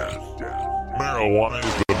 and death. Marijuana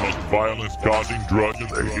is the most violence-causing drug in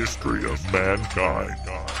the history of mankind.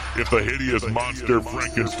 If the hideous monster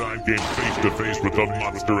Frankenstein came face-to-face with the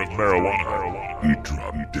monster of marijuana, he'd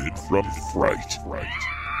drop dead from fright.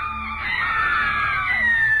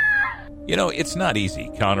 You know, it's not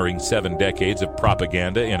easy countering 7 decades of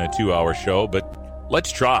propaganda in a 2-hour show, but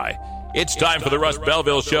let's try. It's time for the Russ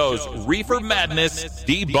Belville Show's Reefer Madness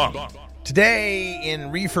Debunked. Today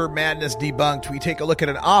in Reefer Madness Debunked, we take a look at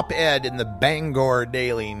an op-ed in the Bangor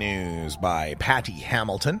Daily News by Patty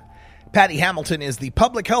Hamilton. Patty Hamilton is the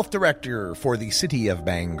Public Health Director for the city of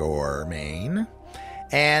Bangor, Maine.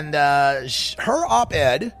 And her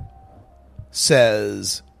op-ed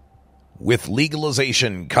says, with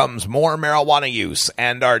legalization comes more marijuana use,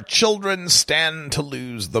 and our children stand to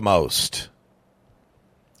lose the most.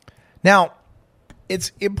 Now,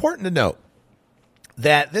 it's important to note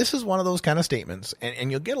that this is one of those kind of statements, and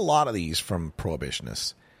you'll get a lot of these from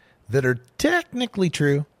prohibitionists, that are technically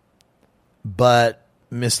true, but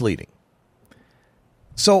misleading.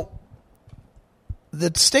 So,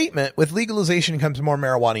 the statement, with legalization comes more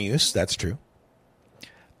marijuana use, that's true.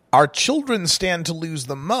 Our children stand to lose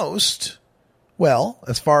the most. Well,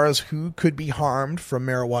 as far as who could be harmed from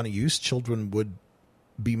marijuana use, children would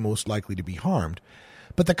be most likely to be harmed.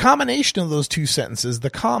 But the combination of those two sentences, the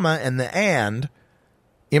comma and the and,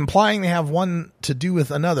 implying they have one to do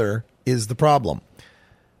with another, is the problem.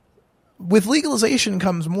 With legalization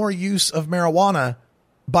comes more use of marijuana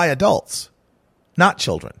by adults. not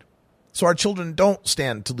children. So our children don't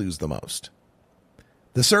stand to lose the most.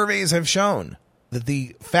 The surveys have shown that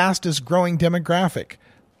the fastest growing demographic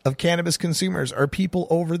of cannabis consumers are people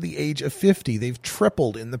over the age of 50. They've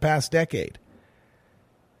tripled in the past decade.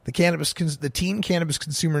 The teen cannabis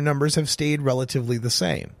consumer numbers have stayed relatively the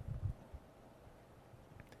same.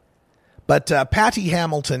 But Patty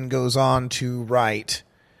Hamilton goes on to write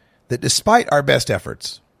that despite our best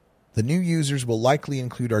efforts, the new users will likely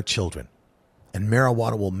include our children, and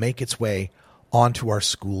marijuana will make its way onto our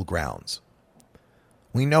school grounds.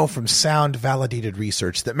 We know from sound, validated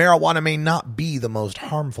research that marijuana may not be the most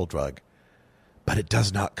harmful drug, but it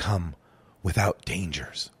does not come without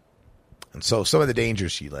dangers. And so some of the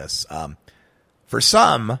dangers she lists. For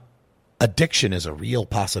some, addiction is a real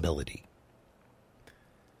possibility.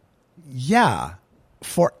 Yeah,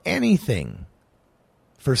 for anything,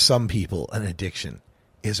 for some people, an addiction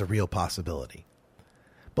is a real possibility.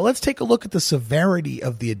 But let's take a look at the severity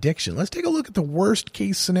of the addiction. Let's take a look at the worst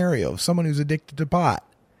case scenario of someone who's addicted to pot.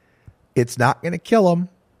 It's not going to kill them.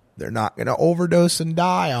 They're not going to overdose and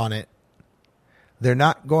die on it. They're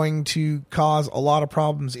not going to cause a lot of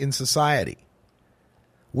problems in society.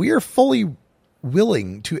 We are fully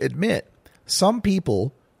willing to admit some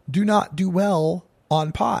people do not do well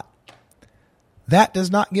on pot. That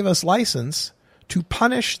does not give us license to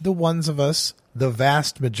punish the ones of us, the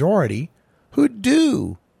vast majority, who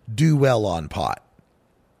do well on pot.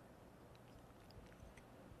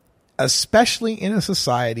 Especially in a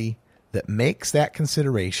society that makes that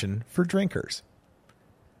consideration for drinkers.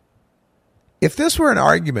 If this were an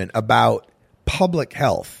argument about public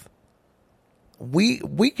health, we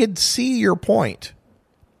could see your point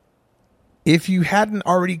if you hadn't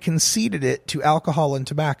already conceded it to alcohol and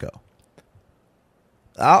tobacco.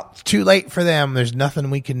 Oh, it's too late for them. There's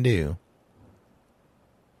nothing we can do.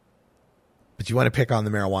 But you want to pick on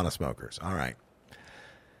the marijuana smokers. All right.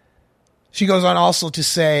 She goes on also to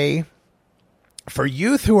say, for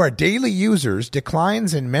youth who are daily users,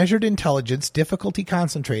 declines in measured intelligence, difficulty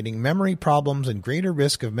concentrating, memory problems, and greater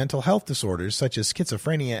risk of mental health disorders such as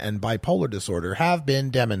schizophrenia and bipolar disorder have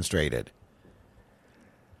been demonstrated.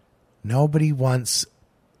 Nobody wants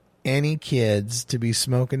any kids to be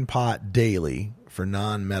smoking pot daily for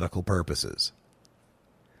non-medical purposes.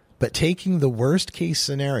 But taking the worst case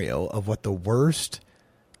scenario of what the worst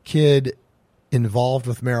kid involved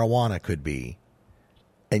with marijuana could be,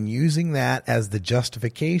 and using that as the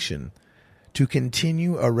justification to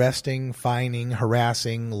continue arresting, fining,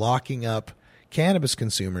 harassing, locking up cannabis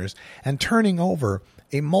consumers, and turning over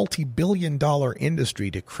a multi-billion-dollar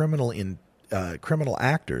industry to criminal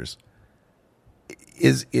actors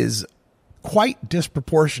is quite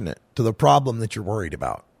disproportionate to the problem that you're worried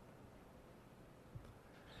about.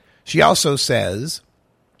 She also says,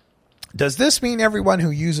 does this mean everyone who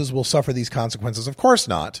uses will suffer these consequences? Of course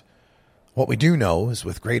not. What we do know is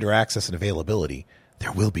with greater access and availability,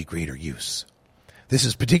 there will be greater use. This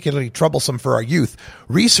is particularly troublesome for our youth.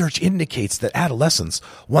 Research indicates that adolescence,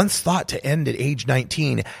 once thought to end at age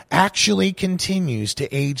 19, actually continues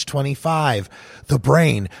to age 25. The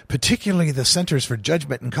brain, particularly the centers for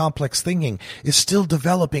judgment and complex thinking, is still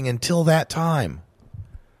developing until that time.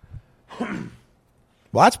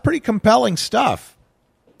 Well, that's pretty compelling stuff.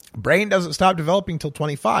 Brain doesn't stop developing till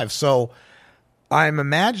 25. So I'm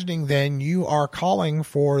imagining then you are calling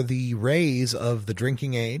for the raise of the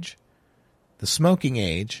drinking age, the smoking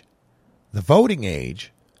age, the voting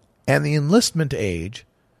age, and the enlistment age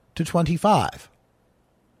to 25.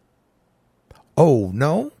 Oh,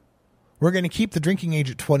 no? We're going to keep the drinking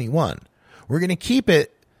age at 21. We're going to keep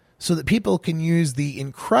it so that people can use the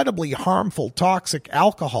incredibly harmful, toxic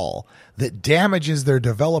alcohol that damages their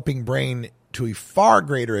developing brain to a far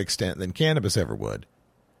greater extent than cannabis ever would.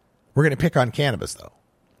 We're going to pick on cannabis, though.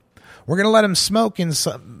 We're going to let them smoke in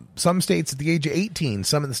some states at the age of 18,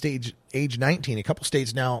 some in the stage age 19, a couple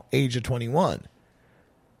states now age of 21.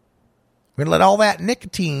 We're going to let all that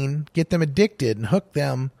nicotine get them addicted and hook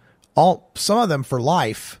them, some of them for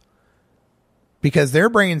life, because their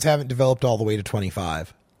brains haven't developed all the way to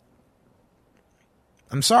 25.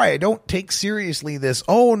 I'm sorry, I don't take seriously this,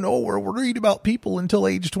 oh no, we're worried about people until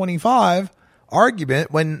age 25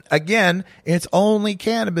 argument when, again, it's only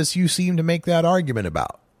cannabis you seem to make that argument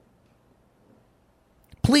about.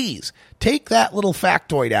 Please take that little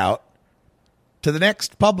factoid out to the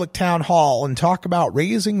next public town hall and talk about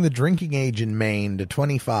raising the drinking age in Maine to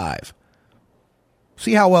 25.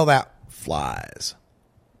 See how well that flies.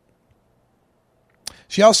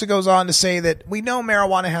 She also goes on to say that we know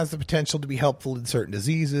marijuana has the potential to be helpful in certain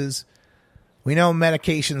diseases. We know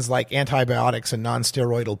medications like antibiotics and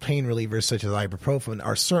nonsteroidal pain relievers such as ibuprofen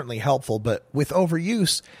are certainly helpful, but with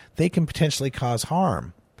overuse, they can potentially cause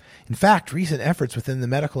harm. In fact, recent efforts within the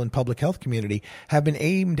medical and public health community have been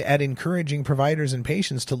aimed at encouraging providers and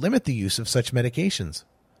patients to limit the use of such medications.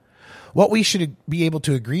 What we should be able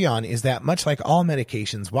to agree on is that, much like all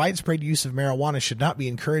medications, widespread use of marijuana should not be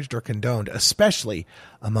encouraged or condoned, especially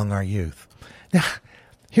among our youth. Now,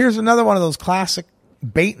 here's another one of those classic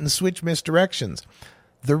bait and switch misdirections.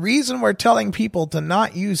 The reason we're telling people to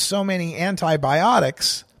not use so many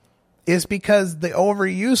antibiotics is because the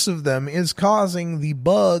overuse of them is causing the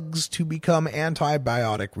bugs to become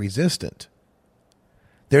antibiotic resistant.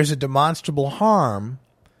 There's a demonstrable harm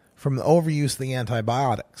from the overuse of the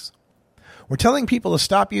antibiotics. We're telling people to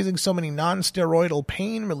stop using so many non-steroidal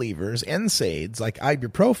pain relievers, NSAIDs, like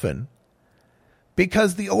ibuprofen,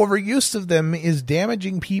 because the overuse of them is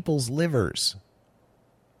damaging people's livers.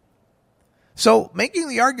 So making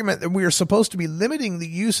the argument that we are supposed to be limiting the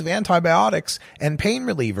use of antibiotics and pain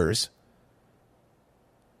relievers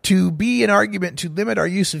to be an argument to limit our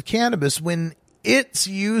use of cannabis when its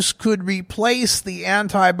use could replace the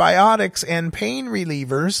antibiotics and pain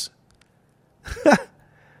relievers,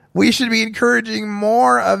 we should be encouraging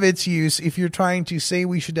more of its use if you're trying to say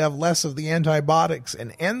we should have less of the antibiotics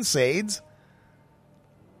and NSAIDs.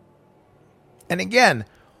 And again,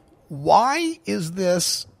 why is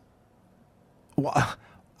this?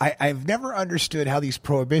 I've never understood how these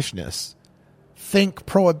prohibitionists think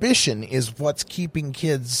prohibition is what's keeping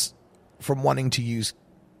kids from wanting to use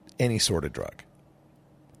any sort of drug.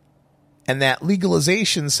 And that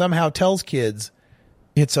legalization somehow tells kids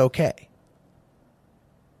it's okay.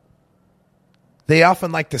 They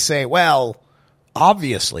often like to say, well,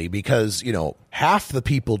 obviously, because, half the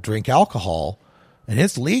people drink alcohol and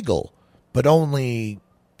it's legal, but only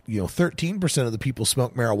 13% of the people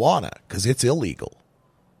smoke marijuana because it's illegal.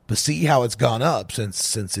 But see how it's gone up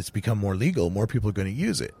since it's become more legal. More people are going to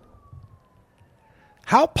use it.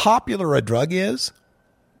 How popular a drug is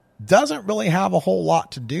doesn't really have a whole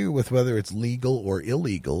lot to do with whether it's legal or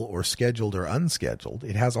illegal or scheduled or unscheduled.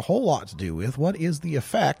 It has a whole lot to do with what is the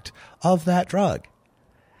effect of that drug.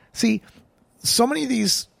 See, so many of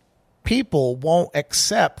these people won't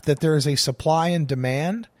accept that there is a supply and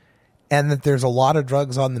demand and that there's a lot of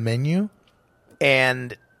drugs on the menu,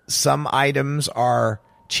 and some items are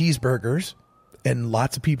cheeseburgers and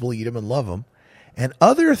lots of people eat them and love them, and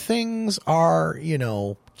other things are,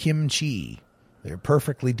 kimchi. They're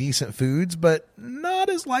perfectly decent foods, but not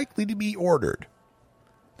as likely to be ordered.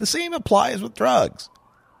 The same applies with drugs.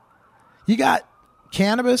 You got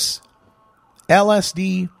cannabis,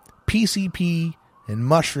 LSD, PCP, and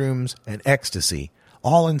mushrooms and ecstasy,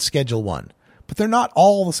 all in Schedule 1. But they're not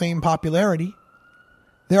all the same popularity.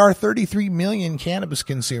 There are 33 million cannabis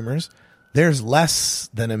consumers. There's less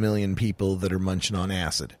than 1 million people that are munching on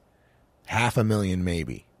acid. 500,000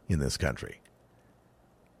 maybe in this country.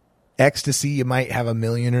 Ecstasy, you might have 1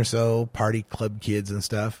 million or so, party club kids and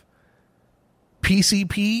stuff.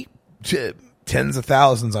 PCP, tens of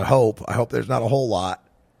thousands, I hope. I hope there's not a whole lot.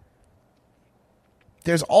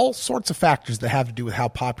 There's all sorts of factors that have to do with how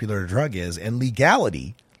popular a drug is, and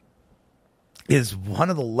legality is one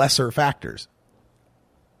of the lesser factors.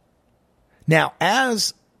 Now,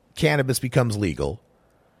 as cannabis becomes legal,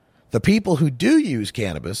 the people who do use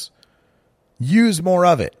cannabis use more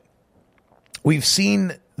of it. We've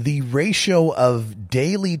seen the ratio of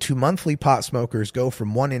daily to monthly pot smokers go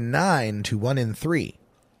from 1 in 9 to 1 in 3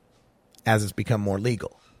 as it's become more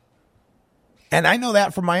legal. And I know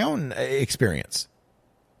that from my own experience.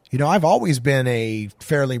 I've always been a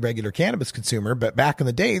fairly regular cannabis consumer, but back in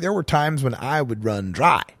the day, there were times when I would run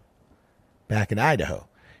dry back in Idaho.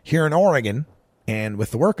 Here in Oregon, and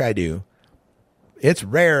with the work I do, it's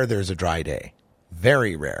rare there's a dry day.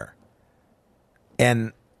 Very rare.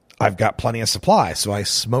 And I've got plenty of supply, so I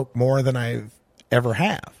smoke more than I've ever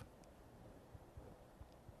have.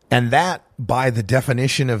 And that, by the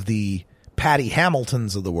definition of the Patty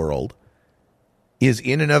Hamiltons of the world, is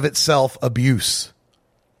in and of itself abuse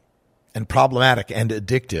and problematic and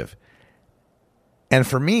addictive. And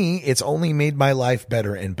for me, it's only made my life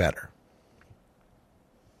better and better.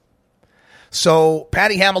 So,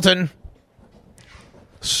 Patty Hamilton,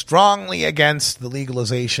 strongly against the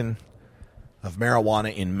legalization of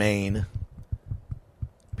marijuana in Maine,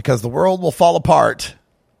 because the world will fall apart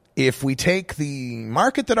if we take the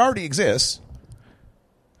market that already exists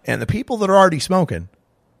and the people that are already smoking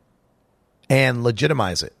and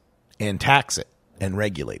legitimize it and tax it and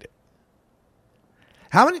regulate it.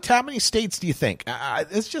 How many states do you think?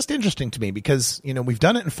 It's just interesting to me because, we've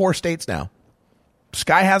done it in 4 states now.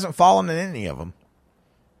 Sky hasn't fallen in any of them.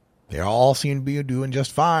 They all seem to be doing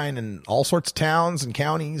just fine, and all sorts of towns and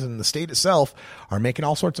counties and the state itself are making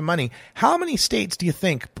all sorts of money. How many states do you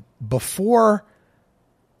think before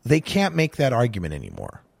they can't make that argument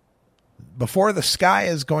anymore? Before the sky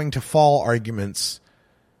is going to fall arguments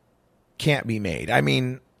can't be made. I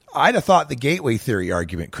mean, I'd have thought the gateway theory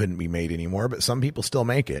argument couldn't be made anymore, but some people still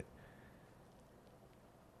make it.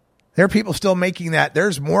 There are people still making that.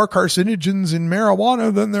 There's more carcinogens in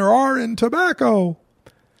marijuana than there are in tobacco.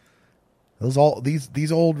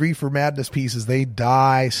 These old reefer madness pieces, they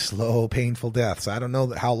die slow, painful deaths. I don't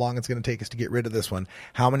know how long it's going to take us to get rid of this one,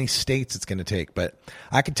 how many states it's going to take. But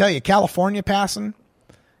I can tell you, California passing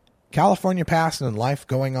and life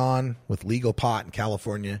going on with legal pot in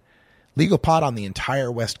California, legal pot on the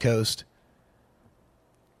entire West Coast.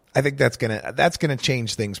 I think that's going to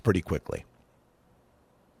change things pretty quickly.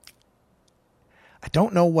 I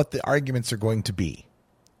don't know what the arguments are going to be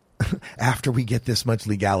after we get this much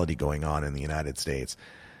legality going on in the United States.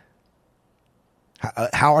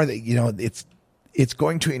 How are they, it's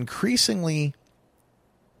going to increasingly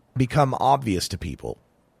become obvious to people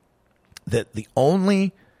that the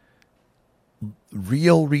only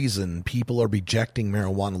real reason people are rejecting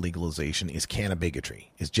marijuana legalization is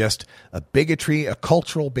canna-bigotry, is just a bigotry, a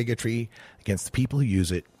cultural bigotry against the people who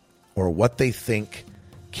use it or what they think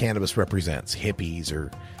cannabis represents, hippies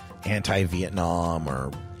or anti-Vietnam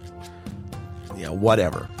or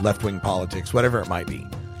whatever, left-wing politics, whatever it might be.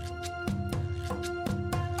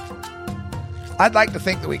 I'd like to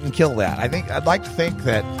think that we can kill that. I'd like to think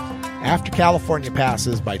that after California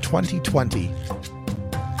passes by 2020,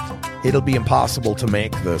 it'll be impossible to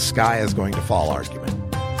make the sky is going to fall argument.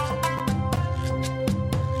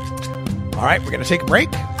 All right, we're going to take a break.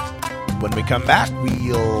 When we come back,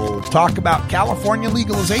 we'll talk about California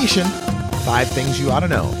legalization. 5 things you ought to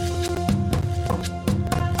know.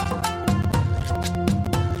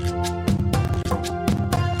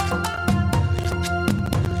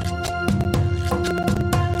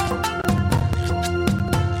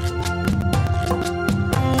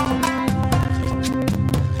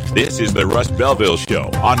 This is the Russ Belville Show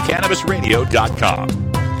on CannabisRadio.com.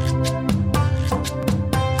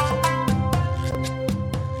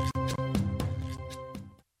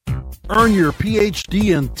 Earn your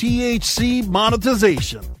PhD in THC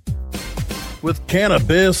monetization with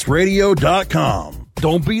CannabisRadio.com.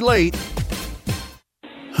 Don't be late.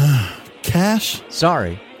 Cash?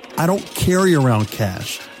 Sorry. I don't carry around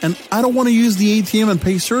cash, and I don't want to use the ATM and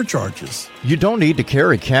pay surcharges. You don't need to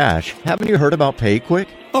carry cash. Haven't you heard about PayQuick?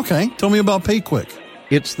 Okay, tell me about PayQuick.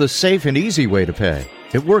 It's the safe and easy way to pay.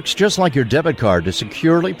 It works just like your debit card to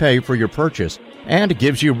securely pay for your purchase, and it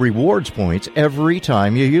gives you rewards points every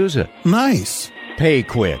time you use it. Nice.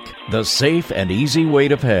 PayQuick, the safe and easy way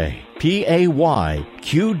to pay.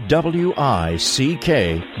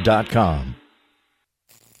 PayQuick.com.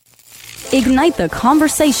 Ignite the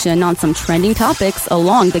conversation on some trending topics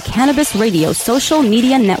along the Cannabis Radio social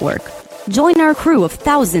media network. Join our crew of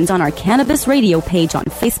thousands on our Cannabis Radio page on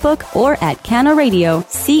Facebook or at Canna Radio,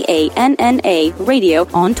 CANNA Radio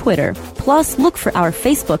on Twitter. Plus, look for our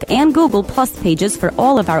Facebook and Google Plus pages for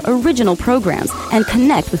all of our original programs and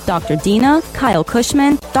connect with Dr. Dina, Kyle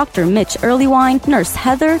Cushman, Dr. Mitch Earlywine, Nurse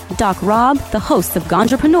Heather, Doc Rob, the hosts of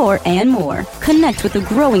Ganjapreneur, and more. Connect with the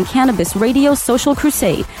growing Cannabis Radio social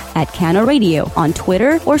crusade at Canna Radio on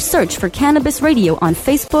Twitter or search for Cannabis Radio on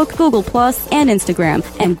Facebook, Google Plus, and Instagram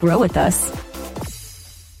and grow with us.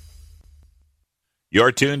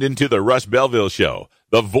 You're tuned into the Russ Belville Show,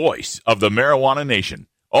 the voice of the marijuana nation,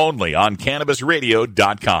 only on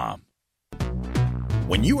CannabisRadio.com.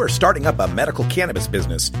 When you are starting up a medical cannabis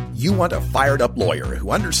business, you want a fired-up lawyer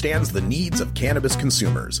who understands the needs of cannabis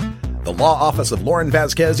consumers. The law office of Lauren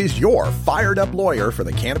Vasquez is your fired-up lawyer for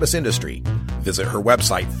the cannabis industry. Visit her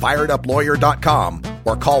website, fireduplawyer.com,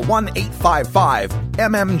 or call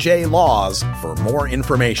 1-855-MMJ-LAWS for more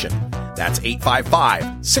information. That's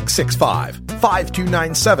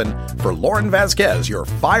 855-665-5297 for Lauren Vasquez, your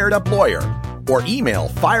fired-up lawyer, or email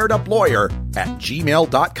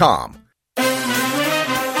fireduplawyer@gmail.com.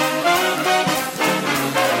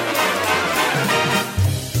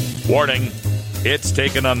 Warning, hits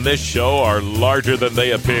taken on this show are larger than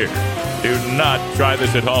they appear. Do not try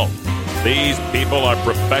this at home. These people are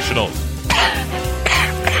professionals.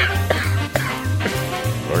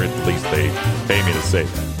 Or at least they pay me to say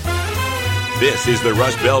that. This is the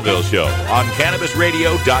Russ Belville Show on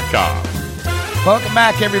CannabisRadio.com. Welcome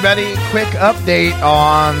back, everybody. Quick update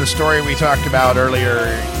on the story we talked about earlier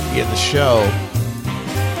in the show.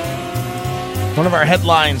 One of our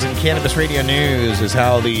headlines in Cannabis Radio News is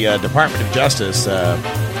how the Department of Justice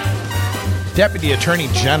Deputy Attorney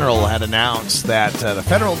General had announced that the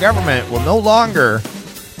federal government will no longer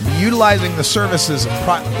be utilizing the services of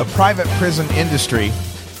the private prison industry.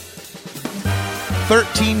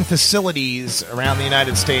 13 facilities around the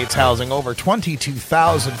United States housing over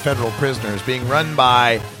 22,000 federal prisoners being run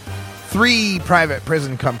by 3 private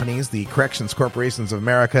prison companies, the Corrections Corporations of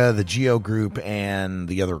America, the Geo Group, and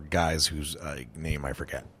the other guys whose name I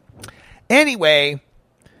forget. Anyway,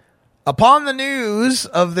 upon the news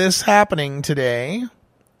of this happening today,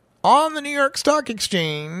 on the New York Stock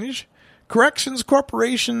Exchange, Corrections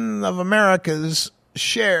Corporation of America's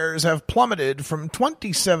shares have plummeted from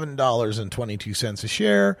 $27.22 a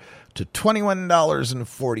share to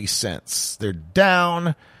 $21.40. They're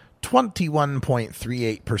down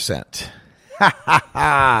 21.38%. Ha ha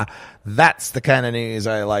ha! That's the kind of news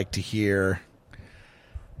I like to hear.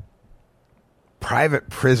 Private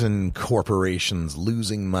prison corporations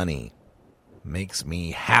losing money makes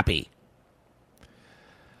me happy.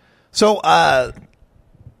 So,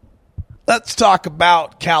 let's talk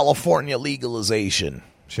about California legalization,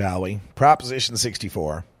 shall we? Proposition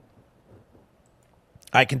 64.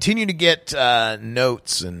 I continue to get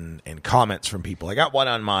notes and comments from people. I got one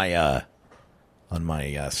on my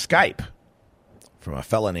Skype from a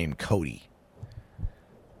fella named Cody.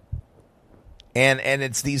 And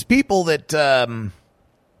it's these people that,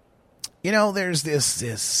 there's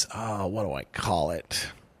this, what do I call it?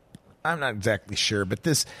 I'm not exactly sure, but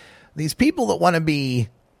these people that want to be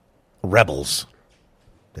rebels.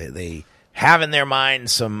 They have in their mind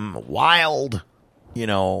some wild,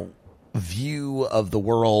 view of the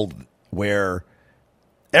world where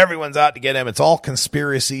everyone's out to get him. It's all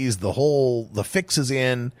conspiracies. The fix is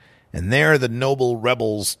in, and they're the noble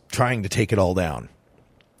rebels trying to take it all down.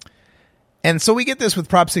 And so we get this with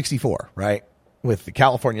Prop 64, right? With the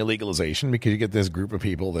California legalization, because you get this group of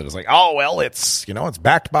people that is like, oh, well, it's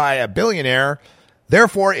backed by a billionaire,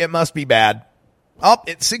 therefore it must be bad. Oh,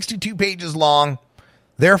 it's 62 pages long,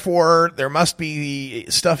 therefore there must be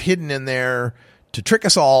stuff hidden in there to trick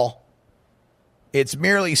us all. It's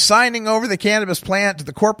merely signing over the cannabis plant to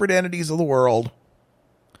the corporate entities of the world,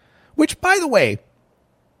 which, by the way,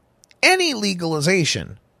 any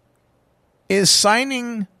legalization is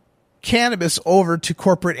signing cannabis over to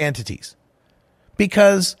corporate entities,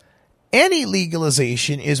 because any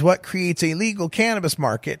legalization is what creates a legal cannabis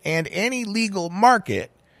market, and any legal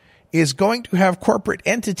market is going to have corporate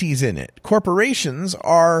entities in it. Corporations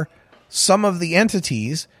are some of the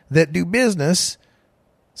entities that do business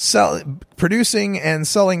producing and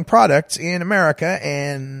selling products in America,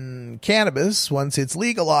 and cannabis, once it's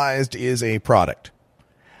legalized, is a product.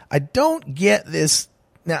 I don't get this.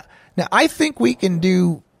 Now I think we can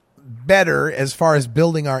do better as far as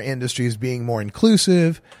building our industries, being more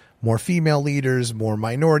inclusive, more female leaders, more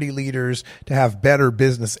minority leaders, to have better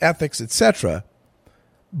business ethics, etc.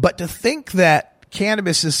 But to think that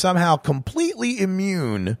cannabis is somehow completely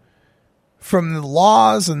immune from the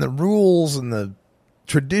laws and the rules and the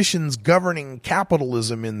traditions governing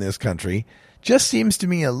capitalism in this country just seems to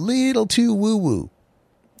me a little too woo-woo,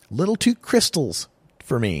 a little too crystals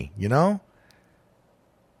for me,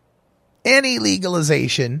 Any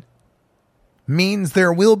legalization means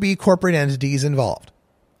there will be corporate entities involved,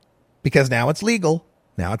 because now it's legal,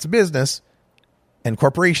 now it's a business, and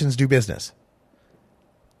corporations do business.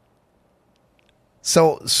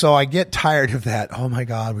 So I get tired of that. Oh my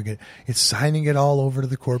God, it's signing it all over to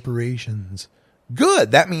the corporations.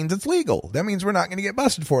 Good. That means it's legal. That means we're not going to get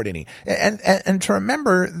busted for it any. And to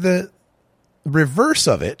remember, the reverse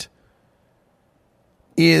of it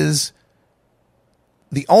is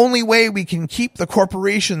the only way we can keep the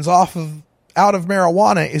corporations out of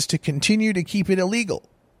marijuana is to continue to keep it illegal.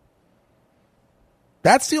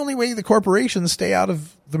 That's the only way the corporations stay out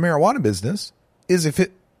of the marijuana business, is if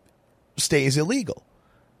it stays illegal.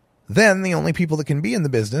 Then the only people that can be in the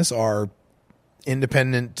business are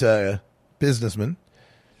independent businessmen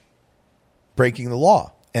breaking the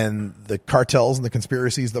law, and the cartels and the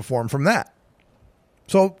conspiracies that form from that.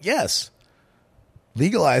 So yes,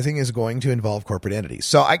 legalizing is going to involve corporate entities.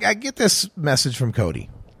 So I get this message from Cody,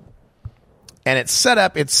 and it's set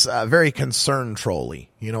up. It's very concern trolly.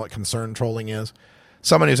 You know what concern trolling is?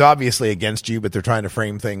 Someone who's obviously against you, but they're trying to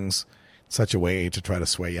frame things in such a way to try to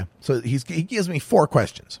sway you. So he gives me 4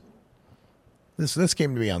 questions. This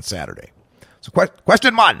came to me on Saturday. So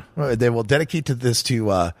question 1, they will dedicate this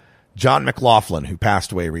to John McLaughlin, who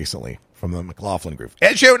passed away recently, from the McLaughlin Group.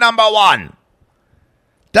 Issue number 1.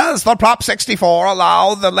 Does the Prop 64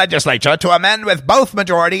 allow the legislature to amend with both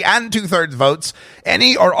majority and 2/3 votes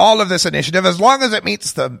any or all of this initiative, as long as it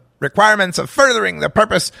meets the requirements of furthering the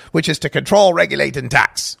purpose, which is to control, regulate, and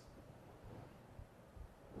tax?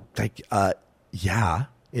 Yeah,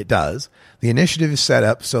 it does. The initiative is set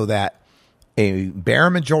up so that a bare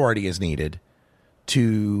majority is needed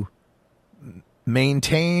to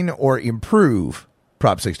maintain or improve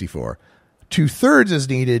Prop 64. 2/3 is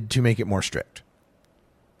needed to make it more strict.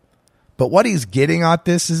 But what he's getting at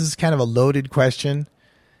this is kind of a loaded question.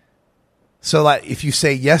 So like, if you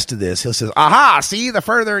say yes to this, he'll say, aha, see, the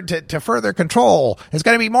further to further control, there's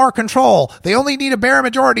going to be more control. They only need a bare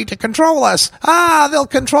majority to control us. They'll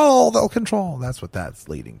control. That's what that's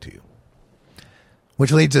leading to.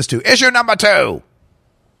 Which leads us to issue number 2.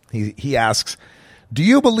 He asks, do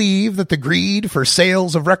you believe that the greed for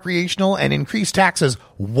sales of recreational and increased taxes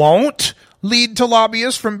won't lead to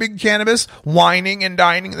lobbyists from big cannabis whining and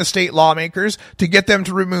dining the state lawmakers to get them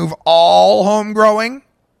to remove all home growing?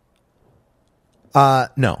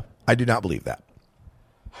 No, I do not believe that.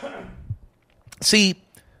 See,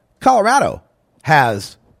 Colorado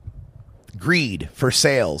has greed for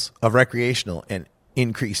sales of recreational and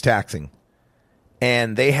increased taxing.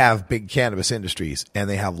 And they have big cannabis industries and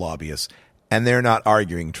they have lobbyists. And they're not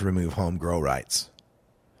arguing to remove home grow rights.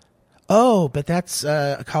 Oh, but that's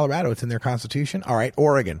Colorado. It's in their constitution. All right,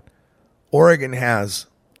 Oregon. Oregon has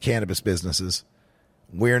cannabis businesses.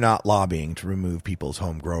 We're not lobbying to remove people's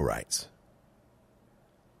home grow rights.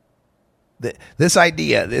 This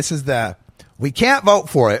idea, we can't vote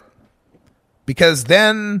for it because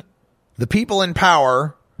then the people in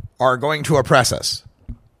power are going to oppress us.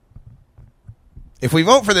 If we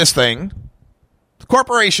vote for this thing, the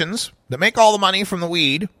corporations that make all the money from the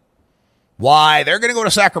weed, why, they're going to go to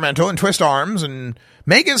Sacramento and twist arms and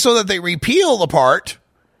make it so that they repeal the part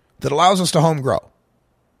that allows us to home grow.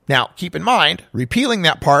 Now, keep in mind, repealing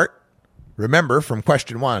that part, remember from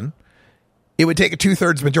question 1, it would take a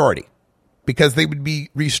 2/3 majority because they would be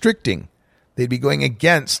restricting. They'd be going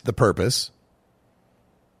against the purpose.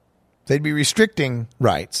 They'd be restricting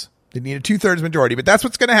rights. They'd need a 2/3 majority, but that's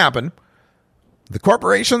what's going to happen. The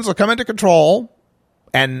corporations will come into control,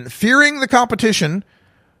 and fearing the competition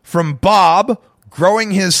from Bob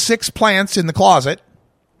growing his 6 plants in the closet,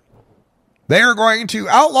 they are going to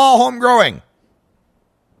outlaw home growing.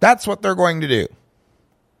 That's what they're going to do.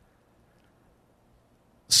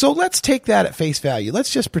 So let's take that at face value. Let's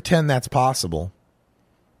just pretend that's possible.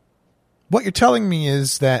 What you're telling me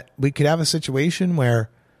is that we could have a situation where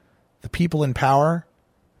the people in power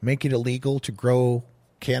make it illegal to grow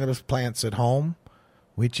cannabis plants at home,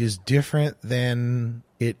 which is different than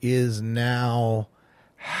it is now.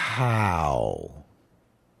 How?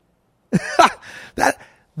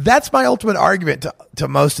 That's my ultimate argument to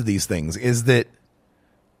most of these things, is that,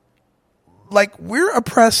 like, we're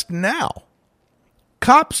oppressed now.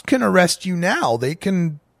 Cops can arrest you now. They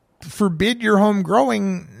can forbid your home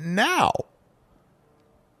growing now.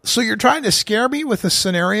 So you're trying to scare me with a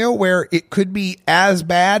scenario where it could be as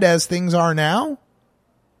bad as things are now?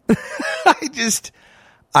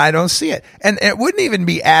 I don't see it. And it wouldn't even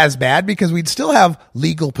be as bad because we'd still have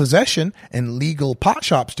legal possession and legal pot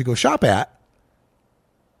shops to go shop at.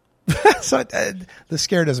 So the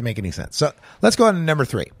scare doesn't make any sense. So let's go on to number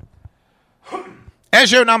 3.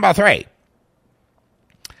 Issue number 3.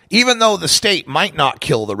 Even though the state might not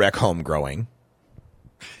kill the rec home growing,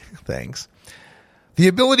 thanks, the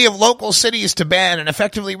ability of local cities to ban and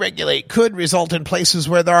effectively regulate could result in places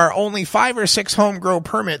where there are only 5 or 6 home grow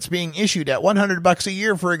permits being issued at $100 a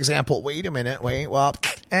year, for example. Wait a minute.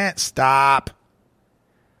 Stop.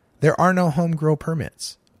 There are no home grow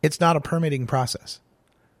permits. It's not a permitting process.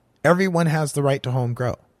 Everyone has the right to home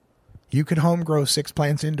grow. You could home grow 6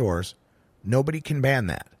 plants indoors. Nobody can ban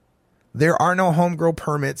that. There are no home grow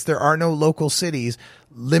permits. There are no local cities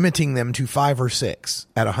limiting them to 5 or 6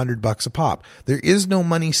 at $100 a pop. There is no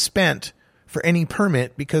money spent for any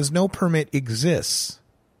permit because no permit exists.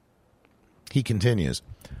 He continues,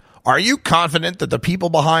 are you confident that the people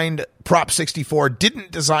behind Prop 64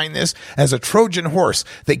 didn't design this as a Trojan horse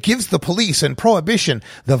that gives the police and prohibition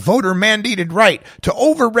the voter-mandated right to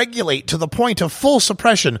over-regulate to the point of full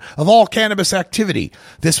suppression of all cannabis activity?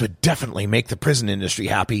 This would definitely make the prison industry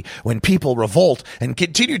happy when people revolt and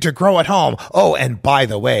continue to grow at home. Oh, and by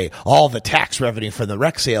the way, all the tax revenue from the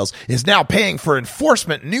rec sales is now paying for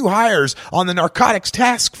enforcement, new hires on the narcotics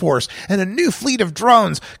task force, and a new fleet of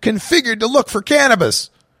drones configured to look for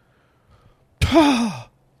cannabis.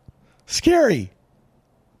 Scary.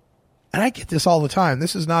 And I get this all the time.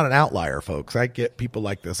 This is not an outlier, folks. I get people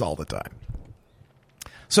like this all the time.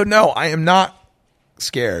 So no, I am not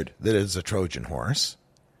scared that it's a Trojan horse,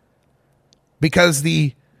 because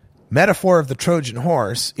the metaphor of the Trojan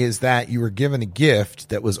horse is that you were given a gift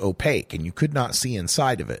that was opaque and you could not see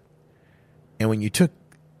inside of it. And when you took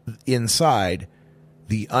inside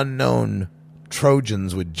the unknown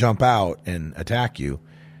Trojans would jump out and attack you.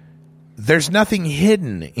 There's nothing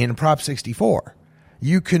hidden in Prop 64.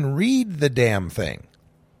 You can read the damn thing.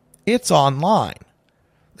 It's online.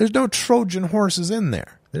 There's no Trojan horses in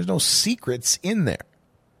there. There's no secrets in there.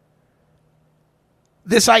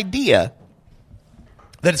 This idea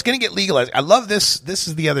that it's going to get legalized. I love this. This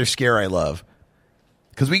is the other scare I love.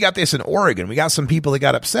 Because we got this in Oregon. We got some people that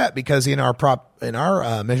got upset because in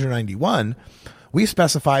our Measure 91, we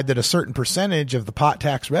specified that a certain percentage of the pot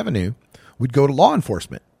tax revenue would go to law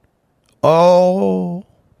enforcement. Oh,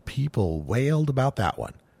 people wailed about that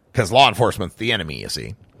one. Because law enforcement's the enemy, you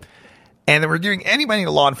see. And then we're giving any money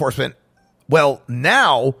to law enforcement. Well,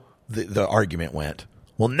 now the argument went,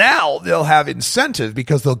 well, now they'll have incentive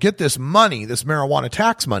because they'll get this money, this marijuana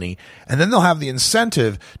tax money, and then they'll have the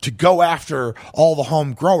incentive to go after all the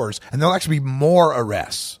home growers, and there'll actually be more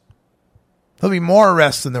arrests. There'll be more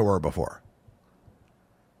arrests than there were before.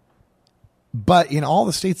 But in all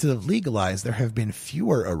the states that have legalized, there have been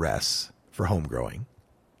fewer arrests for home growing.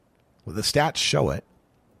 Well, the stats show it.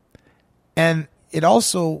 And it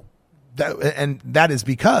also, that is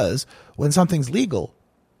because when something's legal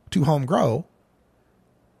to home grow,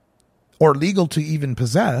 or legal to even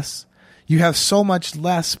possess, you have so much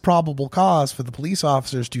less probable cause for the police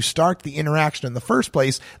officers to start the interaction in the first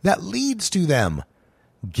place that leads to them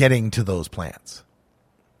getting to those plants.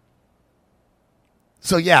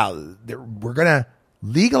 So yeah, we're going to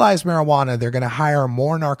legalize marijuana. They're going to hire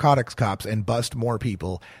more narcotics cops and bust more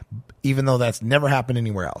people, even though that's never happened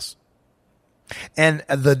anywhere else. And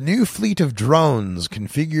the new fleet of drones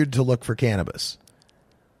configured to look for cannabis.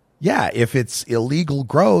 Yeah, if it's illegal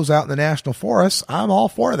grows out in the national forests, I'm all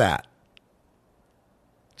for that.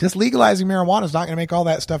 Just legalizing marijuana is not going to make all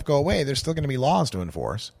that stuff go away. There's still going to be laws to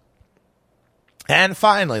enforce. And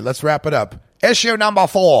finally, let's wrap it up. Issue number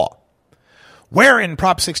 4. Where in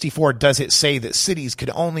Prop 64 does it say that cities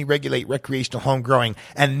can only regulate recreational home growing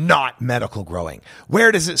and not medical growing?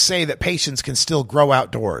 Where does it say that patients can still grow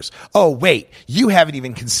outdoors? Oh, wait, you haven't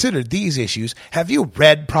even considered these issues. Have you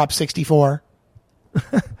read Prop 64?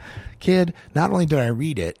 Kid, not only did I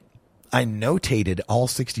read it, I notated all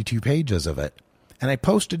 62 pages of it, and I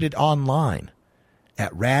posted it online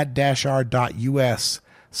at rad-r.us/all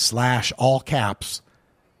caps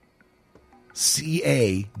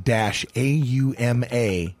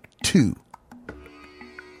CA-AUMA2.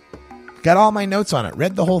 Got all my notes on it.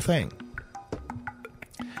 Read the whole thing.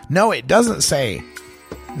 No, it doesn't say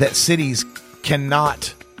that cities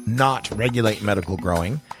cannot not regulate medical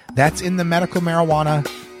growing. That's in the Medical Marijuana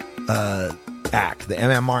Act, the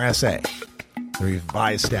MMRSA, the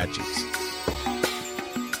revised statutes.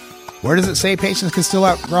 Where does it say patients can still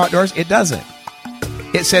grow outdoors? It doesn't.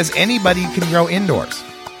 It says anybody can grow indoors.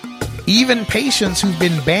 Even patients who've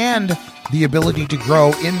been banned the ability to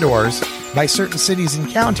grow indoors by certain cities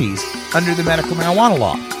and counties under the medical marijuana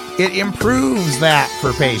law. It improves that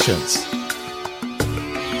for patients.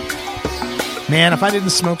 Man, if I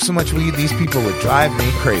didn't smoke so much weed, these people would drive me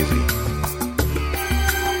crazy.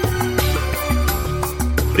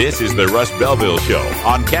 This is the Russ Belville Show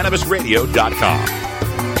on CannabisRadio.com.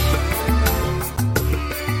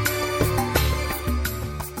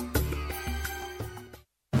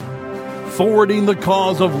 Forwarding the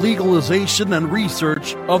cause of legalization and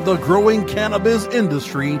research of the growing cannabis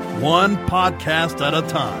industry, one podcast at a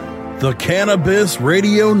time. The Cannabis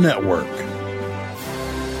Radio Network.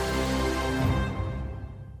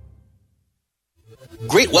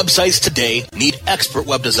 Great websites today need expert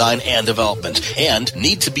web design and development and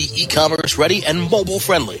need to be e-commerce ready and mobile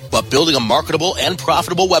friendly. But building a marketable and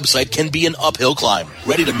profitable website can be an uphill climb.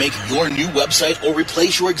 Ready to make your new website or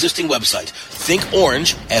replace your existing website? Think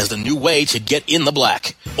Orange as the new way to get in the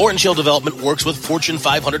black. Orange Hill Development works with Fortune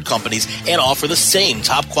 500 companies and offer the same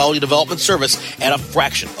top quality development service at a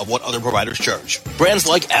fraction of what other providers charge. Brands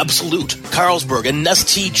like Absolute, Carlsberg, and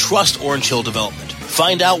Nestea trust Orange Hill Development.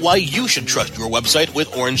 Find out why you should trust your website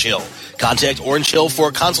with Orange Hill. Contact Orange Hill for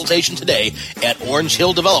a consultation today at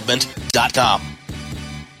orangehilldevelopment.com.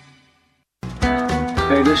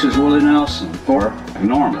 Hey, this is Willie Nelson for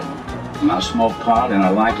Normal. And I smoke pot and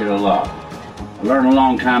I like it a lot. I learned a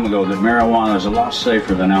long time ago that marijuana is a lot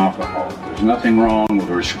safer than alcohol. There's nothing wrong with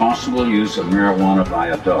the responsible use of marijuana by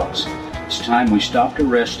adults. It's time we stopped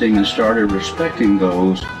arresting and started respecting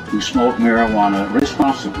those who smoke marijuana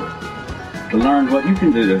responsibly. To learn what you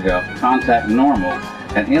can do to help, contact NORML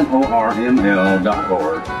at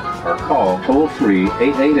NORML.org or call toll-free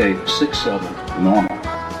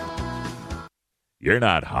 888-67-NORMAL. You're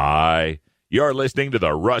not high. You're listening to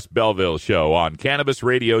the Russ Belville Show on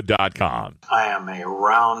CannabisRadio.com. I am a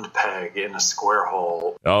round peg in a square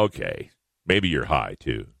hole. Okay. Maybe you're high,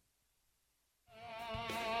 too.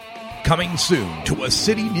 Coming soon to a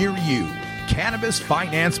city near you, Cannabis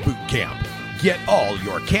Finance Boot Camp. Get all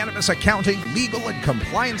your cannabis accounting, legal, and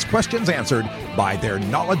compliance questions answered by their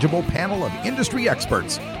knowledgeable panel of industry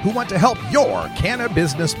experts who want to help your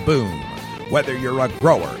cannabis boom. Whether you're a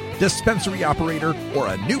grower, dispensary operator, or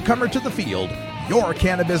a newcomer to the field, your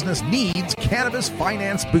cannabis needs Cannabis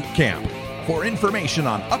Finance Boot Camp. For information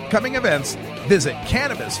on upcoming events, visit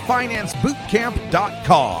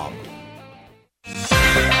CannabisFinanceBootCamp.com.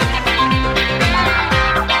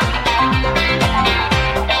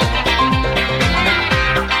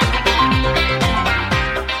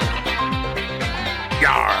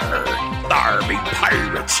 Yarr! Thar be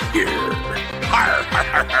pirates here! Har, har,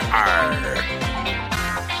 har, har, har.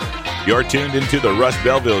 You're tuned into the Russ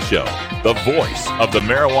Belville Show, the voice of the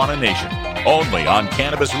marijuana nation, only on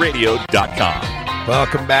CannabisRadio.com.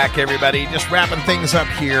 Welcome back, everybody. Just wrapping things up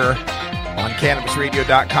here on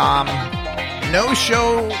CannabisRadio.com. No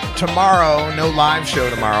show tomorrow, no live show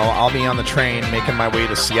tomorrow. I'll be on the train making my way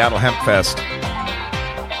to Seattle Hemp Fest.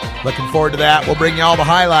 Looking forward to that. We'll bring you all the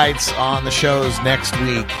highlights on the shows next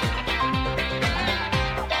week.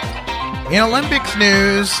 In Olympics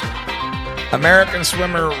news, American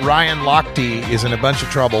swimmer Ryan Lochte is in a bunch of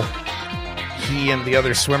trouble. He and the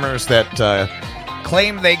other swimmers that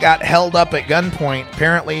claim they got held up at gunpoint,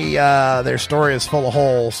 apparently their story is full of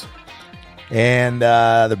holes. And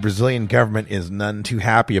the Brazilian government is none too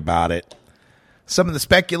happy about it. Some of the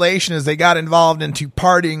speculation is they got involved into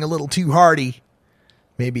partying a little too hardy.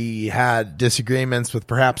 Maybe had disagreements with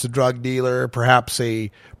perhaps a drug dealer, perhaps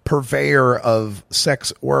a purveyor of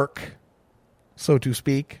sex work, so to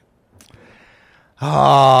speak.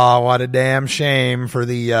 Oh, what a damn shame for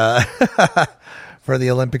the for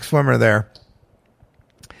the Olympic swimmer there.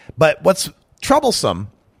 But what's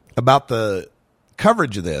troublesome about the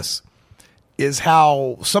coverage of this is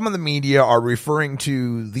how some of the media are referring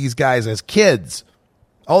to these guys as kids.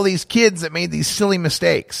 All these kids that made these silly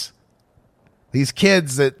mistakes. These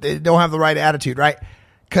kids that they don't have the right attitude, right?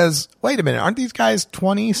 Because, wait a minute, aren't these guys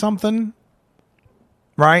 20-something?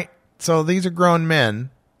 Right? So these are grown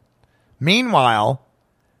men. Meanwhile,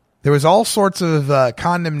 there was all sorts of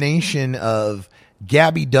condemnation of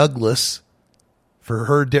Gabby Douglas for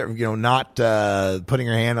her, not putting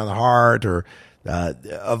her hand on the heart, or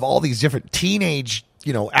of all these different teenage,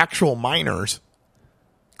 actual minors,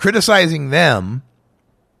 criticizing them,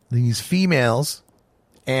 these females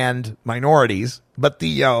and minorities. But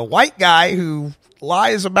the white guy who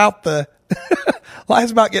lies about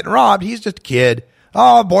lies about getting robbed, he's just a kid.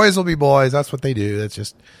 Oh, boys will be boys. That's what they do. That's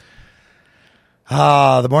just...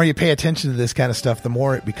 the more you pay attention to this kind of stuff, the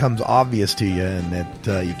more it becomes obvious to you, and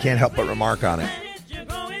that you can't help but remark on it.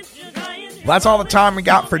 Well, that's all the time we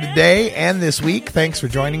got for today and this week. Thanks for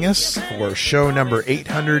joining us for show number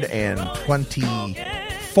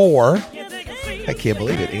 824. I can't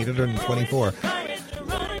believe it, 824.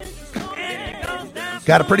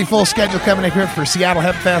 Got a pretty full schedule coming up here for Seattle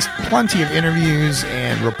Hemp Fest. Plenty of interviews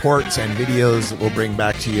and reports and videos that we'll bring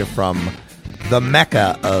back to you from the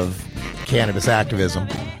Mecca of cannabis activism.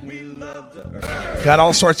 Got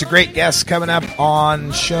all sorts of great guests coming up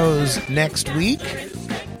on shows next week.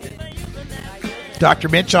 Dr.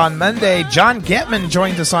 Mitch on Monday. John Getman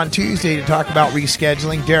joins us on Tuesday to talk about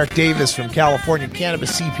rescheduling. Derek Davis from California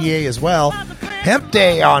Cannabis CPA as well. Hemp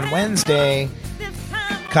Day on Wednesday.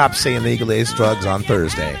 Cops saying legal age drugs on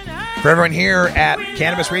Thursday. For everyone here at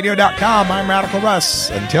CannabisRadio.com, I'm Radical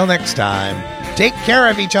Russ. Until next time, take care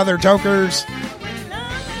of each other, tokers.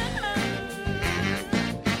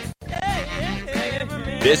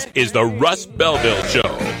 This is the Russ Belville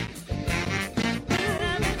Show.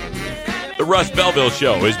 The Russ Belville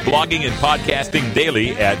Show is blogging and podcasting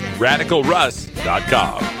daily at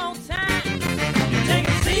RadicalRuss.com.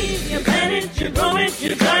 You grow it,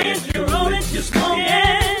 you dry it, you roll it, you smoke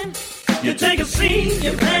it. You take a seed,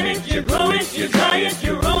 you plant it, you grow it, you dry it,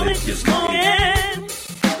 you roll it, you smoke it.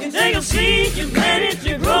 You take a seed, you plant it,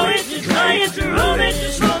 you grow it, you dry it, you roll it,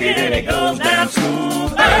 you smoke it, and it goes down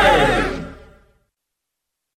smooth.